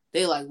 no.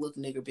 They like, look,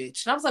 nigger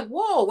bitch. And I was like,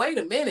 whoa, wait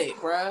a minute,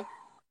 bruh.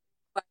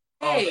 Like,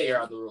 hey. All the air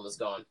out of the room is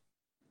gone.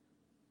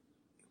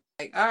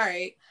 Like, all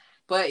right.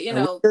 But, you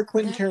and know.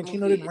 Quentin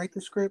Tarantino didn't write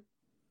the script?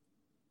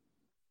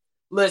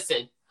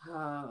 Listen.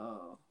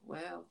 Oh,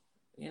 well,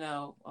 you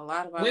know, a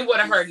lot of we would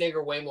have heard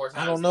nigger way more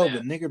times. I don't know,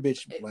 but nigger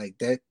bitch,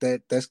 like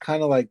that's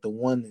kind of like the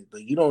one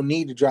that you don't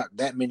need to drop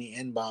that many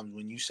N-bombs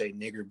when you say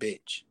nigger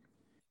bitch.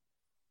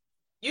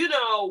 You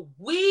know,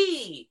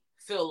 we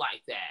feel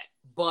like that,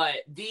 but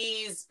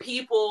these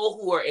people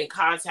who are in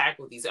contact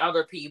with these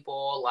other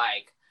people,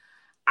 like,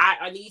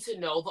 I need to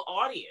know the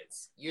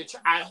audience.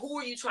 Who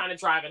are you trying to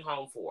drive it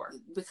home for?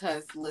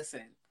 Because,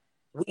 listen.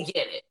 We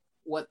get it.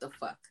 What the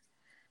fuck?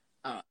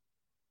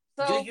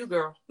 Do you,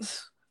 girl?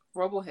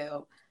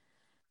 RoboHell.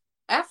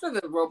 After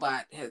the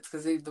robot hits,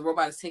 because the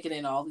robot is taking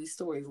in all these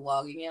stories,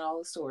 logging in all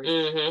the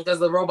stories. Because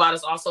the robot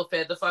is also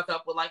fed the fuck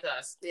up with like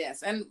us.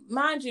 Yes, and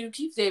mind you,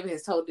 Keith David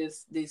has told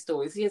these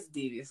stories. He has a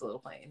devious little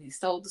plan. He's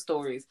told the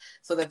stories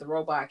so that the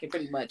robot can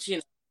pretty much, you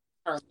know,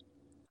 turn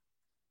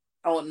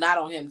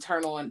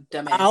on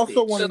dumbass. I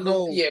also want to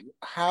know,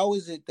 how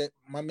is it that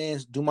my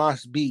man's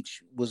Dumas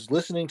Beach was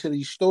listening to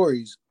these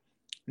stories,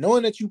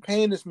 knowing that you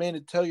paying this man to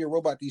tell your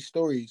robot these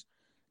stories,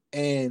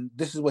 and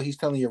this is what he's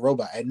telling your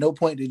robot. At no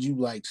point did you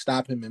like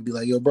stop him and be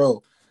like, "Yo,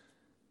 bro,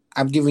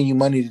 I'm giving you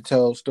money to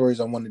tell stories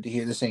I wanted to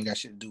hear. This ain't got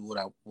shit to do with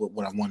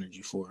what I wanted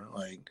you for."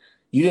 Like,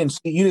 you didn't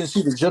see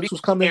the jokes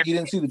was coming. You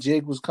didn't see the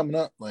jig was coming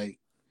up. Like,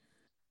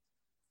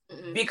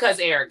 because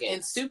arrogant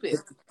and stupid.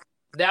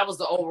 That was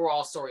the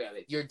overall story of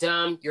it. You're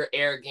dumb. You're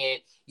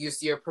arrogant.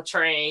 You're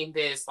portraying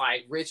this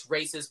like rich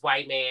racist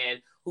white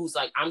man who's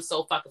like, I'm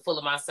so fucking full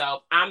of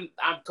myself. I'm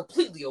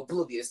completely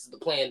oblivious to the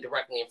plan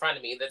directly in front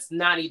of me. That's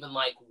not even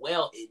like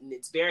well hidden.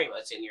 It's very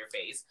much in your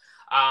face.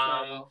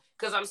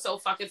 Because I'm so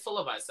fucking full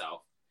of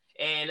myself.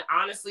 And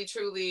honestly,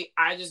 truly,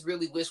 I just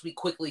really wish we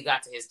quickly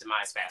got to his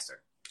demise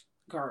faster.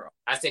 Girl.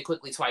 I said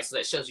quickly twice, so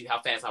that shows you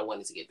how fast I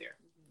wanted to get there.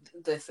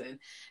 Listen,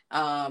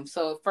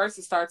 so first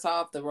it starts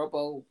off the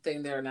robo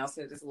thing. They're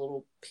announcing this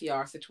little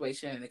PR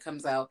situation, and it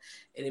comes out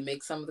and it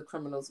makes some of the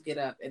criminals get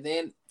up. And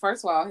then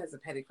first of all, it has the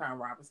petty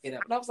crime robbers get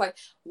up. And I was like,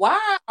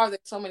 why are there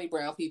so many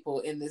brown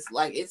people in this?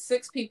 Like, it's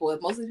 6 people.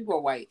 Most of the people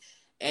are white,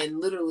 and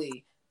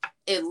literally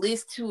at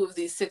least 2 of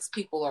these 6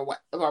 people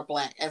are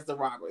black as the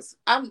robbers.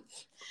 And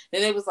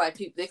it was like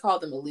they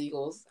called them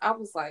illegals. I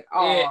was like,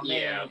 oh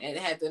man, and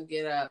it had them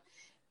get up.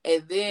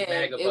 And then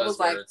it was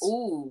like,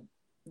 ooh,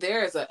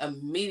 there is an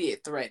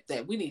immediate threat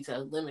that we need to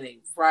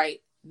eliminate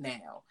right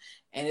now.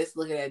 And it's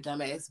looking at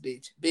dumbass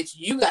bitch. Bitch,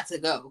 you got to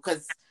go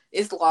because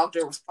it's logged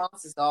your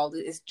responses to all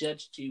this. It's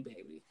judged you,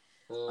 baby.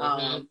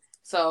 Mm-hmm.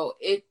 So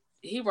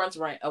he runs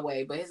right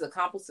away, but his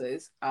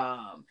accomplices,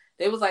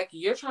 they was like,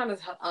 you're trying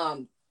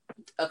to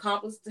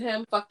accomplice to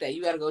him. Fuck that.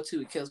 You got to go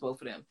too. It kills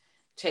both of them.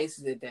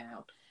 Chases it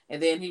down.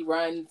 And then he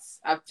runs.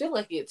 I feel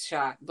like he gets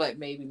shot, but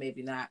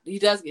maybe not. He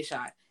does get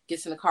shot.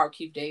 Gets in the car with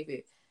Keith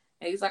David.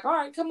 And he's like, all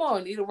right, come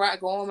on. Need a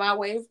ride going my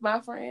way, my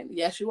friend?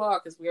 Yes, you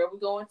are, because where are we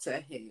going? To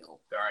hell.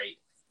 Right.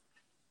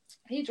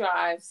 He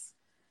drives,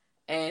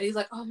 and he's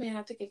like, oh, man,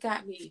 I think it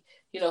got me.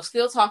 You know,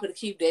 still talking to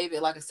Keith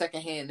David like a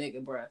secondhand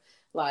nigga, bro.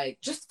 Like,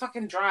 just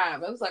fucking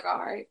drive. I was like, all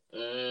right.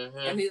 Mm-hmm.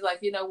 And he's like,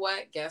 you know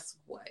what? Guess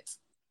what?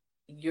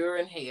 You're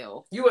in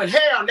hell. You in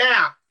hell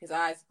now. His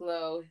eyes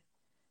glow.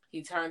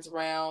 He turns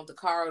around. The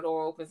car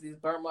door opens. These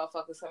burnt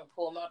motherfuckers come and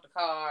pull him out the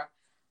car.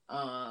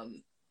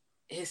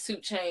 His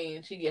suit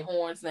changed. He get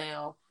horns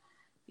now.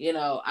 You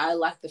know, I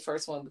liked the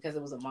first one because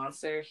it was a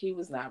monster. He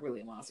was not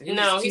really a monster. He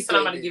said,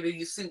 I'm going to give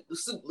you suit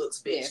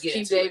looks, bitch. Yeah,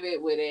 Keith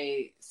David with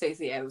a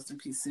Stacey Adams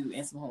 2-piece suit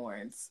and some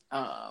horns.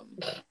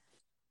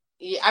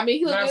 Yeah, I mean,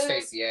 he looked good.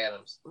 Stacey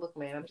Adams. Look,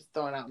 man, I'm just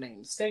throwing out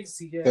names.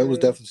 Stacey Adams. That was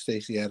definitely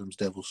Stacey Adams'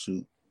 devil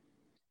suit.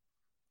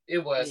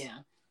 It was. Yeah.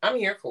 I'm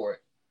here for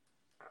it.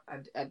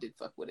 I did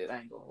fuck with it. I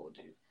ain't going to hold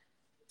you.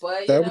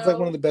 But that was like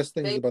one of the best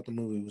things about the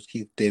movie was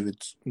Keith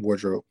David's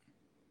wardrobe.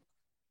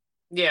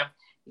 Yeah.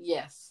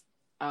 Yes.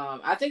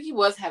 I think he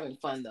was having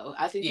fun though.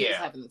 I think he was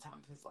having the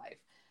time of his life.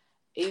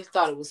 He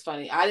thought it was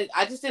funny. I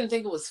just didn't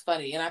think it was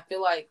funny, and I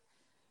feel like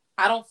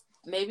I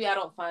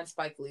don't find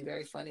Spike Lee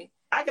very funny.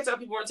 I can tell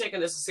people weren't taking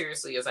this as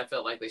seriously as I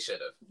felt like they should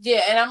have. Yeah,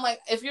 and I'm like,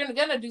 if you're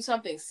gonna do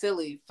something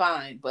silly,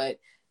 fine, but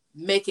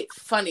make it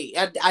funny.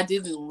 I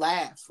didn't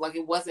laugh. Like,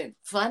 it wasn't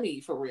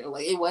funny for real.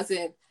 Like, it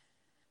wasn't.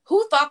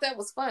 Who thought that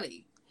was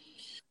funny?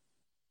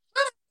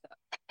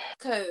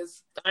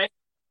 Because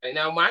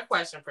now my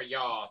question for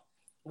y'all,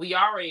 we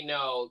already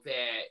know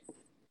that,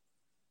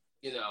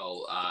 you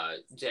know,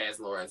 Jazz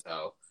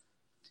Lorenzo,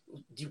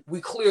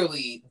 we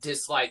clearly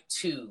dislike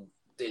 2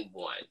 than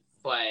 1,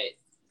 but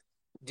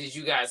did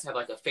you guys have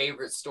like a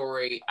favorite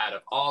story out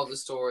of all the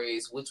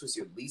stories? Which was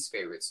your least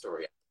favorite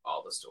story out of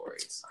all the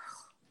stories?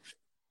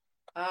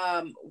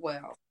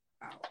 Well,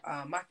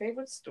 my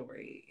favorite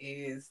story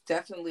is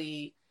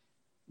definitely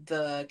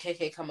the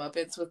KK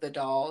comeuppance with the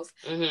dolls.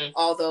 Mm-hmm.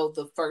 Although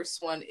the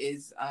first one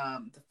is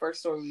the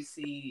first story we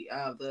see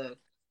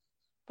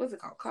what's it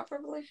called? Cop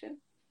Revelation?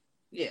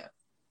 Yeah.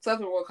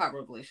 Something World Cop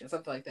Revelation,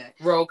 something like that.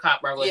 World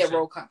Cop Revelation. Yeah,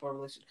 World Cop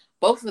Revelation.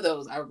 Both of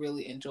those I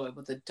really enjoyed,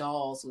 but the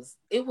dolls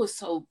was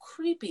so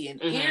creepy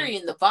and eerie,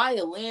 and the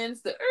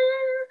violins, the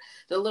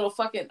The little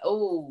fucking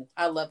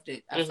I loved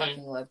it. I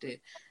fucking loved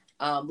it.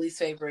 Least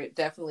favorite,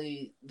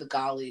 definitely the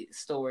Golly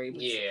story.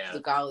 Yeah, the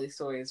Golly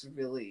story is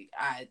really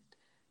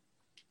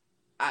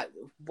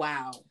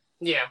wow.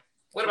 Yeah.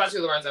 What about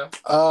you, Lorenzo?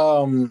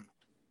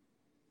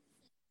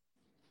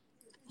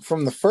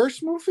 From the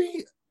first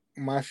movie,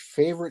 my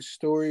favorite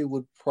story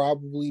would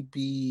probably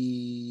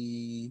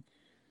be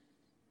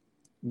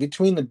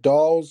Between the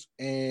Dolls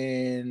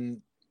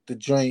and the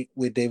joint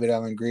with David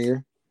Alan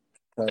Grier,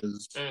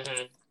 because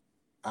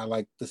I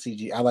like the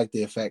CG, I like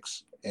the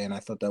effects, and I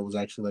thought that was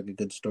actually like a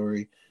good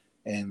story,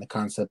 and the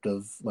concept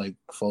of like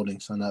folding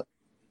sun up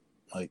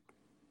like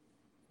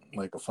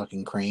a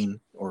fucking crane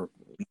or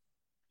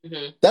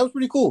that was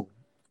pretty cool.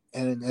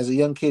 And as a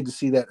young kid to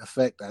see that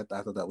effect, I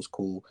thought that was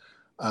cool.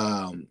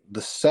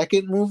 The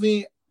second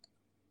movie,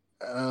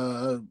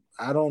 I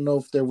don't know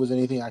if there was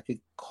anything I could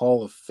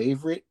call a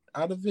favorite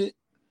out of it.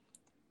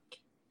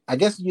 I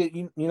guess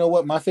you know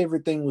what? My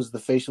favorite thing was the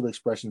facial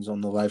expressions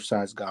on the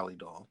life-size Golly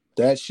doll.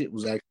 That shit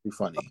was actually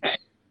funny.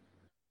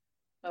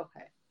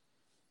 Okay.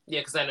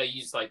 Yeah, because I know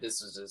you just like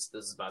this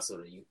is my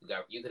sort of you could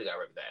have got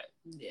rid of that.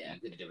 Yeah, you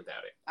could have did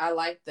without it. I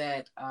like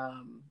that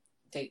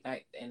date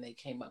night and they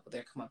came up with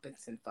their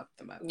comeuppance and fucked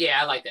them up.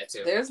 Yeah, I like that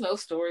too. There's no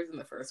stories in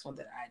the first one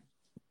that I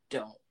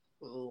don't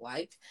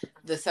like,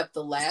 except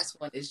the last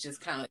one is just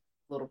kind of a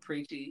little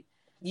preachy.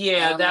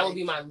 Yeah, that would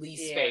be my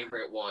least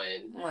favorite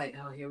one. I'm like,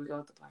 oh, here we go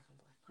with the black on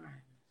black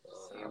crime.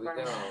 Here we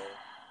go.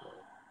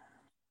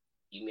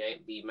 You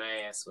might beat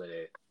my ass with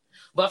it.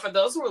 But for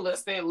those who are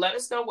listening, let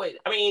us know what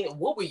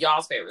were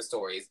y'all's favorite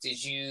stories?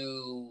 Did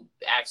you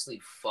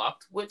actually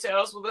fucked with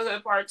Tales from the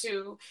Hood Part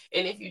 2?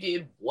 And if you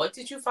did, what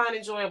did you find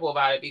enjoyable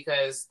about it?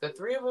 Because the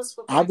three of us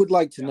I would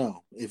like to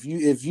know. If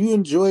you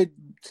enjoyed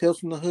Tales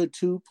from the Hood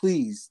 2,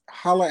 please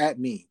holler at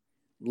me.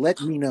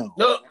 Let me know.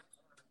 No.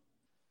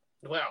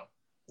 Well,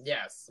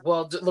 yes.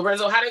 Well,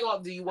 Lorenzo, how they go?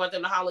 Do you want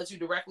them to holler at you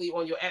directly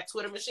on your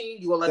 @Twitter machine?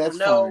 You will let them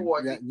know, fine.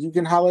 or you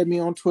can holler at me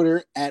on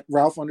Twitter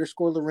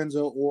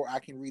 @Ralph_Lorenzo, or I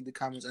can read the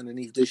comments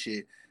underneath this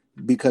shit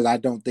because I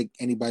don't think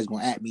anybody's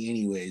gonna at me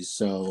anyways.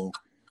 So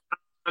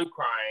I'm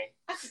crying.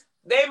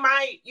 They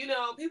might,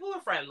 people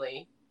are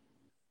friendly.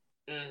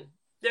 Yeah,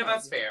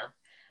 that's fair.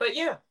 But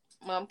yeah.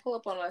 Pull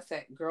up on us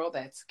at Girl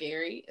That's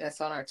Scary. That's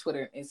on our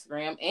Twitter and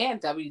Instagram,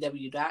 and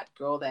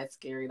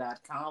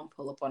www.girlthatscary.com.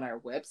 Pull up on our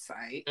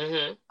website.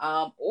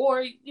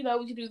 Or, we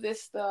can do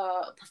this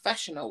the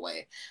professional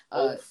way.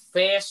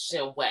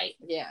 Old-fashioned way.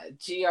 Yeah,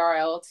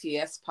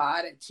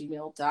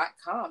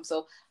 grltspod@gmail.com.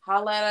 So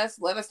holla at us.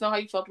 Let us know how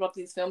you felt about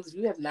these films. If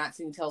you have not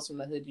seen Tales from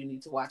the Hood, you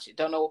need to watch it.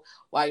 Don't know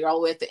why you're all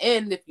the way at the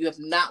end if you have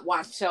not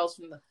watched Tales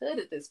from the Hood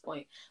at this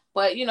point.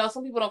 But,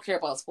 some people don't care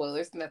about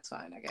spoilers, and that's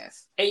fine, I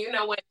guess. And you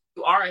know what?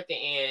 You are at the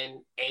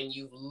end and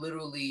you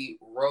literally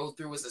rode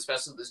through us,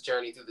 especially this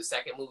journey through the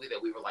second movie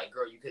that we were like,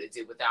 girl, you could have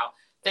did without.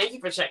 Thank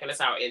you for checking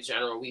us out in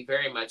general. We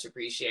very much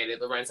appreciate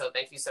it. Lorenzo,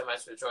 thank you so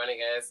much for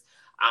joining us.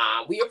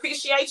 We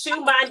appreciate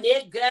you, my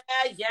nigga.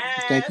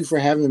 Yes. Thank you for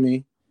having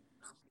me.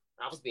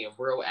 I was being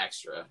real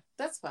extra.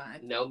 That's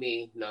fine. Know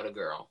me, know the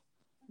girl.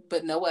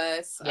 But know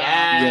us.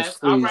 Yes.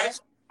 Please. All right.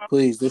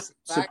 Please,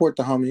 support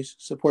the homies.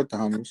 Support the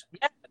homies.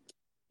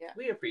 Yeah.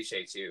 We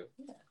appreciate you.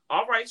 Yeah.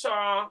 All right,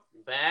 y'all.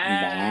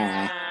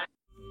 Bye.